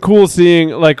it's been cool seeing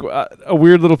like a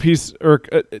weird little piece or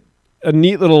a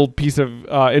neat little piece of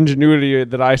ingenuity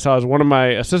that I saw as one of my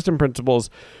assistant principals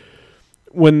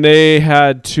when they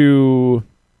had to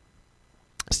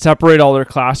separate all their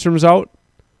classrooms out.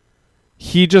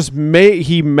 He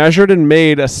measured and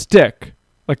made a stick,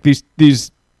 like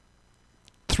these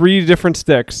 3 different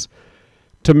sticks,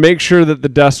 to make sure that the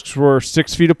desks were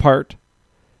 6 feet apart,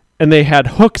 and they had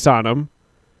hooks on them.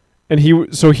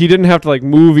 And so he didn't have to like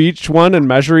move each one and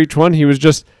measure each one. He was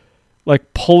just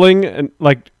like pulling and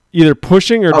like either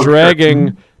pushing or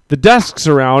dragging the desks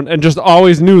around, and just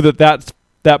always knew that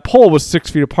pole was 6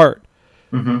 feet apart.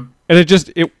 And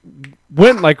it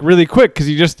went like really quick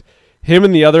because him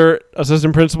and the other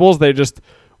assistant principals, they just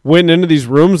went into these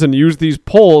rooms and used these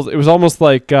poles. It was almost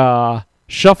like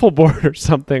shuffleboard or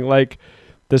something. Like,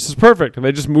 this is perfect. And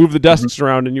they just moved the desks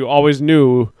around, and you always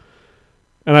knew.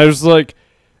 And I was like,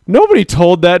 nobody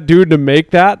told that dude to make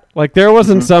that. Like, there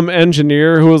wasn't some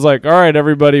engineer who was like, all right,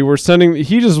 everybody,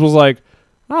 he just was like,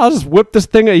 I'll just whip this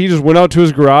thing. He just went out to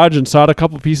his garage and sawed a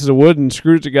couple pieces of wood and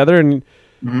screwed it together. And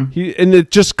and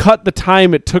it just cut the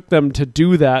time it took them to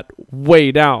do that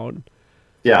way down.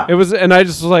 Yeah. It was, and I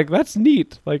just was like, that's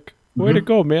neat. Like, way to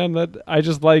go, man. I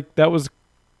just liked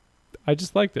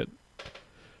it.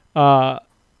 Amber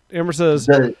says,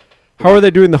 how are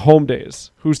they doing the home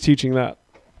days? Who's teaching that?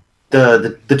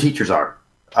 The teachers are.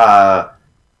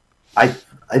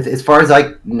 As far as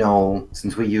I know,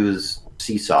 since we use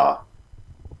Seesaw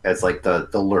as like the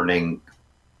learning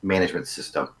management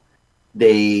system,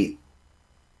 they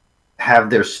have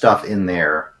their stuff in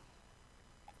there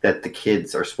that the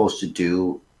kids are supposed to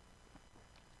do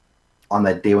on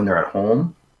that day when they're at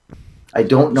home. I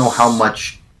don't know how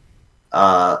much.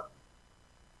 I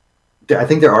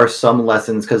think there are some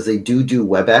lessons because they do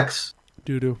WebEx.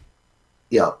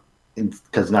 Yeah.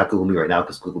 Because not Google Meet right now,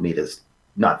 because Google Meet is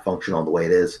not functional the way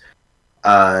it is.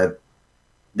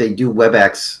 They do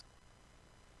WebEx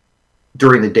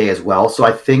during the day as well. So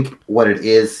I think what it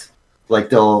is, like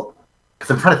because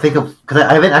I'm trying to think of, because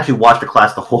I haven't actually watched a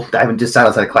class the whole day. I haven't just sat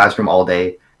outside a classroom all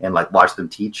day and like watched them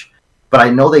teach. But I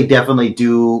know they definitely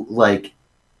do like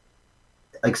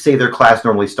say their class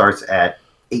normally starts at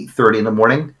 8:30 in the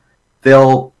morning.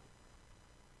 They'll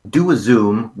do a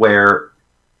Zoom where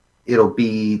it'll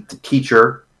be the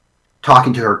teacher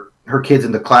talking to her kids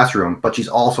in the classroom, but she's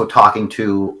also talking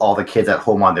to all the kids at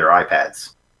home on their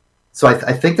iPads. So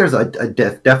I think there's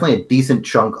definitely a decent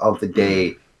chunk of the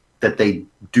day that they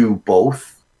do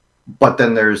both, but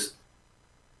then there's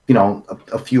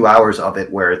a few hours of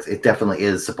it where it definitely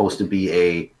is supposed to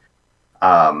be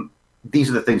these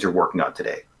are the things you're working on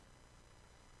today.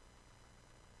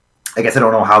 I guess I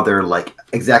don't know how they're like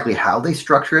exactly how they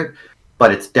structure it,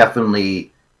 but it's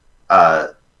definitely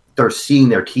they're seeing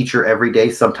their teacher every day.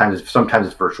 Sometimes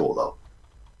it's virtual though.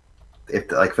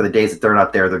 If like for the days that they're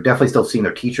not there, they're definitely still seeing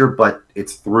their teacher, but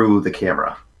it's through the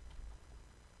camera.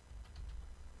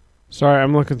 Sorry,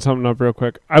 I'm looking something up real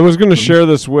quick. I was going to share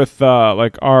this with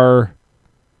like our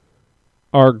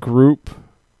group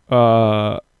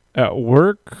at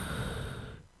work.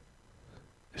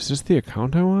 Is this the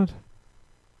account I want?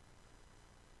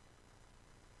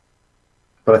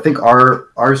 But I think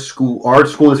our school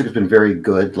district has been very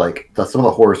good. Like some of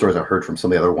the horror stories I've heard from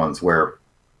some of the other ones where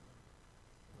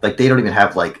like they don't even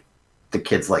have like the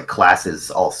kids like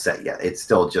classes all set yet. It's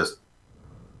still just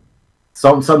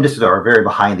some districts are very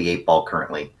behind the 8 ball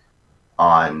currently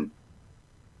on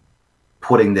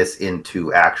putting this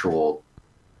into an actual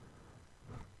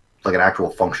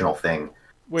functional thing.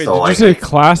 Wait, so, did you say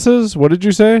classes? What did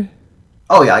you say?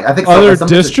 Oh yeah, I think other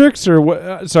districts or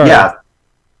what? Sorry. Yeah.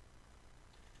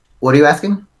 What are you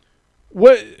asking?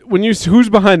 Who's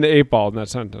behind the 8 ball in that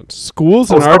sentence? Schools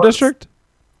in our district?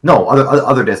 No,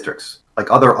 other districts, like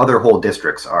other whole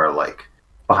districts are like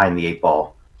behind the 8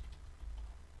 ball.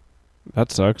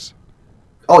 That sucks.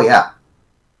 Oh yeah,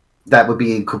 that would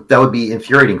be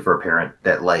infuriating for a parent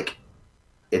that like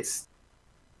it's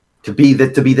to be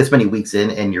this many weeks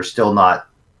in and you're still not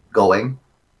going.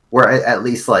 Where at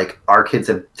least like our kids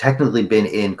have technically been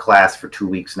in class for 2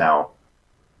 weeks now,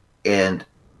 and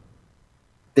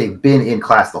they've been in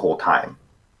class the whole time.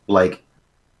 Like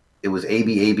it was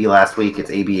AB last week,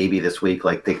 it's AB this week.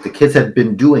 Like the kids have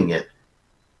been doing it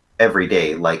every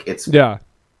day. Like it's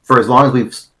for as long as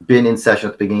we've been in session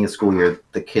at the beginning of the school year,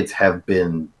 the kids have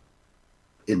been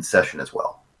in session as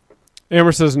well.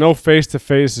 Amber says no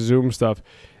face-to-face Zoom stuff.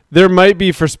 There might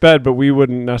be for SPED, but we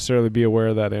wouldn't necessarily be aware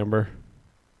of that, Amber.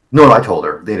 No, I told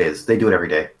her. It is. They do it every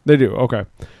day. They do. Okay.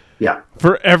 Yeah.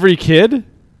 For every kid?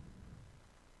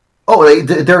 Oh,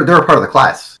 they're a part of the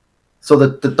class. So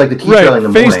the teacher right. in the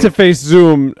morning. Face-to-face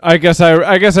Zoom. I guess I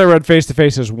read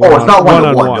face-to-face as one. Oh, it's not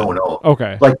one-on-one. No.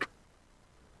 Okay. Like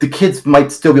the kids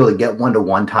might still be able to get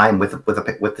one-to-one time with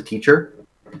the teacher,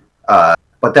 but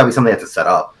that'd be something they have to set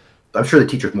up. I'm sure the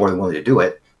teacher's more than willing to do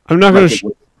it. I'm not going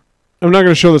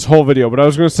to show this whole video, but I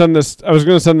was going to send this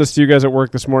to you guys at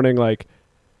work this morning. Like,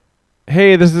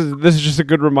 hey, this is just a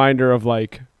good reminder of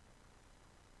like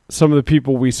some of the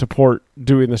people we support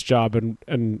doing this job,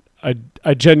 and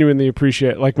I genuinely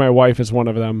appreciate. Like my wife is one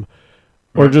of them,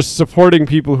 or just supporting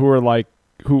people who are like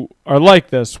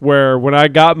this. Where when I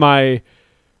did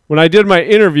my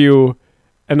interview,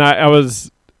 and I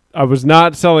was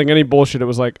not selling any bullshit. It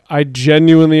was like, I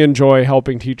genuinely enjoy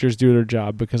helping teachers do their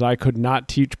job because I could not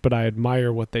teach, but I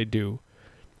admire what they do.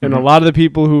 And a lot of the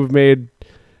people who've made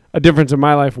a difference in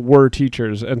my life were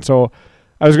teachers. And so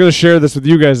I was going to share this with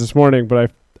you guys this morning,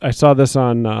 but I saw this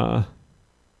on,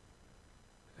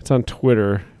 it's on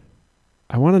Twitter.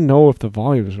 I want to know if the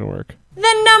volume is going to work. The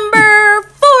number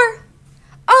 4.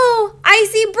 Oh, I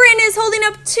see Bryn is holding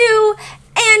up 2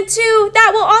 and 2.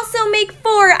 That will also make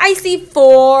 4. I see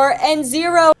 4 and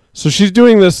 0. So she's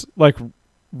doing this like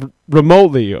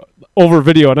remotely over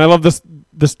video, and I love this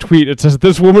tweet. It says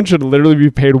this woman should literally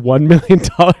be paid $1 million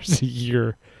a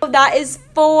year. That is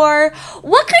 4.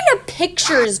 What kind of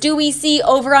pictures do we see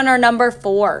over on our number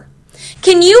 4?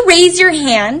 Can you raise your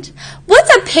hand?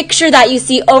 What's a picture that you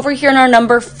see over here on our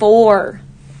number 4?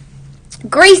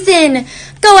 Grayson,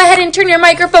 go ahead and turn your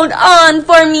microphone on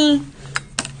for me.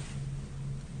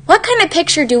 What kind of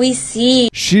picture do we see?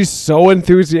 She's so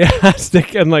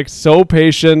enthusiastic and like so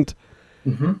patient.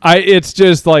 It's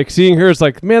just like seeing her. It's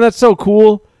like, man, that's so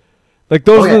cool. Like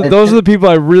those are the people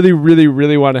I really, really,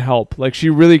 really want to help. Like she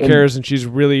really cares and she's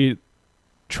really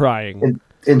trying.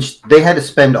 And they had to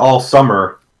spend all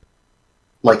summer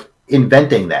like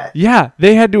inventing that. Yeah,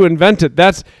 they had to invent it.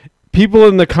 That's people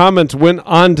in the comments went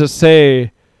on to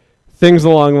say things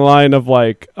along the line of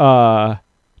like,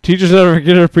 teachers never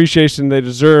get an appreciation they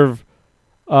deserve.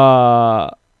 These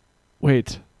aren't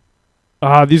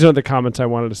the comments I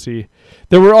wanted to see.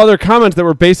 There were other comments that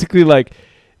were basically like,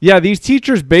 yeah, these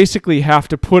teachers basically have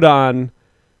to put on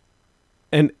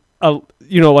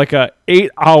like a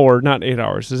 8 hour, not 8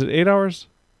 hours. Is it 8 hours?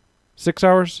 6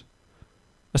 hours?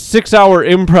 A 6 hour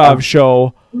improv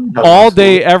show all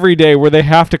day, every day, where they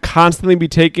have to constantly be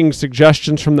taking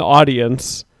suggestions from the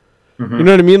audience. You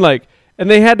know what I mean? Like, and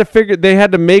they had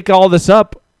to make all this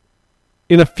up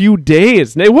in a few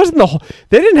days. And it wasn't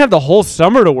they didn't have the whole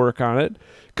summer to work on it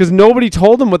because nobody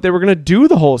told them what they were going to do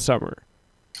the whole summer.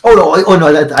 Oh no!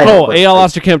 A.L.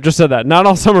 Osterkamp just said that. Not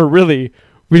all summer, really.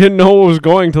 We didn't know what was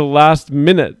going to the last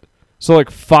minute. So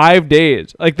like 5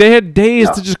 days. Like they had days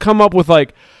to just come up with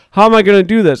like, how am I going to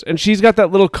do this? And she's got that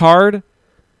little card,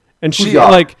 and she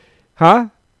like, huh?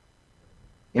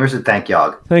 Emerson, thank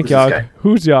Yog. Thank Yog.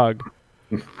 Who's Yog?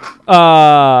 Big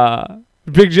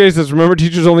J says, remember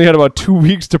teachers only had about 2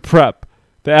 weeks to prep.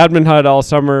 The admin had all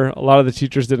summer. A lot of the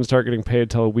teachers didn't start getting paid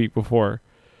till a week before.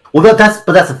 Well, that's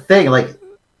the thing. Like,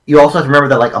 you also have to remember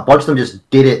that like a bunch of them just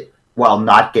did it while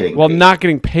not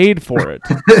getting paid for it.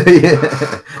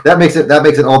 Yeah. That makes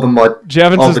it all the more.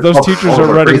 Javin says those teachers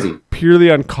are running purely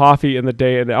on coffee in the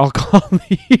day and alcohol in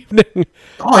the evening.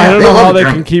 Oh, yeah, I don't know how they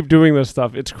can keep doing this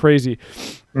stuff. It's crazy.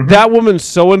 That woman's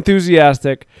so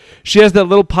enthusiastic. She has that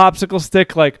little popsicle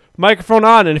stick, like microphone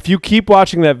on, and if you keep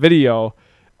watching that video,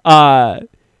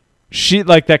 she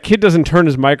like that kid doesn't turn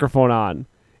his microphone on,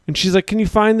 and she's like, "Can you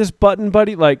find this button,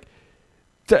 buddy?" Like,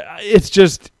 it's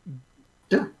just,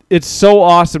 it's so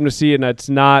awesome to see, and it's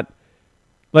not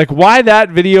like why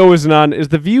that video isn't on. Is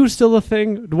The View still a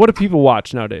thing? What do people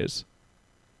watch nowadays?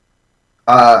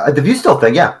 The View still a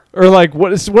thing, yeah. Or like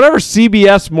whatever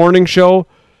CBS morning show.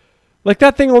 Like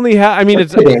that thing only had, I mean,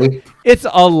 it's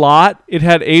a lot. It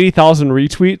had 80,000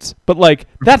 retweets, but like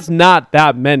that's not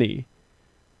that many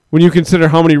when you consider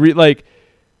how many like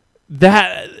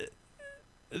that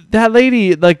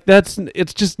lady, like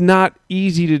it's just not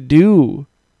easy to do.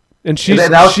 And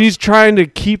she's trying to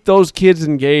keep those kids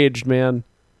engaged, man.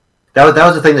 That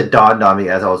was the thing that dawned on me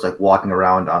as I was like walking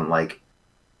around on like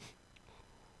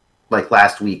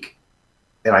last week,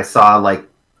 and I saw like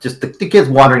just the kids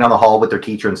wandering down the hall with their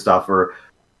teacher and stuff, or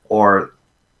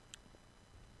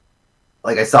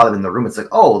like I saw them in the room. It's like,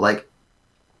 oh, like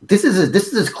this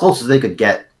is as close as they could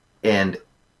get, and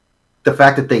the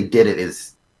fact that they did it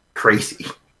is crazy.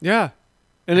 Yeah,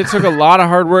 and it took a lot of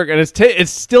hard work, and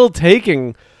it's still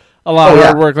taking a lot of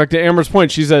hard work. Like to Amber's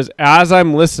point, she says, as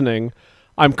I'm listening,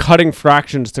 I'm cutting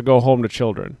fractions to go home to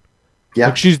children. Yeah,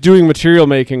 like she's doing material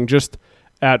making just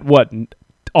at what,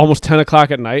 almost 10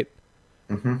 o'clock at night.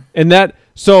 Mm-hmm. And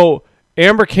so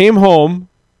Amber came home.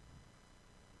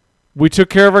 We took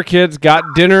care of our kids,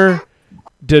 got dinner,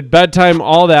 did bedtime,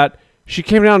 all that. She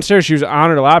came downstairs. She was on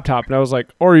her laptop, and I was like,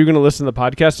 "Oh, are you going to listen to the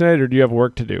podcast tonight, or do you have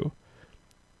work to do?"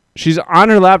 She's on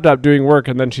her laptop doing work,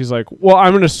 and then she's like, "Well,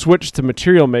 I'm going to switch to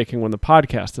material making when the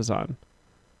podcast is on."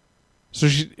 So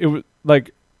it was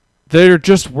like they're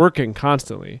just working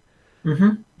constantly.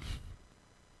 Mm-hmm.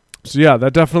 So yeah,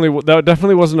 that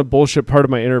definitely wasn't a bullshit part of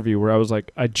my interview where I was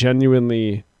like, I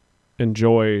genuinely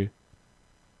enjoy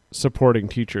supporting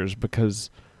teachers because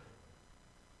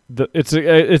it's like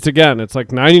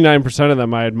 99% of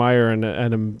them I admire and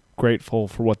am grateful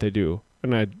for what they do.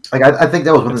 And I think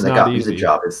that was one thing that got me the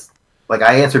job is like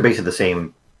I answered basically the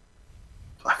same.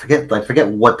 I forget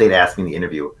what they'd asked me in the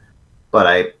interview, but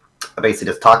I basically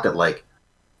just talked at like,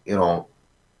 you know,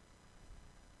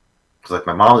 because like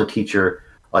my mom was a teacher,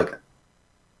 like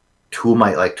two of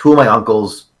my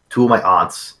uncles, two of my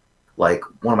aunts, like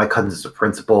one of my cousins is a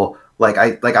principal.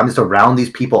 I'm just around these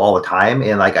people all the time,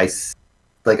 and I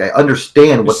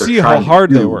understand what they're trying to do. You see how hard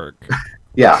they work.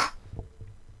 Yeah.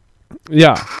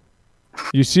 Yeah.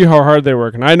 You see how hard they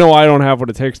work, and I know I don't have what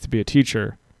it takes to be a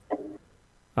teacher.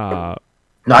 No,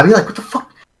 I'd be like, what the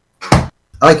fuck?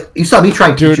 Like, you saw me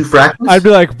trying to teach you fractions? I'd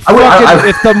be like,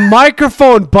 it's the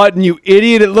microphone button, you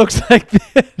idiot. It looks like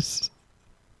this.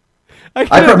 We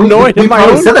probably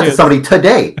said that to somebody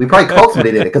today. We probably called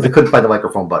somebody today because they couldn't find the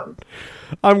microphone button.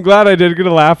 I'm glad I did get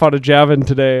a laugh out of Javin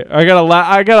today. I got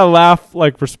a laugh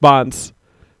like response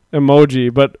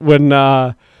emoji, but when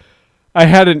I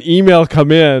had an email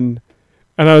come in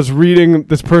and I was reading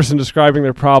this person describing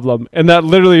their problem, and that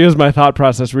literally is my thought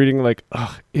process, reading like,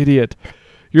 ugh, idiot.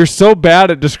 You're so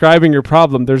bad at describing your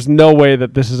problem. There's no way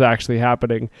that this is actually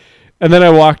happening. And then I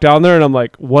walk down there and I'm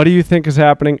like, what do you think is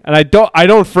happening? And I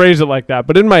don't phrase it like that,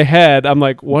 but in my head, I'm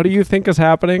like, what do you think is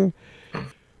happening?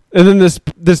 And then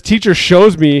this teacher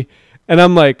shows me and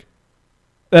I'm like,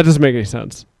 that doesn't make any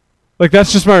sense. Like,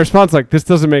 that's just my response. Like, this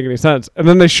doesn't make any sense. And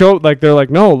then they're like,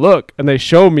 no, look. And they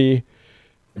show me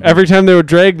every time they would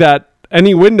drag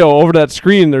any window over that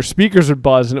screen, their speakers would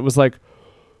buzz. And it was like,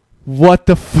 what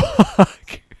the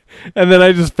fuck? And then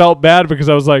I just felt bad because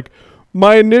I was like,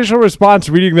 my initial response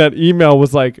reading that email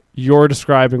was like, you're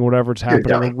describing whatever's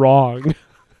happening wrong.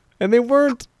 And they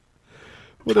weren't.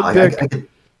 What a dick.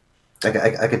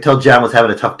 I could tell John was having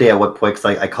a tough day at what point,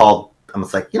 because I called. I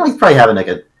was like, he's probably having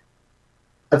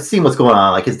I've seen what's going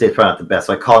on. Like, his day's probably not the best.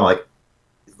 So I called him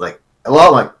he's like, hello?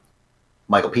 I'm like,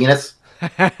 Michael Penis?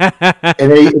 and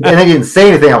then he didn't say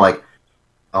anything. I'm like,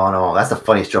 oh no, that's the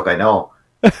funniest joke I know.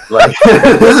 Like,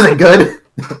 this isn't good.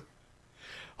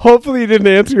 Hopefully he didn't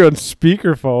answer you on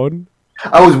speakerphone.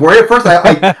 I was worried at first.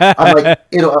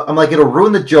 I'm like, it'll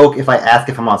ruin the joke if I ask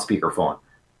if I'm on speakerphone.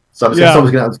 So I'm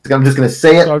just gonna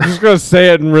say it. So I'm just gonna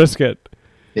say it and risk it.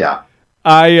 Yeah.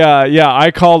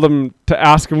 I called him to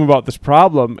ask him about this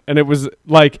problem, and it was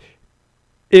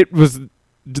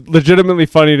legitimately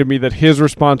funny to me that his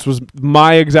response was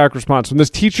my exact response. When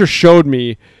this teacher showed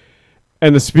me,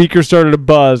 and the speaker started to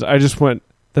buzz, I just went,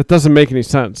 that doesn't make any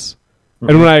sense. Mm-hmm.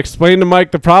 And when I explained to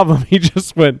Mike the problem, he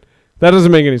just went, that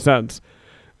doesn't make any sense.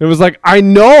 It was like, I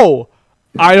know,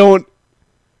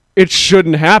 it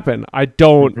shouldn't happen.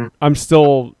 I'm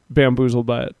still bamboozled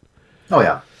by it. Oh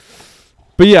yeah.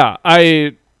 But yeah,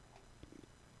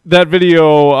 that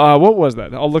video, what was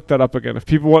that? I'll look that up again. If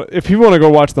people want to go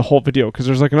watch the whole video, because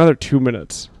there's like another 2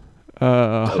 minutes.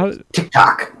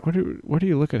 TikTok. What do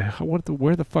you look at?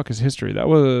 Where the fuck is history? That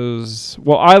was,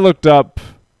 well, I looked up.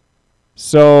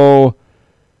 So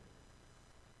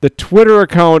the Twitter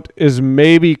account is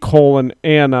maybe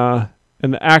 :Anna,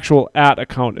 and the actual @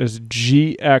 account is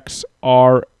GXRL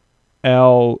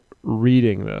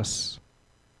reading this.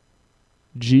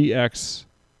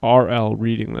 GXRL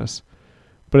reading this.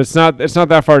 But it's not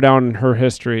that far down in her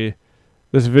history.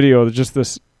 This video, just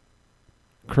this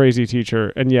crazy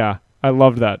teacher. And yeah, I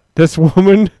loved that. This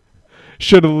woman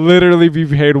should literally be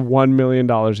paid $1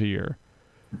 million a year.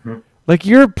 Mm-hmm. Like,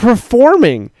 you're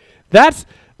performing. That's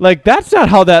not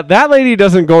how that lady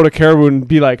doesn't go to Caribou and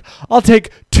be like, I'll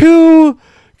take 2.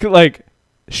 Like,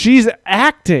 she's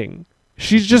acting.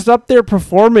 She's just up there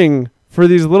performing for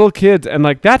these little kids. And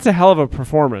like, that's a hell of a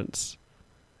performance.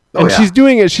 And she's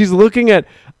doing it. She's looking at,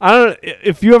 I don't know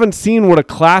if you haven't seen what a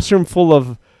classroom full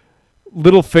of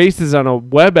little faces on a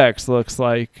WebEx looks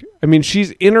like. I mean,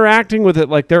 she's interacting with it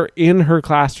like they're in her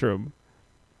classroom.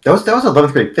 That was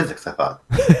 11th grade physics, I thought.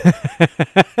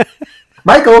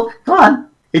 Michael, come on.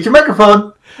 Get your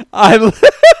microphone. I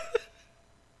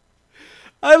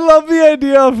love the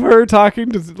idea of her talking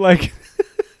to like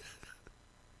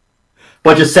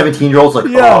bunch of 17-year-olds like,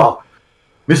 oh,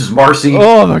 Mrs. Marcy.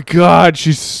 Oh my God,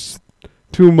 she's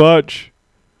too much.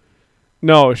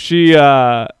 No, she.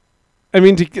 I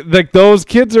mean, like those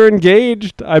kids are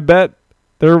engaged. I bet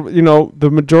they're. The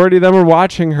majority of them are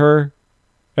watching her,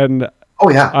 and oh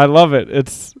yeah, I love it.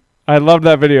 I love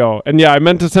that video, and yeah, I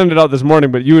meant to send it out this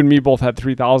morning, but you and me both had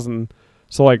 3,000,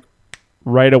 so like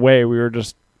right away we were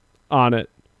just on it.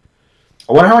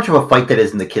 I wonder how much of a fight that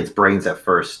is in the kids' brains at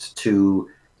first to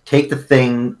take the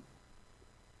thing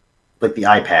like the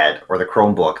iPad or the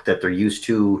Chromebook that they're used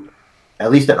to,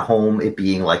 at least at home, it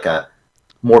being like a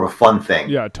more of a fun thing.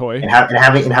 Yeah, toy. And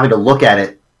having to look at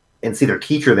it and see their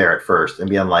teacher there at first and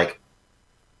being like,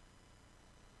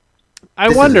 I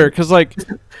wonder, because like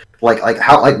I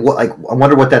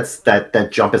wonder what that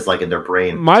jump is like in their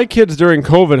brain. My kids during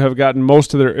COVID have gotten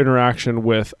most of their interaction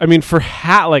with, I mean, for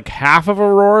half of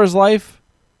Aurora's life,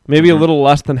 maybe a little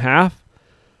less than half,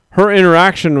 her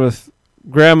interaction with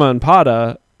Grandma and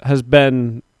Pada has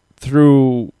been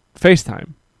through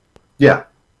FaceTime. Yeah.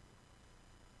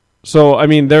 So, I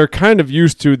mean, they're kind of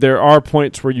used to, there are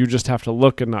points where you just have to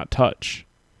look and not touch.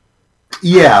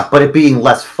 Yeah, but it being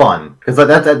less fun. Because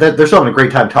they're still having a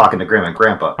great time talking to Grandma and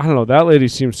Grandpa. I don't know, that lady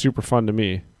seems super fun to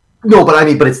me. No,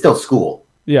 but it's still school.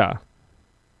 Yeah.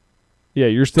 Yeah,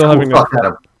 you're still having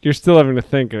to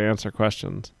think and answer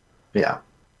questions. Yeah.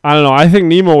 I don't know, I think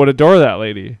Nemo would adore that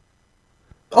lady.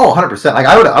 Oh, 100%. Like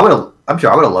I'm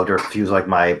sure I would have loved her if she was like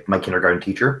my kindergarten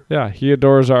teacher. Yeah, he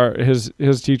adores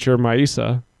his teacher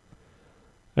Maisa.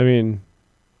 I mean,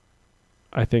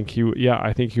 I think he would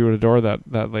adore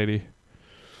that lady.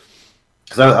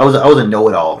 Because I was a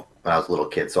know-it-all when I was a little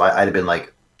kid, so I'd have been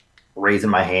like raising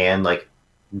my hand, like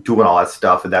doing all that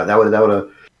stuff, and that would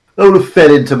have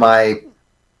fed into my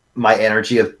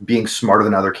energy of being smarter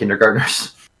than other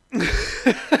kindergartners.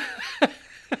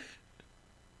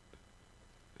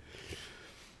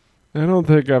 I don't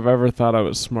think I've ever thought I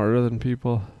was smarter than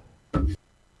people.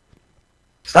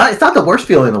 It's not the worst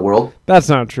feeling in the world. That's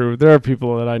not true. There are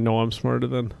people that I know I'm smarter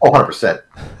than. Oh, 100%.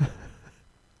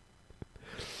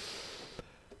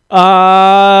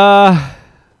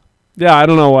 Yeah, I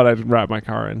don't know what I'd wrap my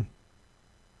car in.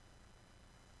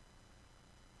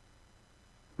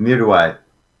 Neither do I.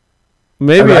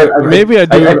 Maybe I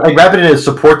wrap it in as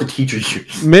support the teachers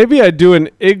use. Maybe I do an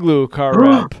Igloo car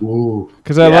wrap.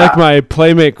 Because I like my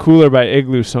Playmate cooler by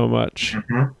Igloo so much.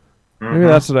 Mm-hmm. Mm-hmm. Maybe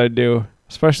that's what I'd do,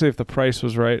 especially if the price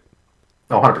was right.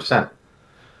 Oh, 100%.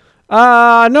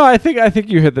 No, I think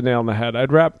you hit the nail on the head.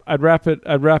 I'd wrap it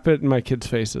in my kids'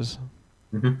 faces.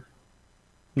 Mm-hmm.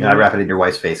 Yeah, I'd wrap it in your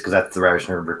wife's face because that's the Irish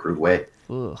Nerd Recruit way.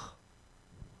 Ugh.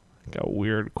 Got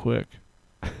weird quick.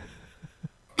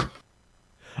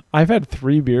 I've had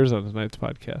 3 beers on tonight's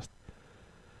podcast.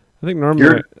 I think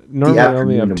normally I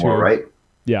only have 2. Right?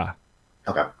 Yeah.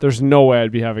 Okay. There's no way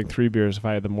I'd be having 3 beers if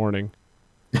I had the morning.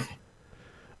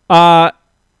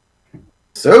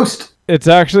 Soast. It's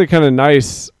actually kind of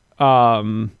nice.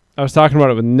 I was talking about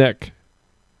it with Nick,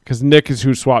 because Nick is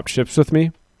who swapped ships with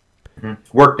me.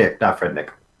 Mm-hmm. Work Nick, not friend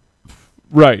Nick.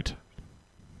 Right.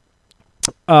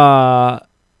 I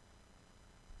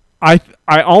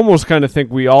almost kind of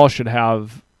think we all should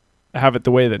have it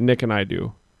the way that Nick and I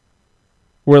do.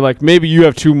 Where like maybe you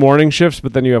have 2 morning shifts,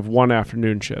 but then you have 1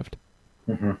 afternoon shift.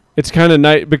 Mm-hmm. It's kind of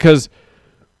nice because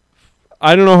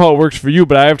I don't know how it works for you,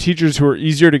 but I have teachers who are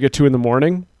easier to get to in the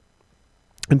morning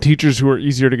and teachers who are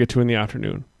easier to get to in the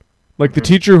afternoon. Like the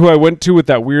teacher who I went to with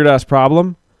that weird ass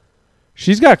problem,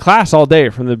 she's got class all day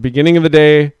from the beginning of the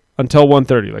day until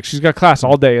 1:30. Like she's got class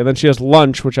all day, and then she has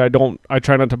lunch, which I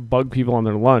try not to bug people on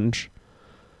their lunch.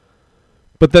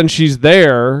 But then she's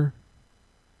there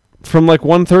from like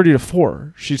 1:30 to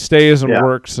 4. She stays and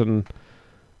works,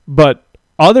 but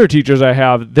other teachers I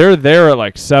have, they're there at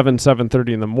like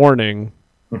 7:30 in the morning,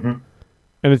 mm-hmm.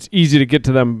 and it's easy to get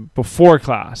to them before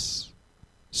class.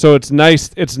 So it's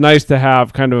nice. It's nice to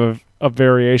have kind of a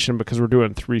variation because we're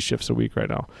doing 3 shifts a week right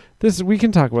now. We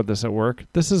can talk about this at work.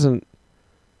 This isn't.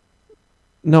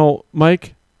 No,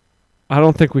 Mike, I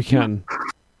don't think we can.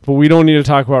 But we don't need to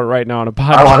talk about it right now on a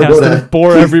podcast and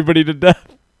bore everybody to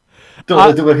death.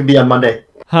 Don't do it can be on Monday.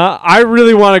 Huh? I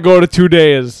really want to go to 2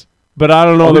 days, but I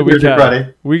don't know that we can.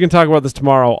 Friday. We can talk about this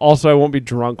tomorrow. Also, I won't be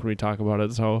drunk when we talk about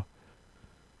it, so.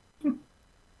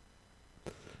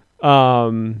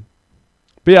 But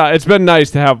yeah, it's been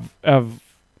nice to have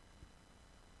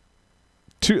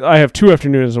two. I have 2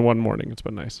 afternoons and 1 morning. It's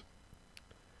been nice.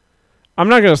 I'm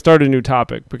not going to start a new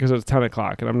topic because it's 10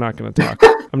 o'clock, and I'm not going to talk.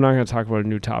 I'm not going to talk about a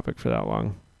new topic for that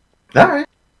long. All right.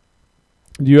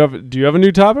 Do you have a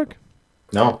new topic?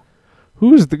 No.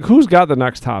 Who's got the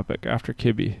next topic after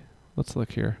Kibby? Let's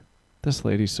look here. This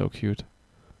lady's so cute.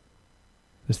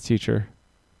 This teacher.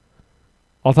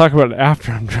 I'll talk about it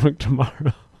after I'm drunk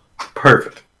tomorrow.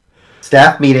 Perfect.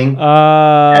 Staff meeting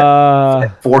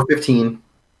at 4:15.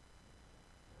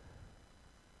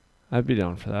 I'd be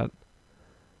down for that.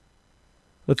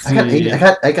 Let's see.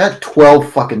 I got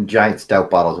 12 fucking giant stout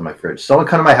bottles in my fridge. Someone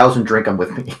come to my house and drink them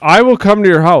with me. I will come to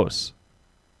your house.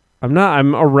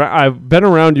 I've been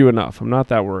around you enough. I'm not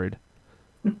that worried.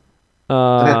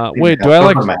 Wait, do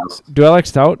I like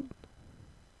stout?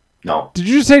 No. Did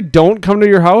you just say don't come to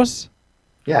your house?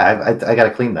 Yeah, I got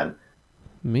to clean then.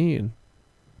 Mean.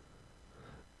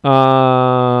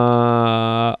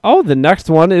 The next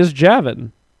one is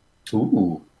Javin.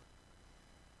 Ooh.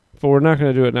 But we're not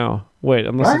going to do it now. Wait,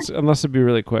 unless it'd be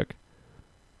really quick.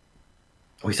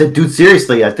 We said, dude,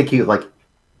 seriously, I think he's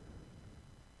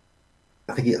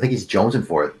jonesing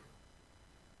for it.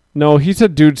 No, he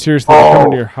said, dude, seriously, I'm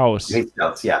coming to your house. You hate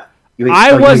stouts, yeah.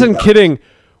 I wasn't kidding.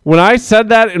 When I said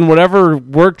that in whatever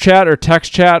work chat or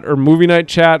text chat or movie night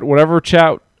chat, whatever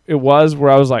chat it was,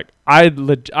 where I was like,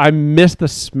 I miss the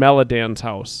smell of Dan's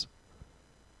house.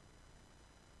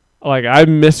 Like, I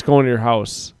miss going to your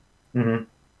house. Mm-hmm.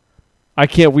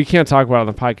 We can't talk about it on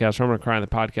the podcast, or I'm going to cry on the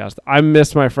podcast. I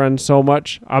miss my friends so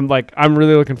much. I'm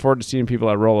really looking forward to seeing people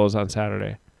at Rolo's on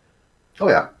Saturday. Oh,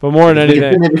 yeah. But more than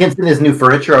anything, we can see his new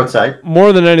furniture outside.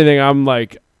 More than anything, I'm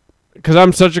like, because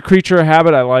I'm such a creature of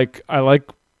habit, I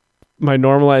like my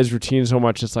normalized routine so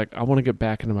much. It's like, I want to get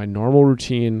back into my normal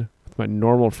routine with my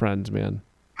normal friends, man.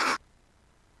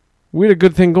 We had a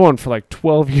good thing going for like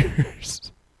 12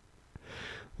 years.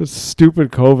 This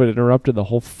stupid COVID interrupted the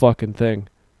whole fucking thing.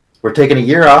 We're taking a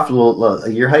year off,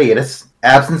 a year hiatus.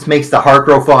 Absence makes the heart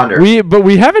grow fonder. But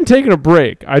we haven't taken a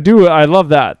break. I love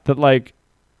that like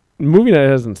movie night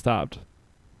hasn't stopped.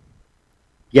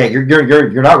 Yeah, you're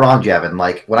not wrong, Javin.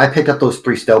 Like when I picked up those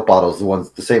 3 stout bottles,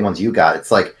 the same ones you got,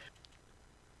 it's like,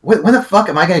 when the fuck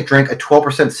am I going to drink a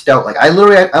 12% stout? Like I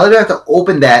literally have to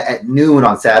open that at noon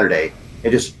on Saturday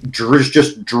and just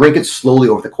drink it slowly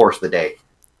over the course of the day.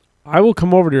 I will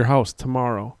come over to your house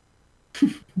tomorrow.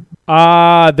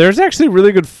 There's actually a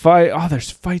really good fight. Oh,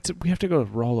 there's fights. We have to go to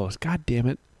Rolo's. God damn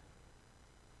it.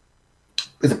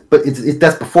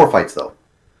 That's before fights though.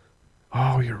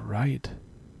 Oh, you're right.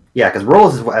 Yeah, because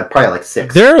Rolo's is probably like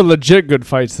 6. There are legit good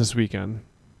fights this weekend.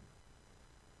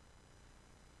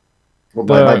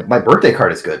 Well, my birthday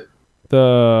card is good.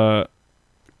 Your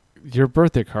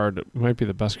birthday card might be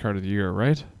the best card of the year,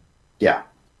 right? Yeah.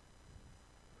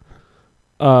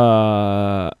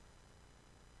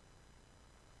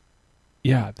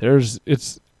 Yeah,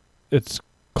 it's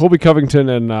Colby Covington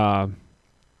and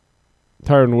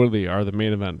Tyron Woodley are the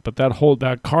main event, but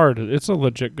that card, it's a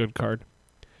legit good card.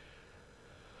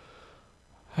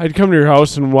 I'd come to your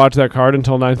house and watch that card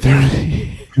until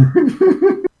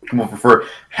 9:30. Come over for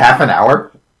half an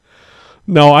hour?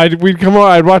 No, we'd come over.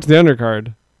 I'd watch the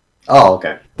undercard. Oh,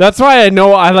 okay. That's why I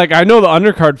know the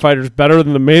undercard fighters better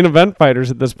than the main event fighters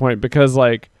at this point, because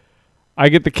like I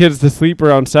get the kids to sleep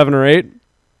around 7 or 8,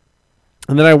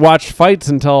 and then I watch fights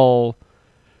until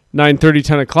 9:30,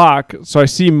 10 o'clock. So I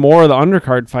see more of the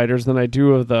undercard fighters than I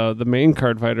do of the main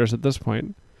card fighters at this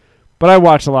point. But I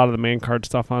watch a lot of the main card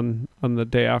stuff on the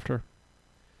day after.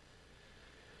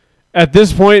 At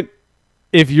this point,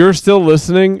 if you're still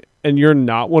listening and you're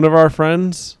not one of our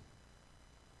friends,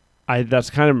 that's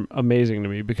kind of amazing to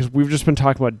me, because we've just been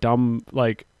talking about dumb,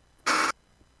 like,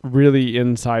 really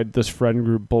inside this friend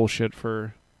group bullshit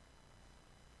for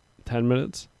 10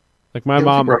 minutes. Like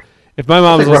if my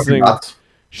mom's listening,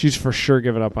 she's for sure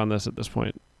giving up on this at this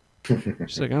point.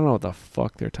 She's like, I don't know what the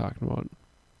fuck they're talking about.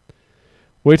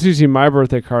 Wait till you see my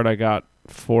birthday card I got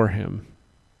for him.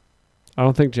 I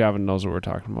don't think Javin knows what we're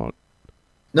talking about.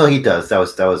 No, he does. That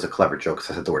was a clever joke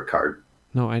because I said the word card.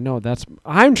 No, I know.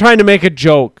 I'm trying to make a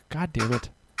joke. God damn it.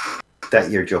 That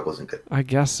your joke wasn't good. I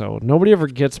guess so. Nobody ever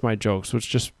gets my jokes, which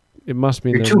just it must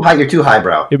mean You're too high. You're too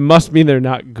highbrow. It must mean they're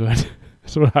not good.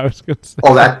 That's what I was gonna say.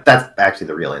 Oh, that's actually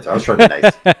the real answer. I was trying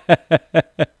to be nice.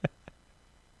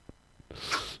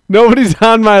 Nobody's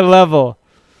on my level.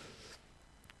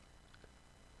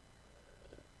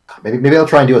 Maybe I'll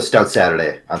try and do a stout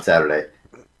Saturday on Saturday.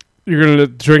 You're gonna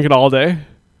drink it all day?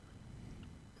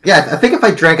 Yeah, I think if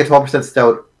I drank a 12%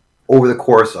 stout over the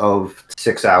course of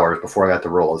 6 hours before I got to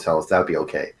Rollo's house, that would be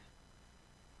okay.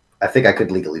 I think I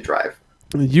could legally drive.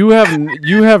 You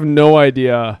have no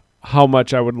idea how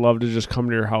much I would love to just come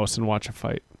to your house and watch a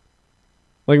fight.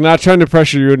 Like, not trying to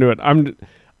pressure you into it.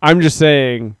 I'm just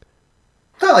saying.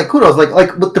 No, like, who knows?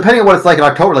 Like, depending on what it's like in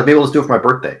October, like maybe we'll just do it for my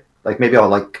birthday. Like maybe I'll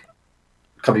like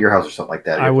come to your house or something like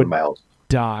that. I would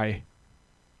die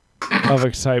of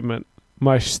excitement.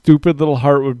 My stupid little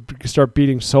heart would start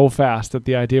beating so fast at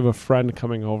the idea of a friend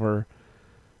coming over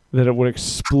that it would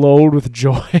explode with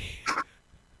joy.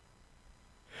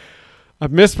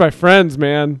 I've missed my friends,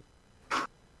 man.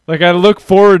 Like, I look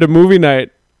forward to movie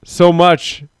night so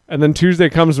much, and then Tuesday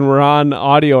comes and we're on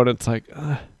audio, and it's like,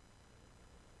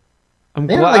 I'm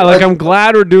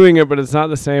glad we're doing it, but it's not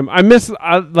the same. I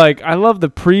love the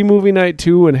pre-movie night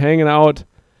too, and hanging out.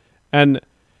 And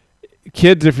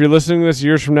kids, if you're listening to this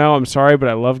years from now, I'm sorry, but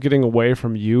I love getting away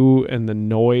from you and the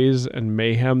noise and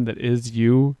mayhem that is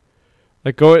you.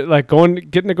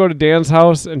 Getting to go to Dan's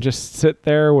house and just sit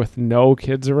there with no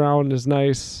kids around is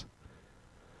nice.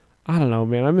 I don't know,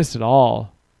 man. I miss it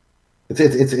all.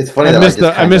 It's funny. I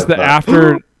miss the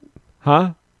after,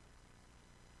 huh?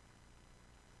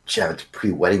 It's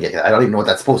pre-wedding. I don't even know what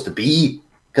that's supposed to be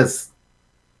because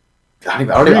I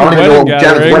don't even know what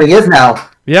Javin's wedding is now.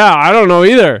 Yeah, I don't know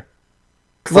either.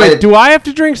 Wait, do I have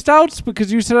to drink stouts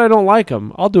because you said I don't like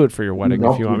them? I'll do it for your wedding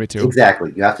if you want me to.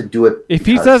 Exactly, you have to do it. If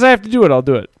he says I have to do it, I'll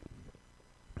do it.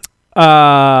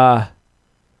 But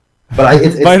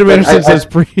Vitamin Anderson says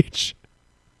preach.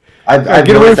 I've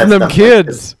get away from them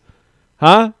kids,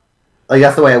 huh? Like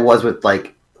that's the way I was with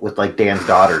Dan's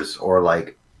daughters or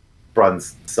like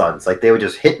Brun's sons. Like they would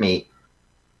just hit me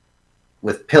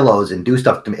with pillows and do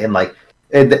stuff to me, and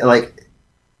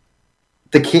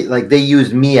the kid, like they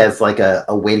used me as like a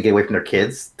way to get away from their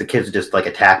kids. The kids would just like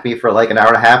attack me for like an hour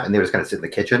and a half, and they were just kind of sit in the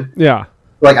kitchen. Yeah,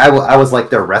 like I was like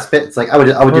their respite. It's like I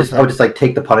would just like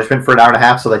take the punishment for an hour and a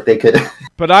half so like they could.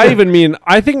 But I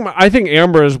think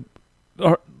Amber is.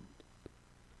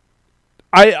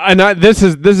 This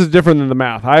is different than the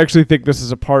math. I actually think this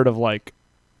is a part of like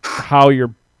how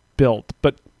you're built.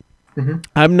 But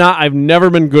I've never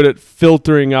been good at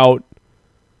filtering out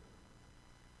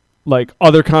like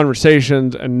other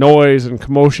conversations and noise and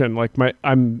commotion. Like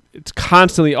it's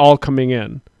constantly all coming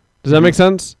in. Does that make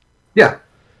sense? Yeah.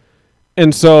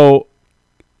 And so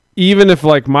even if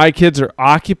like my kids are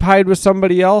occupied with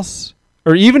somebody else,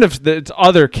 or even if it's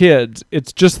other kids,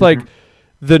 it's just like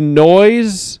the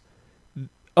noise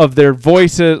of their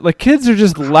voices. Like kids are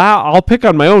just loud. I'll pick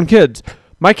on my own kids.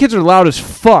 My kids are loud as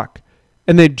fuck,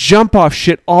 and they jump off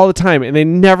shit all the time, and they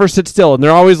never sit still, and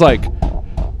they're always like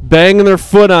banging their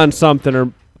foot on something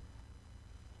or.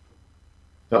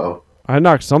 Uh-oh. I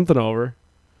knocked something over.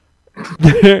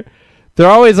 They're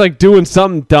always like doing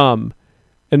something dumb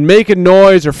and making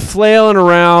noise or flailing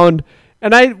around.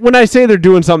 And when I say they're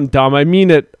doing something dumb, I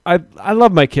mean it. I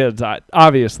love my kids,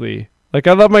 obviously. Like,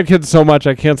 I love my kids so much,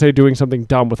 I can't say doing something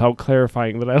dumb without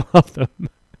clarifying that I love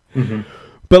them.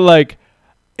 But, like,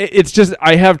 it's just,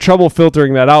 I have trouble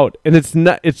filtering that out. And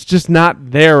it's just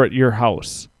not there at your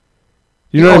house.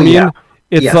 You know what I mean? Yeah.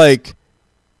 It's like,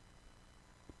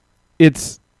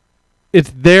 it's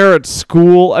there at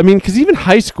school. I mean, because even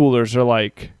high schoolers are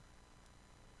like,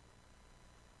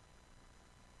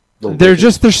 they're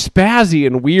spazzy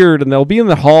and weird, and they'll be in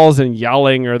the halls and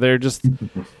yelling, or they're just,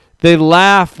 they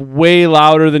laugh way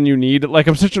louder than you need. Like,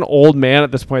 I'm such an old man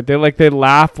at this point. They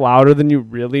laugh louder than you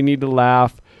really need to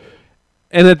laugh.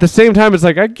 And at the same time, it's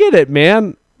like, I get it,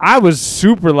 man. I was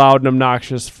super loud and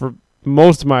obnoxious for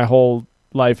most of my whole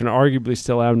life, and arguably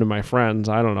still am to my friends.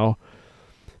 I don't know.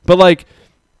 But, like,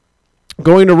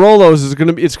 going to Rollo's it's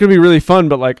gonna be really fun,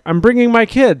 but like I'm bringing my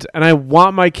kids, and I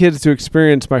want my kids to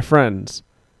experience my friends.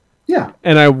 Yeah.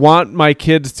 And I want my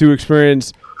kids to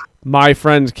experience my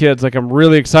friends' kids. Like, I'm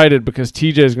really excited because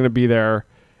TJ is going to be there,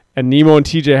 and Nemo and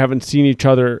TJ haven't seen each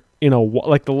other in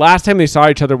like the last time they saw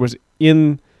each other was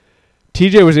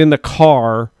TJ was in the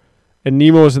car and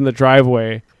Nemo was in the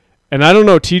driveway. And I don't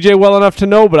know TJ well enough to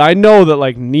know, but I know that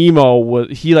like Nemo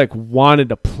wanted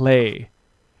to play.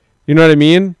 You know what I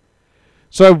mean?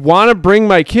 So I want to bring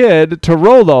my kid to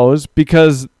Rollo's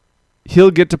because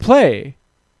he'll get to play.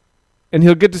 and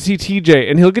he'll get to see TJ,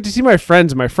 and he'll get to see my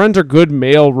friends. My friends are good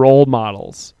male role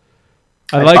models.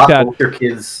 I like that. Both your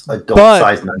kids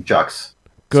adult-sized nunchucks.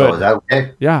 Good. So is that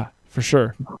okay? Yeah, for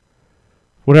sure.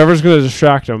 Whatever's going to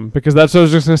distract them, because that's what I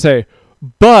was just going to say.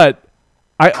 But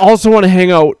I also want to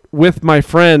hang out with my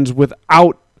friends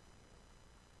without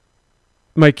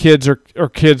my kids or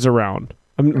kids around.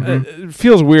 It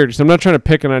feels weird because I'm not trying to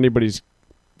pick on anybody's.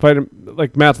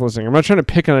 Like Matt's listening, I'm not trying to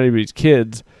pick on anybody's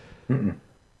kids. Mm-mm.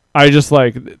 I just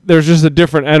there's just a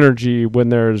different energy when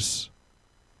there's.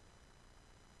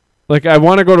 Like, I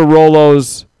want to go to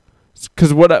Rolo's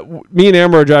because me and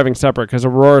Amber are driving separate because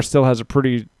Aurora still has a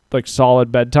pretty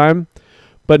solid bedtime,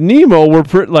 but Nemo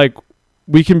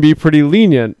we can be pretty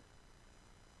lenient.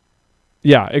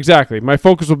 Yeah, exactly. My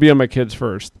focus will be on my kids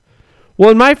first.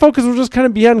 Well, and my focus will just kind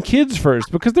of be on kids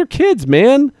first because they're kids,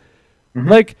 man.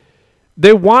 Mm-hmm.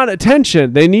 They want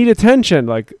attention. They need attention.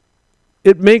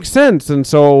 It makes sense, and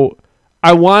so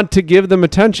I want to give them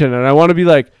attention, and I want to be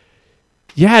like,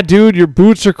 yeah, dude, your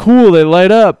boots are cool. They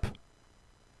light up.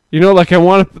 I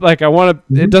want to,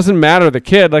 it doesn't matter the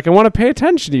kid. I want to pay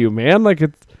attention to you, man.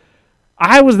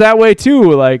 I was that way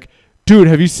too. Dude,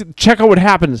 have you seen, check out what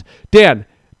happens. Dan.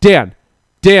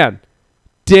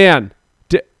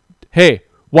 Hey,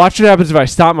 watch what happens if I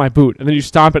stomp my boot. And then you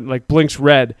stomp it and it blinks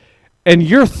red. And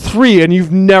you're 3 and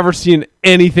you've never seen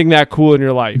anything that cool in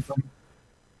your life.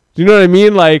 Do you know what I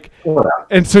mean?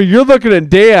 And so you're looking at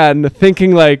Dan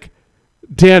thinking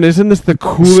Dan, isn't this the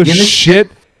coolest shit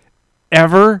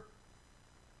ever?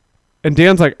 And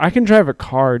Dan's like, I can drive a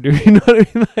car, dude. You know what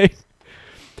I mean?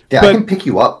 Yeah, I can pick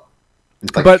you up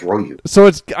and throw you. So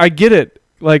I get it.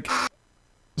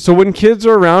 So when kids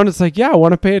are around, it's yeah, I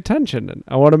want to pay attention, and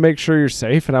I want to make sure you're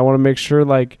safe, and I want to make sure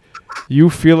you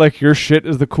feel like your shit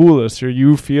is the coolest, or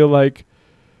you feel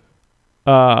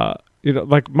my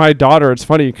daughter. It's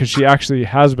funny because she actually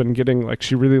has been getting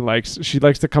she likes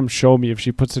to come show me if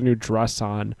she puts a new dress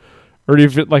on, or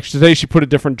if today she put a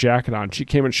different jacket on. She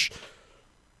came and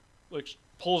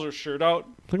pulls her shirt out.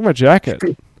 Look at my jacket.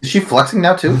 Is she flexing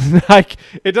now too?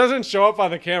 It doesn't show up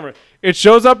on the camera. It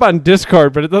shows up on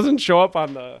Discord, but it doesn't show up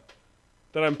on that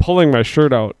I'm pulling my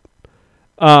shirt out.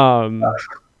 But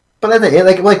we're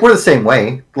the same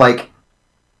way. Wade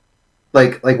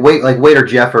or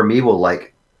Jeff or me will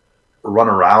run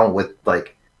around with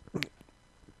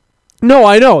No,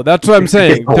 I know. That's what I'm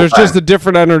saying. There's just a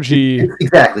different energy.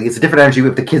 Exactly. It's a different energy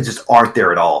if the kids just aren't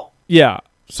there at all. Yeah.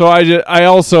 So I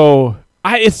also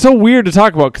it's so weird to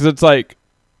talk about because it's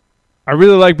I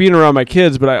really like being around my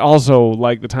kids, but I also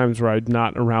like the times where I'm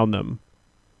not around them.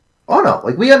 Oh no,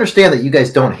 we understand that you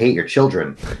guys don't hate your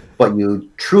children, but you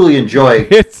truly enjoy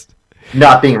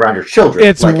not being around your children.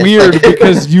 It's weird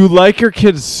because you like your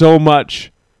kids so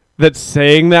much that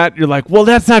saying that you're well,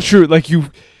 that's not true.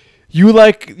 You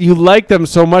like them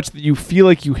so much that you feel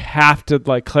like you have to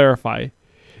clarify,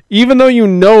 even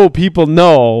though people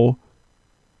know.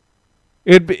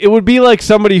 It would be like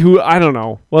somebody who, I don't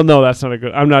know. Well, no, that's not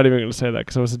I'm not even going to say that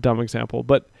because it was a dumb example.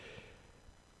 But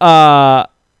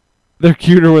they're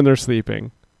cuter when they're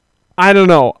sleeping. I don't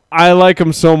know. I like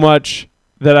them so much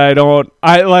that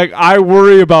I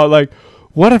worry about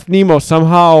what if Nemo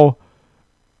somehow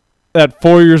at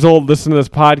 4 years old listened to this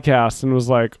podcast and was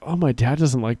oh, my dad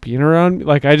doesn't like being around me.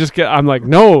 I'm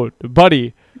no,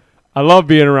 buddy, I love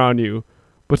being around you,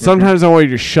 but sometimes I want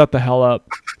you to shut the hell up.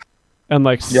 And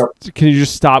can you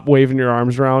just stop waving your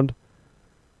arms around?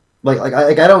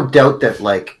 I don't doubt that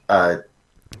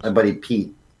my buddy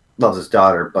Pete loves his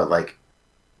daughter, but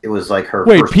it was her.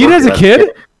 Wait, first Pete has a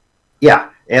kid? Yeah,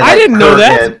 and I didn't know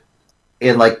that.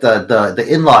 And the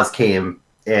in-laws came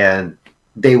and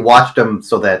they watched him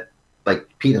so that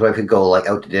Pete and his wife could go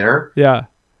out to dinner. Yeah,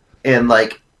 and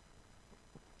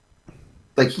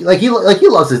he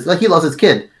loves his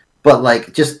kid,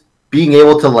 but just being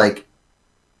able to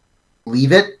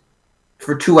leave it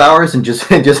for 2 hours and just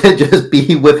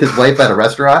be with his wife at a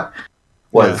restaurant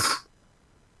was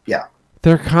yeah.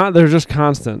 They're just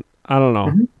constant. I don't know.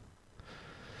 Mm-hmm.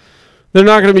 They're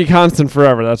not going to be constant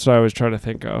forever. That's what I was trying to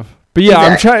think of. But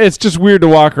yeah, exactly. It's just weird to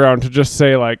walk around to just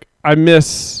say I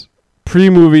miss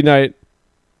pre-movie night.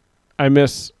 I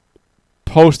miss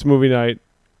post-movie night.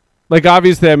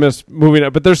 Obviously I miss movie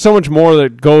night, but there's so much more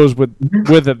that goes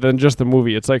with it than just the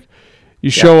movie. It's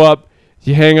you show up,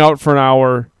 you hang out for an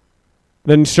hour,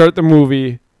 then you start the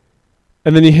movie,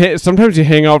 and then sometimes you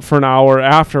hang out for an hour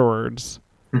afterwards.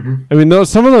 Mm-hmm. I mean,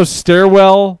 some of those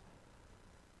stairwell,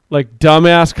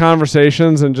 dumbass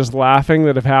conversations and just laughing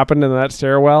that have happened in that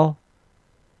stairwell.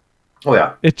 Oh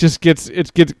yeah, it gets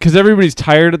because everybody's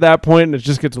tired at that point, and it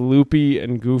just gets loopy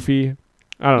and goofy.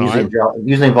 I don't know.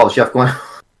 Usually involves Jeff going,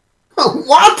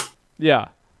 "What?" Yeah.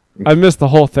 I missed the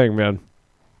whole thing, man.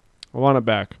 I want it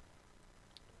back.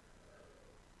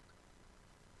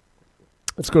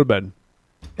 Let's go to bed.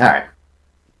 All right.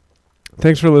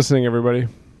 Thanks for listening, everybody.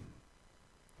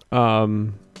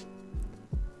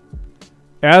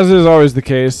 As is always the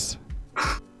case.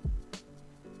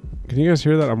 Can you guys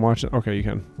hear that? I'm watching. Okay, you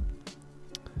can.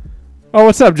 Oh,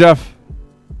 what's up, Jeff?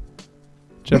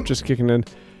 Jeff just kicking in.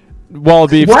 Wall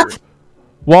of Beef. What?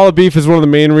 Wall of Beef is one of the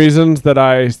main reasons that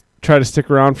I try to stick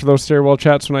around for those stairwell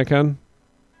chats when I can.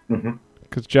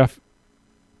 Because Jeff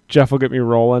will get me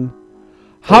rolling.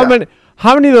 How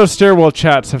many of those stairwell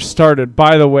chats have started?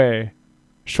 By the way,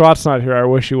 Schwatt's not here. I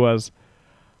wish he was.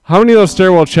 How many of those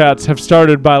stairwell chats have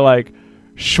started by like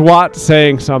Schwatt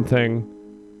saying something,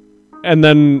 and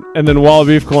then Wall of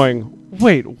Beef going,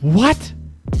 "Wait, what?"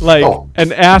 Like,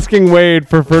 and asking Wade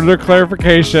for further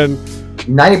clarification.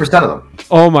 90% of them.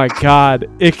 Oh my God!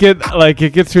 It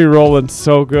gets me rolling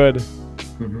so good.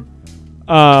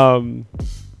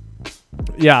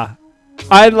 Yeah.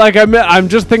 I'm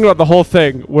just thinking about the whole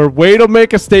thing where Wade will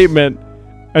make a statement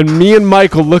and me and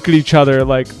Mike will look at each other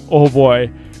like, oh boy.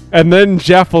 And then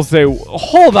Jeff will say,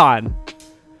 hold on.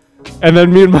 And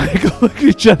then me and Mike will look at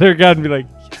each other again and be like,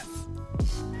 yes.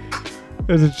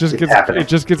 And it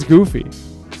just gets goofy.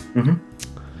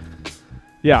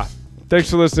 Yeah. Thanks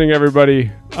for listening, everybody.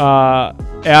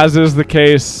 As is the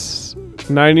case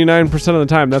 99% of the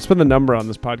time. That's been the number on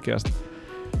this podcast.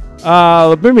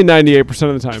 Maybe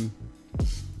 98% of the time.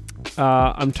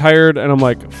 I'm tired and I'm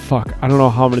like, fuck, I don't know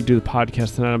how I'm going to do the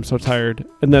podcast tonight. I'm so tired.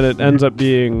 And then it ends up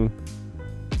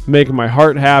making my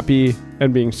heart happy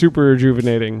and being super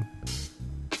rejuvenating.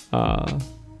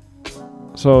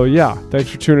 So yeah, thanks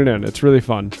for tuning in. It's really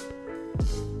fun.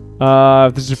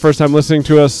 If this is your first time listening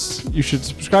to us, you should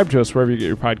subscribe to us wherever you get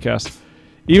your podcast.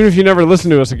 Even if you never listen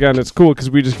to us again, it's cool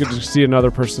because we just get to see another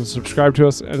person subscribe to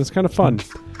us, and it's kind of fun.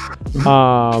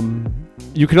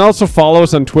 You can also follow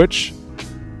us on Twitch.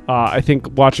 I think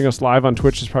watching us live on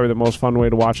Twitch is probably the most fun way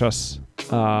to watch us.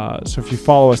 So if you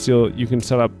follow us, you can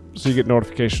set up so you get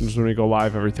notifications when we go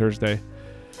live every Thursday.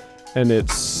 And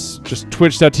it's just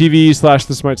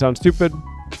twitch.tv/thismightsoundstupid.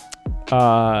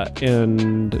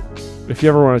 And if you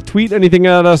ever want to tweet anything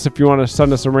at us, if you want to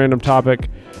send us a random topic,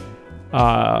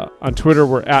 on Twitter,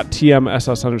 we're at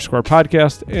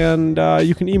TMSS_podcast. And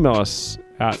you can email us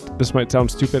at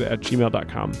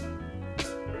thismightsoundstupid@gmail.com.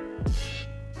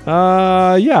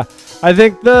 Yeah, I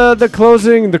think the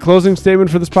closing statement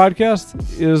for this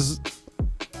podcast is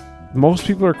most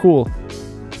people are cool.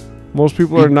 Most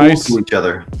people are nice. Be cool to each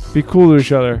other. Be cool to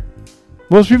each other.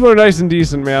 Most people are nice and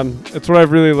decent, man. It's what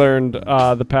I've really learned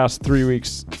the past 3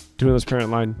 weeks doing this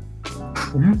parent line.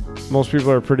 Most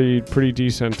people are pretty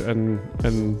decent and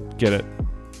get it.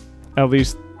 At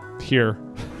least here.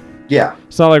 Yeah.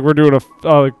 It's not like we're doing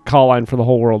a call line for the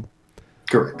whole world.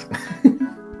 Correct.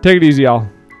 Take it easy, y'all.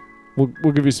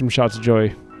 We'll give you some shots of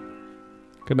joy.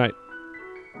 Good night.